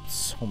 there's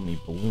so many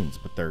balloons,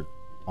 but they're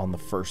on the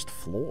first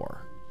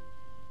floor.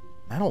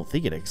 I don't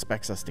think it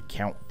expects us to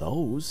count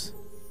those.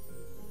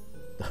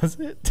 Does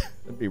it?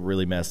 That'd be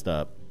really messed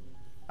up.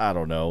 I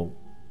don't know.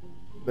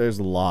 There's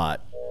a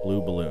lot.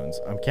 Blue balloons.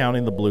 I'm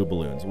counting the blue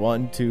balloons.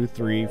 1, 2,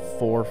 3,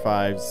 4,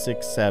 5,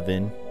 6,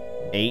 7,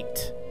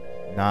 8,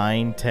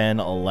 9, 10,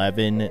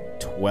 11,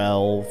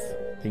 12.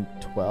 I think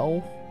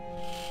 12?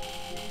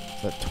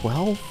 Is that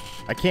 12?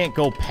 I can't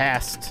go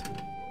past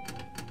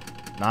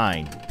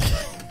 9.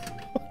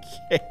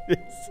 Okay,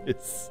 this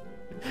is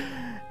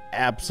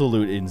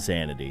absolute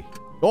insanity.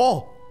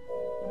 Oh!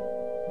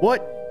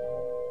 What?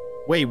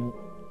 Wait.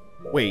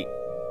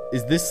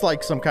 Is this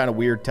like some kind of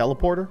weird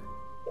teleporter?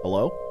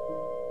 Hello?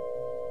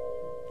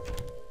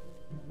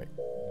 Wait.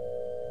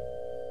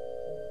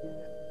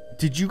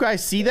 Did you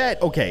guys see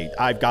that? Okay,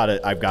 I've got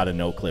a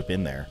no clip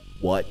in there.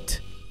 What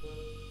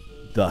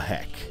the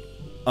heck?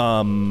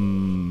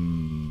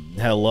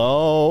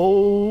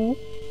 Hello?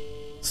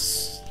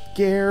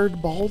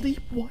 Scared Baldi?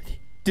 What?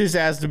 This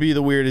has to be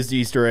the weirdest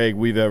Easter egg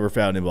we've ever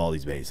found in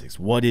Baldi's Basics.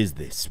 What is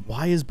this?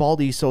 Why is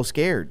Baldi so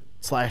scared? /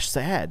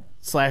 sad?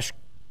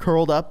 /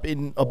 curled up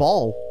in a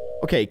ball?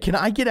 Okay, can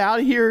I get out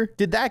of here?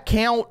 Did that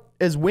count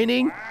as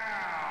winning?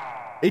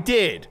 It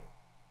did.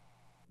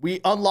 We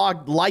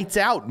unlocked lights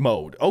out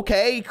mode.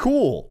 Okay,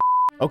 cool.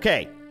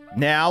 Okay,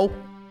 now,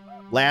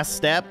 last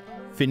step,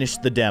 finish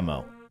the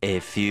demo. A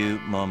few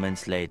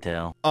moments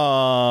later.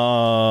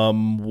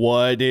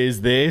 What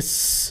is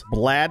this?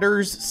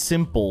 Bladders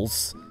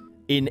Simples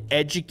in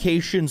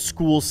Education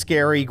School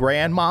Scary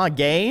Grandma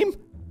game?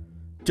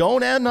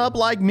 Don't end up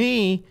like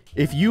me.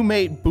 If you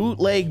make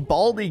bootleg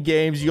Baldi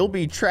games, you'll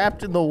be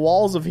trapped in the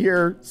walls of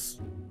your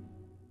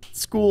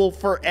school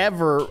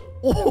forever.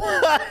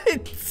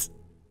 What?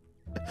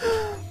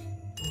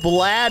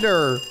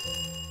 Bladder.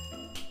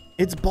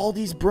 It's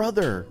Baldi's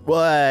brother.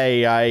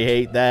 Why, I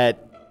hate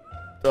that.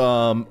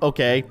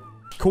 Okay,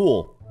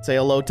 cool. Say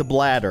hello to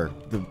Bladder,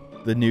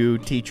 the new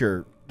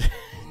teacher.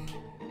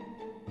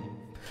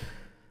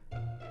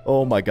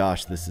 Oh my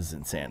gosh, this is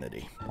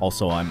insanity.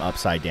 Also, I'm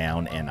upside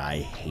down and I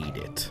hate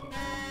it.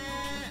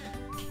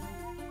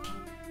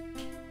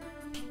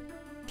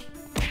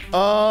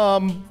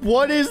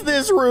 What is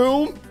this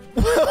room?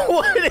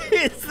 What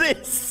is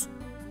this?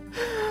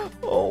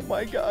 Oh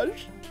my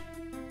gosh.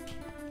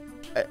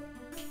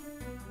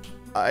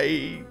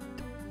 I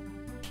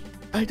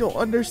don't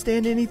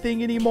understand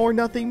anything anymore.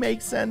 Nothing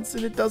makes sense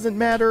and it doesn't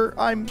matter.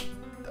 I'm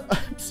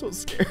so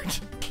scared.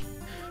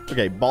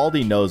 Okay,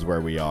 Baldi knows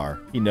where we are.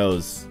 He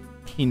knows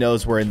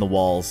we're in the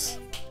walls.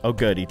 Oh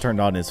good, he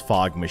turned on his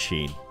fog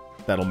machine.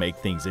 That'll make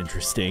things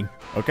interesting.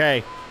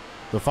 Okay,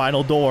 the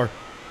final door.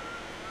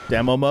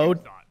 Demo mode.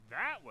 I thought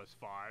that was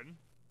fun.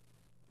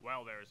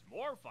 Well, there's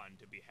more fun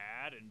to be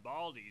had in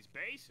Baldi's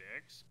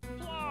Basics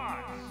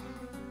Plus.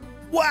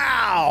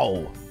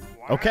 Wow.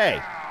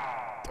 Okay.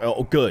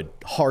 Oh, good.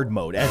 Hard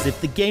mode, as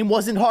if the game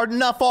wasn't hard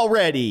enough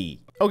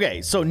already.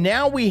 Okay, so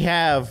now we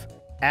have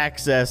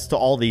access to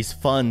all these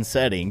fun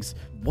settings.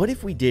 What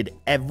if we did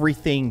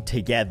everything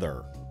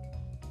together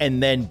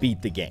and then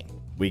beat the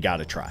game? We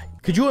gotta try.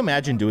 Could you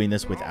imagine doing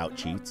this without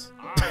cheats?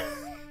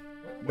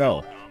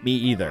 No, me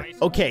either.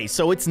 Okay,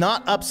 so it's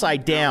not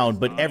upside down,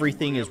 but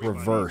everything is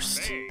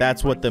reversed.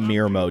 That's what the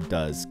mirror mode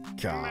does.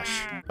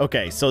 Gosh.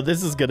 Okay, so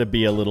this is gonna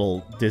be a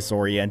little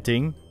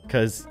disorienting.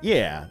 Because,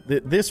 yeah,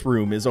 this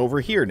room is over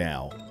here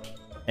now.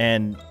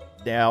 And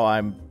now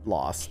I'm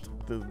lost.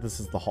 This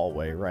is the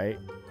hallway, right?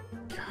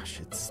 Gosh,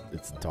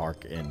 it's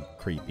dark and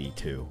creepy,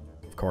 too.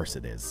 Of course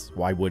it is.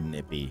 Why wouldn't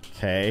it be?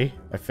 Okay,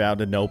 I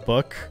found a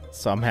notebook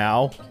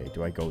somehow. Okay,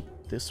 do I go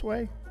this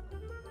way?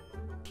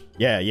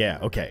 Yeah,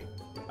 okay.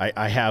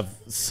 I have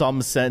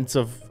some sense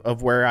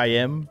of where I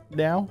am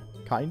now,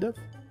 kind of.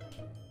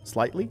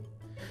 Slightly.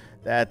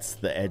 That's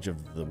the edge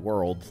of the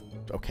world.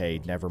 Okay,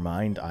 never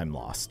mind. I'm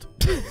lost.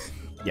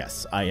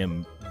 Yes, I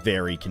am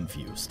very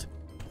confused.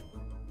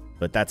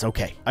 But that's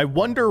okay. I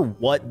wonder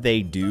what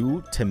they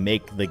do to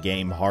make the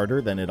game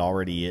harder than it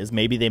already is.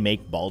 Maybe they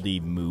make Baldi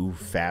move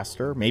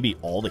faster. Maybe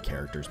all the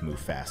characters move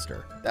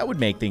faster. That would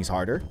make things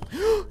harder.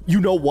 You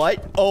know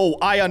what? Oh,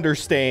 I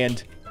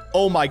understand.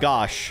 Oh my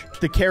gosh.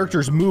 The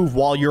characters move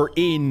while you're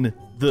in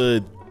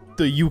the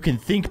you can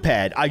think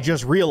pad. I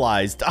just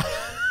realized.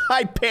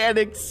 I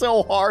panicked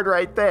so hard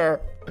right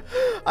there.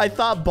 I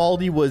thought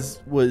Baldi was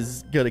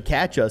gonna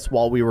catch us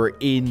while we were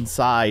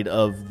inside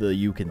of the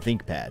you can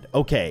think pad.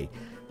 Okay,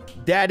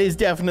 that is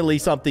definitely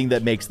something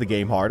that makes the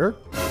game harder.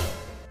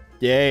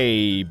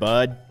 Yay,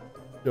 bud.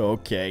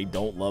 Okay,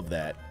 don't love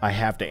that. I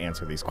have to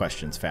answer these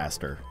questions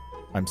faster.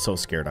 I'm so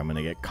scared I'm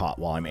gonna get caught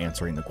while I'm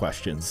answering the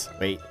questions.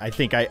 Wait, I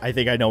think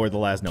I know where the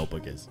last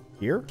notebook is.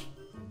 Here?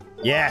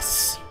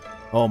 Yes!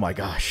 Oh my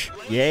gosh.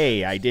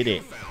 Yay, I did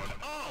it.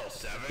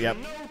 Yep,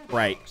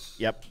 right.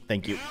 Yep,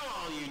 thank you.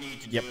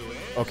 Yep,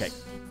 okay.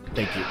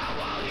 Thank you.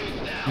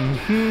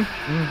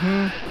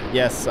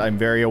 Yes, I'm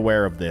very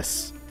aware of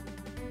this.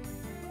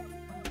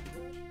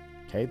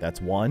 Okay, that's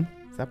one.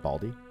 Is that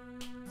Baldi?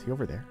 Is he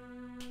over there?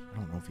 I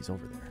don't know if he's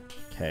over there.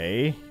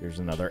 Okay, here's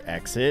another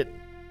exit.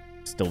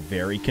 Still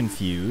very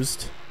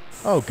confused.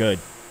 Oh, good.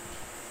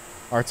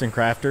 Arts and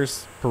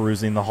crafters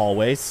perusing the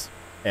hallways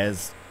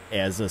as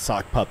a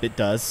sock puppet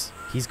does.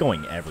 He's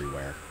going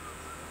everywhere.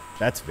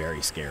 That's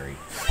very scary.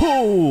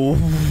 Oh,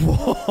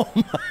 oh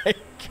my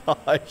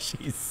gosh,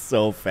 he's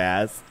so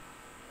fast.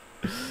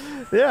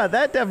 Yeah,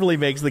 that definitely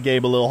makes the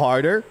game a little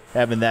harder.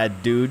 Having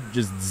that dude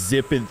just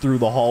zipping through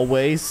the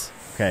hallways.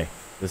 Okay,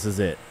 this is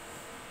it.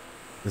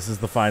 This is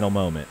the final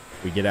moment.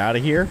 We get out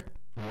of here.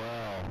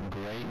 Wow,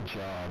 great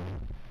job.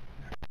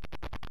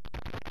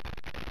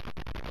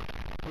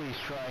 Please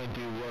try and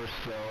do worse,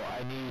 though.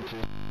 I need to...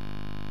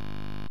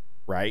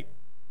 Right?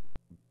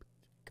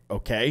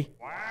 Okay.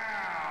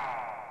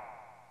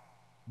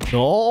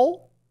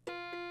 Null?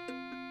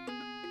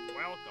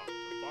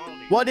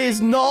 What is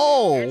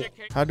null?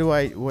 How do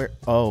I, where,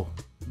 oh,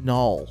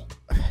 null.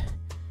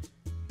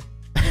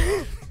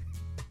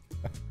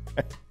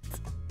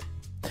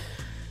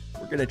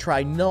 We're gonna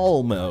try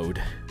null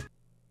mode.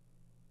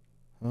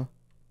 Huh?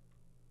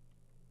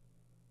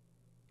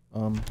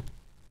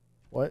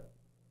 What?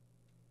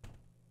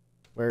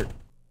 Where?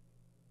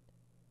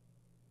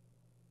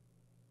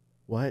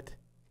 What?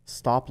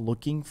 Stop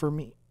looking for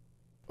me?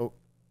 Oh.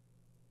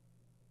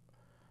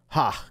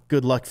 Ha!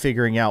 Good luck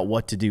figuring out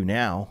what to do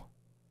now.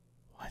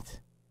 What?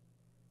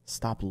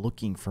 Stop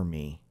looking for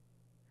me.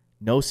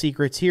 No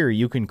secrets here.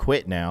 You can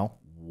quit now.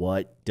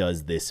 What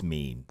does this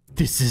mean?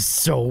 This is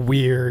so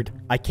weird.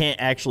 I can't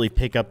actually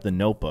pick up the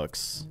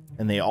notebooks,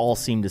 and they all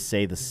seem to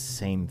say the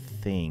same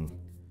thing.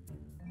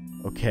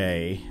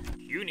 Okay.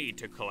 You need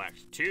to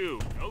collect 2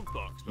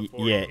 notebooks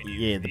before Yeah, you can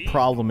use yeah. The these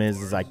problem is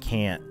boards. I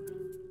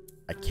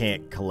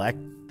can't collect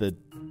the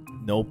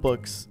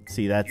notebooks.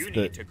 See, that's You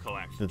the need to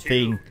collect 2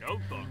 thing.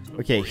 notebooks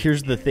Okay, before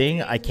here's you the can thing.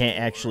 use I can't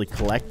actually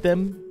collect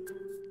them.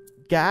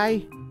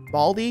 Guy?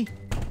 Baldi?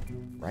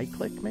 Right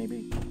click,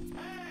 maybe?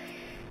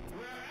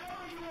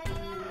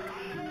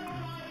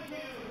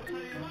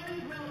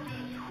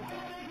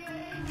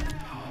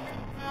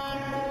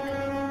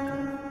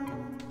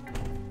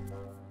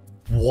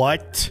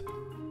 What?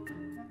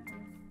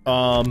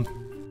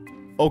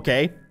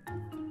 Okay.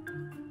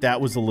 That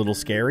was a little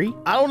scary.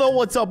 I don't know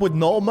what's up with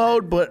null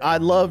mode, but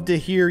I'd love to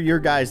hear your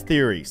guys'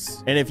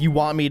 theories. And if you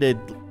want me to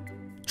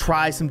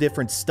try some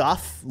different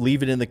stuff,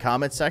 leave it in the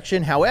comment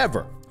section.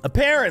 However,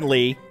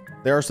 apparently,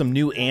 there are some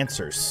new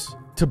answers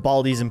to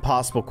Baldi's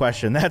impossible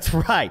question. That's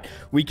right.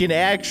 We can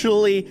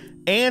actually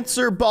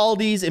answer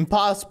Baldi's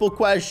impossible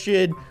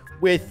question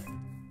with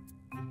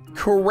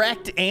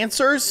correct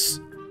answers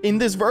in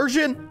this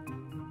version.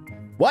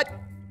 What?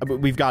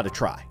 We've got to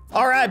try.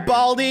 All right,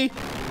 Baldi.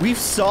 We've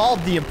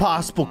solved the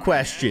impossible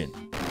question.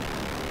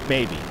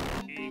 Maybe.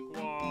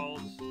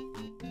 equals.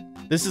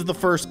 This is the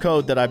first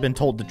code that I've been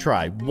told to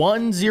try.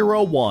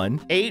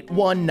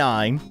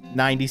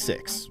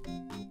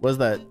 101-819-96. What is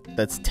that?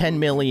 That's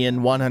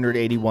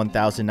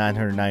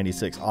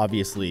 10,181,996.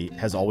 Obviously,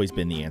 has always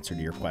been the answer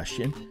to your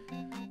question.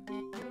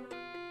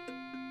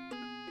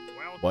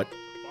 What? Welcome to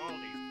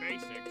Baldi's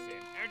Basics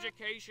in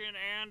Education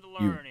and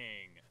Learning.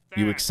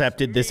 You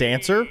accepted this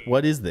answer?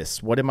 What is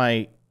this? What am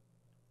I...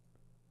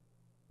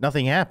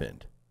 Nothing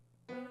happened.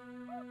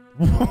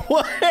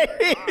 What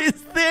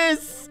is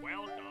this?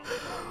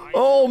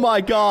 Oh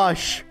my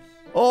gosh.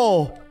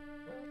 Oh.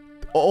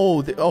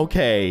 Oh,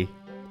 okay.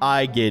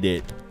 I get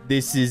it.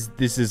 This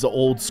is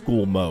old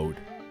school mode.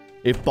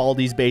 If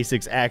Baldi's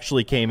Basics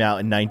actually came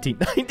out in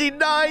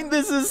 1999,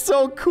 this is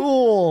so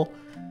cool.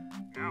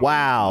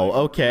 Wow,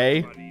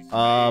 okay.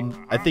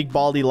 I think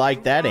Baldi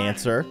liked that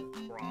answer.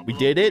 We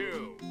did it.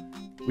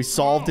 We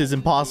solved his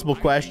impossible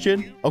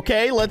question.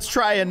 Okay, let's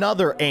try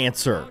another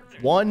answer.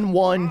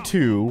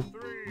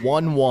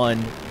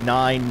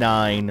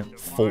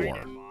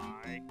 112-11994.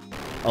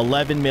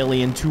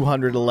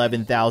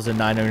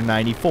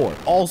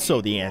 11,211,994.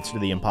 Also the answer to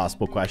the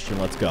impossible question.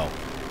 Let's go.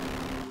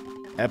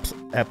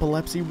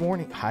 Epilepsy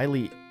warning.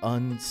 Highly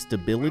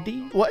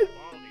instability? What?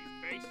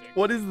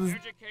 What is this?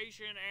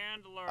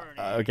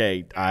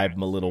 Okay,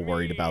 I'm a little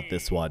worried about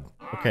this one.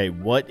 Okay,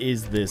 what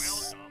is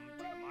this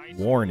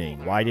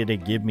warning? Why did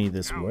it give me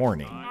this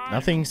warning?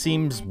 Nothing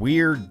seems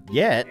weird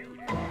yet.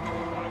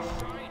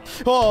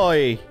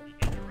 Oi!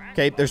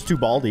 Okay, there's 2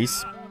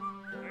 Baldis.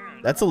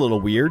 That's a little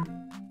weird.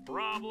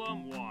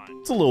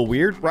 It's a little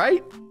weird,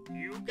 right?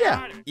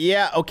 Yeah.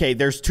 Yeah, okay,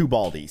 there's 2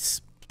 Baldis.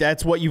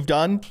 That's what you've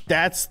done?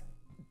 That's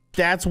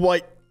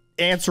what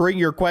answering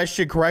your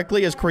question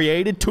correctly has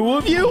created? 2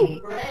 of you?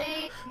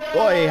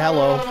 Oi,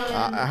 hello.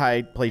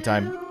 Hi,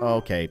 playtime.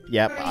 Okay,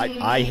 yep,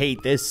 I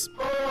hate this.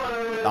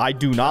 I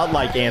do not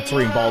like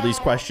answering Baldi's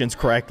questions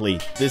correctly.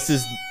 This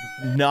is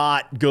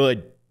not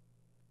good.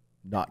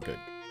 Not good.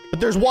 But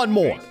there's one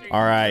more.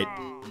 All right.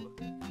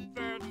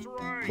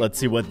 Let's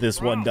see what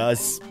this one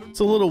does.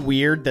 It's a little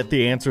weird that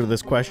the answer to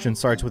this question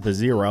starts with a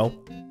 0,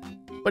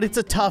 but it's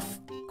a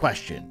tough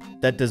question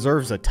that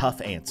deserves a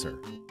tough answer,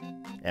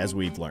 as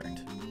we've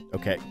learned.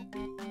 Okay.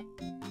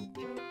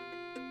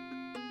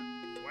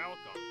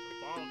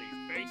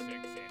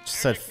 Just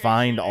said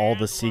find all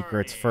the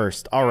secrets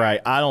first. All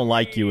right, I don't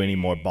like you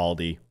anymore,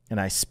 Baldi. And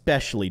I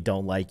especially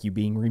don't like you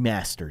being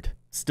remastered.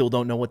 Still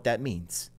don't know what that means.